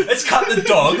 Okay, let's cut the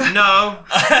dog. No.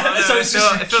 So it's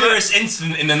just a curious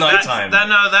incident in the night time.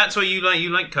 That's what you like. You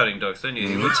like cutting dogs, don't you?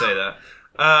 You would say that.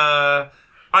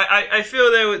 I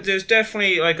feel there's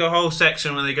definitely like a whole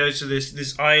section where they go to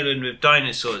this island with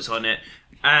dinosaurs on it,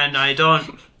 and I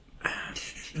don't.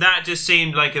 That just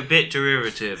seemed like a bit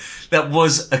derivative. That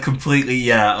was a completely,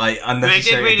 I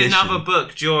unnecessary did read addition. another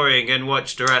book during and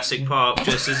watch Jurassic Park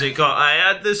just as it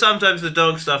got. Sometimes the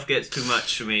dog stuff gets too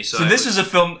much for me. So this was a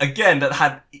film, again, that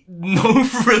had no Oh,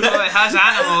 it has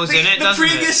animals in it, doesn't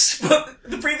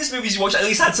The previous movies you watched at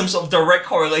least had some sort of direct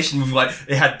correlation with, like,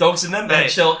 they had dogs in them, they had Hey.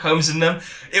 Sherlock Holmes in them.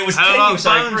 It was Had a lot of tenuous,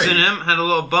 I bones agree. in them. Had a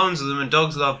lot of bones in them, and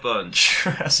dogs love bones.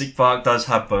 Jurassic Park does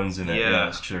have bones in it. Yeah, Yeah.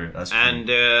 that's true. That's true. And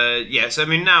yes, I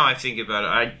mean now I think about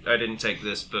it, I didn't take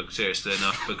this book seriously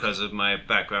enough because of my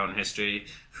background history.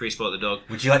 Free Spot the dog.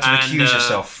 Would you like to And, recuse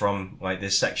yourself from, like,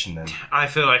 this section then? I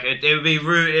feel like it would be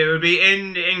rude. It would be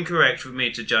incorrect for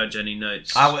me to judge any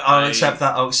notes. I'll accept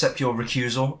that. I'll accept your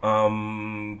recusal.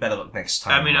 Better luck next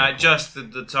time. I mean, Michael. just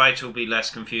the title would be less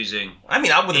confusing. I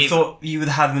mean, I would have Even- thought you would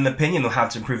have an opinion on how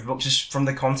to improve the book just from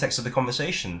the context of the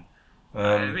conversation.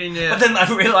 I mean, yeah. But then I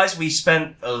realised we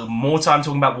spent more time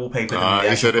talking about wallpaper than the you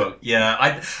actual said it. book.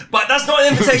 Yeah, but that's not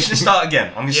an invitation to start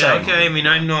again. I'm just Yeah, saying. okay. I mean,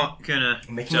 I'm not gonna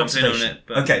Making jump in on observation. it.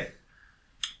 But Okay,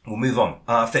 we'll move on.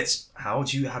 Fitz, how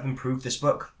would you have improved this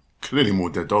book? Clearly more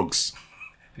Dead Dogs.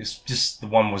 Just the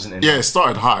one wasn't in. Yeah, it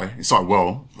started high. It started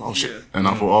well. Oh, shit. Yeah. And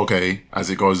I thought, okay, as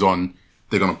it goes on,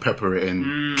 they're going to pepper it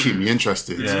in, keep me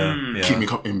interested, Yeah. keep me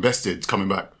invested, coming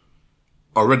back.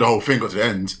 I read the whole thing, got to the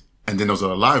end, and then there was a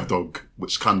live dog,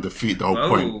 which kind of defeat the whole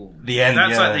point. oh, The end.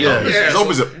 That's yeah. like the Yeah, opposite. it's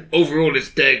opposite. Overall, it's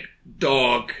dead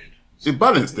dog. It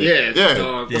balanced it. Yeah, it's yeah.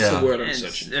 dog. What's Yeah. the word I'm It's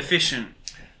searching? efficient.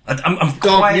 I'm Dog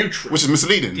quite. neutral. Which is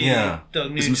misleading. Yeah. Dog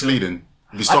It's neutral. misleading.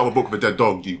 If you start with a book with a dead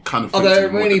dog, you kind of Are think there to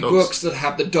be more any dead dogs. books that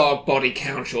have the dog body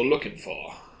count you're looking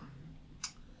for?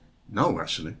 No,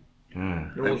 actually.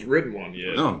 No one's written one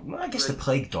yet. No. Well, I guess The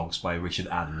Plague Dogs by Richard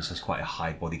Adams has quite a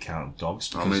high body count of dogs.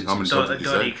 How many it's- dogs A did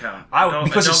you doggy say? count.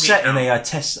 because A it's doggy set in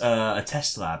count. a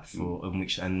test lab for in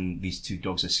which and these 2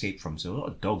 dogs escape from, so a lot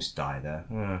of dogs die there.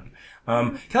 Yeah.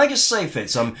 Can I just say,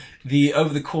 Fitz, over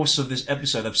the course of this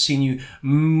episode, I've seen you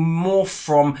morph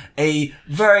from a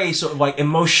very sort of like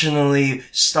emotionally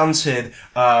stunted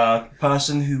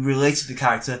person who related the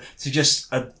character to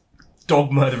just a dog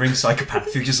murdering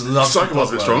psychopath who just loves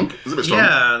Psychopath's a bit strong. It's a bit strong.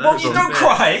 Yeah. Well, that's you a don't bit-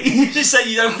 cry. You just say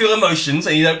you don't feel emotions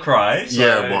and you don't cry. So.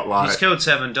 Yeah, but like... He's killed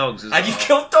 7 dogs as well. And you've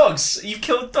killed dogs. You've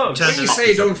killed dogs. Turns When you say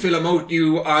you don't feel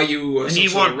are you And some you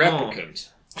sort of want more. replicant?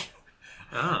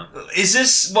 Ah. Is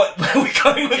this what where are we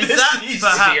going with Is this? that Is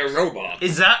perhaps- he a robot?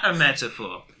 Is that a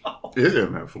metaphor? It is a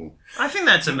metaphor. I think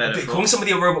that's a But metaphor. calling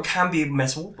somebody a robot can be a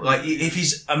metaphor. Like if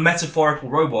he's a metaphorical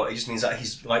robot, it just means that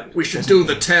he's like. We should do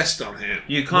the test on him.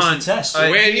 You What's can't the test?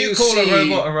 When When you you call see- a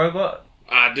robot a robot,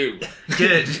 I do.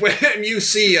 good. When you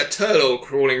see a turtle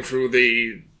crawling through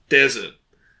the desert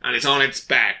and it's on its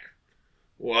back,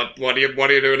 what are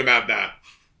you doing about that?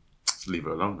 Just leave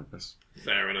it alone, I guess.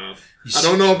 Fair enough. You I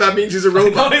don't know if that means he's a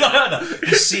robot. No.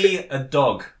 You see a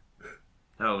dog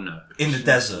Oh no. in the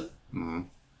desert, and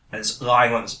it's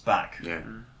lying on its back. Yeah.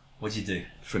 What do you do?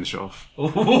 Finish it off. Ooh,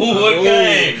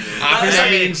 okay. I think that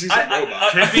means he's a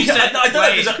robot. Could be said- I don't know.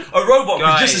 wait. Because a robot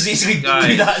could just as Guys, easily do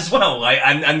guys. that as well, like,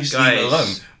 and just leave it alone.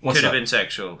 Guys, What's could have that? been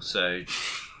sexual, so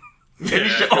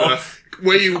Finish it off.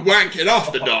 Were you wanking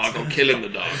off the dog or killing the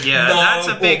dog? Yeah, No, that's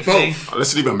a big or thing. both.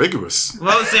 Let's leave it ambiguous.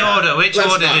 What was the order? Which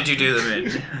Let's order not. did you do them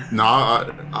in? No,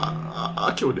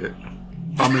 I killed it.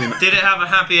 I mean, Did it have a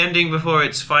happy ending before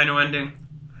its final ending?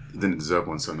 it didn't deserve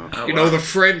one, so no. Oh, You know, the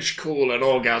French call an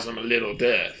orgasm a little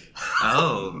death.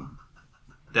 Oh,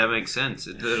 that makes sense.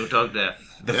 A little dog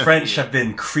death. The French have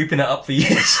been creeping it up for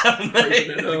years, haven't they?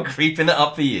 Creeping it up. Creeping it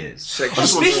up for years. Sexual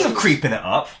Speaking of violence. creeping it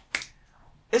up,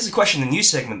 here's a question, a new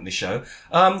segment of the show.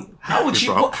 How would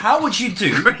you? Creep up. How would you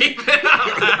do? Creep it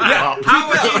up. How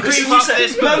would you It's a creep new up se-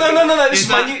 this No. This Is is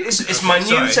my that- new. It's my new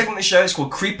Sorry. segment of the show. It's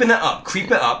called Creeping It Up. Creep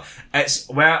It Up. It's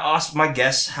where I ask my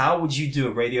guests, how would you do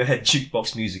a Radiohead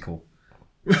jukebox musical?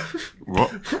 What?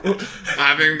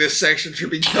 I think this section should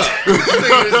be cut. I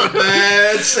think it's a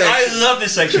bad I section. love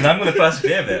this section. I'm going to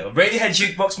persevere with it. A Radiohead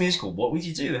jukebox musical. What would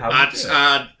you do? How would you do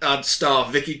it? I'd star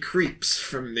Vicky Creeps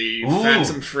from the Ooh.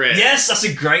 Phantom Thread. Yes, that's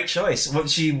a great choice. Who'd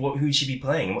she be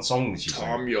playing? And what song would she sing?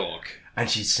 Tom York. And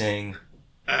she'd sing.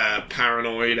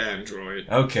 Paranoid Android.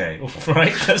 Okay, all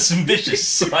right, that's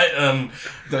ambitious. Right,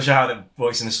 not sure how that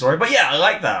works in the story, but yeah, I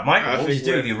like that. Michael, I what would you think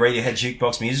do with we're- your Radiohead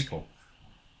jukebox musical?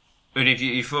 But if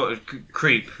you thought of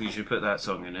Creep, you should put that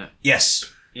song in it. Yes.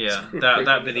 Yeah,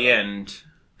 that'd be the end.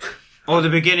 Or the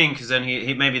beginning, because then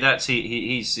he maybe that's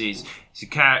he's a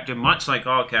character, much like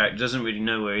our character, doesn't really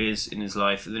know where he is in his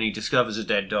life, and then he discovers a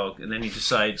dead dog, and then he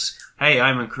decides, hey,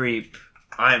 I'm a creep,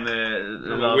 I'm a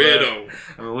lover, Weirdo.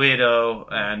 I'm a weirdo,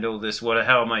 and all this, what the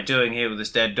hell am I doing here with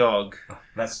this dead dog?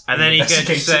 That's And then that's the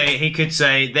he case. could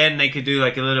say, then they could do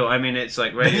like a little, I mean, it's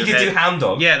like Then you could do Radiohead. Hound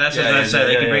Dog. Yeah, that's what I was saying.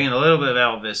 They could bring yeah. in a little bit of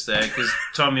Elvis there, because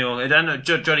Tom York, I don't know,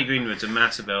 Johnny Greenwood's a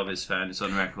massive Elvis fan, it's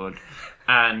on record.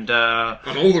 And On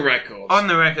all the records. on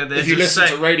the record, there's If you a listen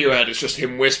sec- to Radiohead, it's just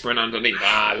him whispering underneath,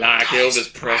 I like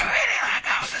Elvis Presley. really like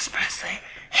Elvis Presley.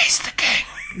 He's the king.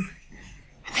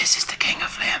 And this is the king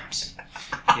of limbs.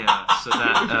 Yeah, so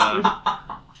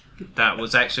that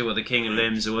was actually what the King of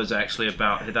Limbs was actually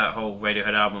about. That whole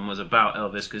Radiohead album was about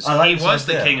Elvis, because I like he this was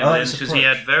the idea. king I of like limbs this because he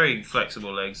approach. had very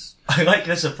flexible legs. I like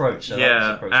this approach. I like this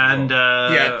Yeah, approach as and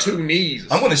well. He had two knees.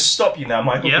 I'm going to stop you now,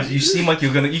 Michael, Yeah. because you seem like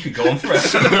you could go on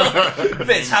forever.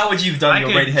 Fitz, how would you have done I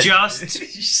your could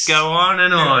Radiohead? just go on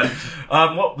and on.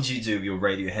 What would you do with your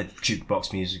Radiohead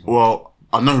jukebox musical? Well,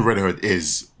 I know who Radiohead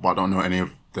is, but I don't know any of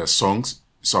their songs.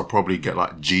 So I'll probably get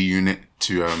like G Unit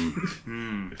to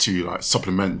to like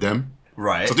supplement them.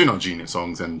 Right. So I do know G Unit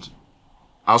songs, and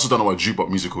I also don't know what a jukebox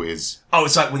musical is. Oh,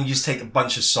 it's like when you just take a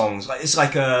bunch of songs. Like it's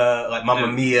like Mamma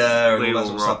Yeah. Mia and We all that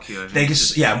Will sort of Rock stuff. You, I think. They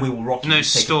just We Will Rock You. No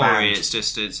just take a story. band. It's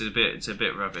just it's a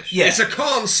bit rubbish. Yeah. It's a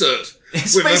concert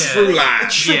It's with a basically through line. a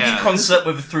tribute Yeah. concert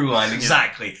with a through line.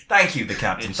 Exactly. Thank you, the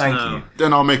captain. It's Thank no- you.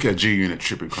 Then I'll make it a G Unit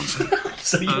tribute concert.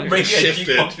 So you Okay. Radiohead Shifted.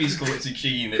 jukebox musical is a key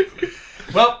unit.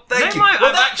 Well, thank They you. might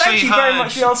Well, have actually thank you very heard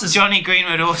much for the answers. Johnny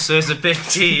Greenwood also is a big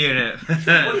G unit. What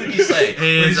did you say?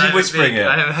 He What is, did you I'm a whispering big-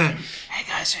 it? Hey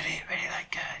guys, really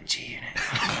like G Unit.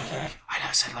 I know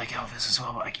I said like Elvis as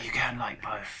well, but like, you can like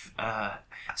both.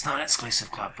 It's not an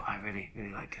exclusive club, but I really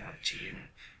like G Unit.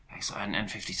 So,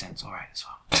 and 50 Cent's alright as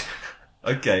well.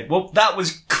 Okay, well, that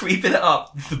was Creeping It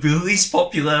Up, the least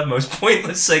popular, most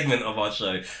pointless segment of our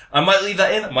show. I might leave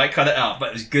that in, I might cut it out, but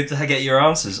it was good to get your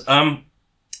answers.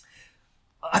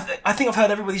 I think I've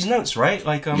heard everybody's notes, right?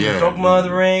 Like, Yeah. dog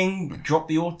murdering, drop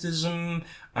the autism,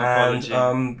 and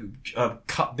Apology.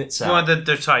 cut bits out. Well,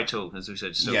 the title, as we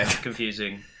said, still Yeah.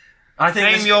 confusing. I think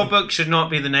Name this- your book should not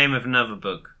be the name of another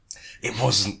book. It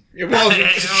wasn't. It wasn't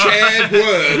shared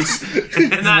words.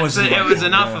 And that's wasn't it. like It was that,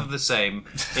 enough yeah. of the same.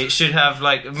 It should have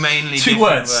like mainly Two different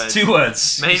words. Two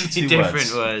words. Mainly Two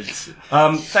different words.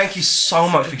 words. Thank you so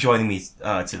much for joining me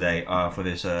today for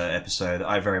this episode.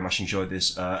 I very much enjoyed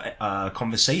this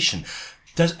conversation.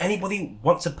 Does anybody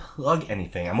want to plug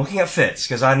anything? I'm looking at Fitz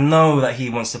because I know that he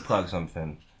wants to plug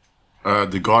something.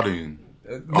 The Guardian.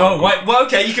 No, wait, well,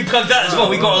 okay, you can plug that as well.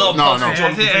 We got a lot of No, plugs no. from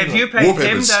Jonathan Have Taylor. you paid him,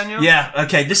 Wallpapers. Daniel? Yeah,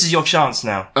 okay, this is your chance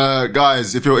now.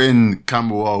 Guys, if you're in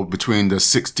Camberwell between the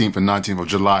 16th and 19th of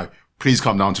July, please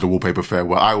come down to the Wallpaper Fair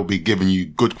where I will be giving you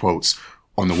good quotes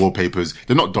on the wallpapers.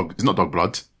 It's not dog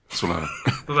blood. That's what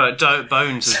What about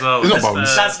bones as well? It's not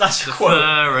There's bones. That's a the quote.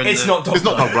 fur and It's the- not dog It's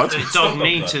not dog blood. The It's dog not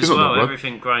meat blood. as It's not well. dog blood.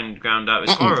 Everything ground out.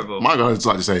 It's horrible. My guys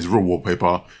like to say it's real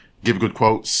wallpaper. Give good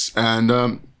quotes.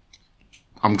 And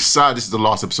I'm sad this is the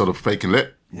last episode of Fake and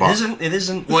Lit. But It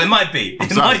isn't. Well, it might be.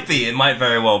 It might be. It might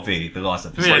very well be the last I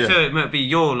episode. mean, I yeah. feel it might be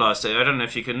your last day. I don't know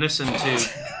if you can listen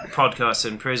to podcasts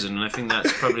in prison, and I think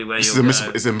that's probably where It's you'll go.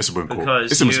 it's admissible in court.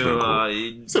 Because It's admissible in you court. are...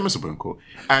 It's admissible in court.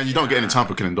 And you don't get any time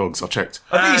for killing dogs. I've checked.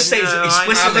 I think he states no, I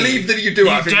explicitly. I believe that you do.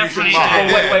 I think definitely you should.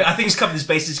 do. Oh, wait. I think he's covered his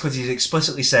bases because he's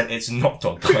explicitly said it's not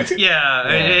dog died. Yeah,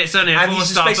 it's only a And he's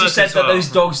 4-star basically book said as that well. those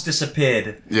dogs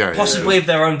disappeared. Yeah, Possibly of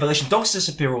their own volition. Dogs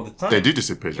disappear all the time. They do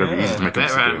disappear. It's very easy to make them Bet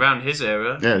disappear. around his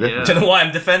area. Yeah, definitely. I don't know why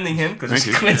I'm defending him because it's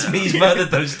Thank you. clear to me he's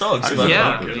murdered those dogs. But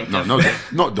Yeah. No,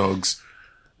 not dogs.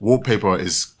 Wallpaper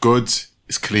is good,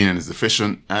 it's clean and it's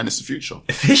efficient, and it's the future.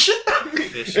 efficient.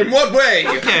 In what way?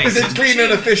 Okay. Is it clean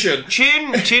and efficient?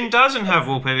 Chin doesn't have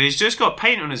wallpaper. He's just got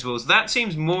paint on his walls. That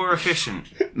seems more efficient.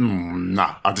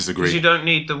 Nah, I Because disagree. you don't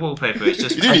need the wallpaper. It's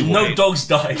just You do need No paint. dogs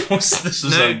died. This was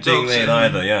No being dogs made in-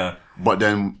 either. Yeah. But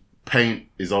then paint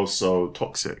is also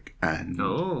toxic, and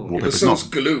Oh. wallpaper's So it's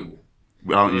not. glue.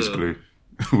 I don't use glue.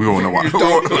 We all know what. You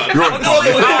dog blood.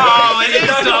 Oh, it is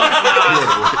dog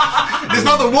blood. It's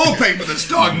not the wallpaper that's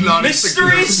dog blood. it's the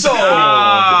Mystery glue.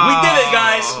 solved. We did it,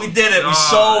 guys. We did it. We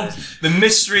solved the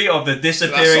mystery of the That's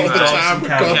disappearing all the dogs time in we've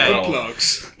got for Campbell.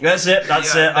 plugs. That's it.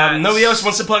 That's Yeah, it. that's- Nobody else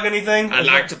wants to plug anything? I'd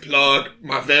like to plug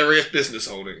my various business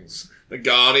holdings. The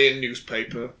Guardian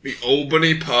newspaper, the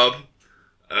Albany pub,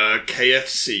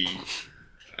 KFC,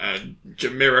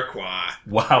 Jamiroquai,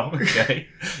 Wow. Okay.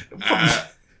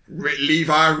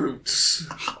 Levi Roots,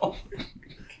 all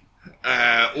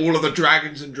of the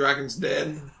Dragons and Dragons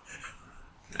Den,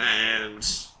 and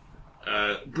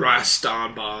Bryce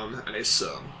Starnbaum and his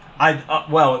son. Do you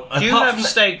apart have from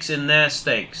stakes in their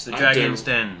stakes? The I Dragon's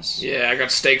do. Dens? Yeah, I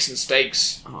got steaks and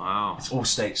steaks. Oh, wow. all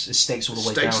stakes. It's stakes all the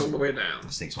way Steaks down. all the way down.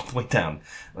 Stakes all the way down.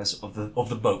 That's of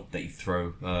the boat that you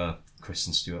throw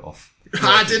Kristen Stewart off.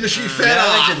 Ah, didn't she fell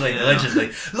off?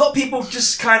 Allegedly. A lot of people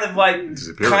just kind of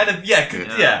Disappearing.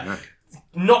 yeah.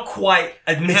 Not quite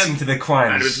admitting to the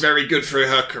crimes. And it was very good for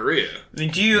her career. I mean,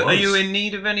 are you in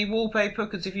need of any wallpaper?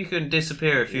 Because if you can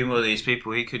disappear a few more of these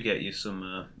people, he could get you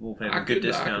some wallpaper. I Good could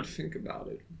discount. think about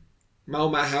it.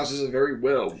 My house is a very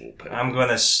well wallpaper. I'm going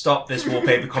to stop this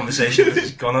wallpaper conversation because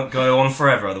it's going to go on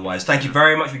forever otherwise. Thank you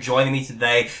very much for joining me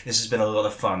today. This has been a lot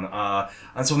of fun.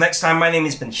 Until next time, my name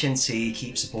has been Chinty.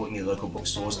 Keep supporting your local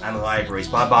bookstores and libraries.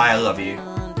 Bye-bye. I love you.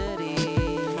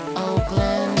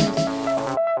 Oakland.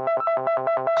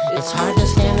 It's hard to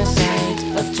stand the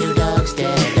sight of two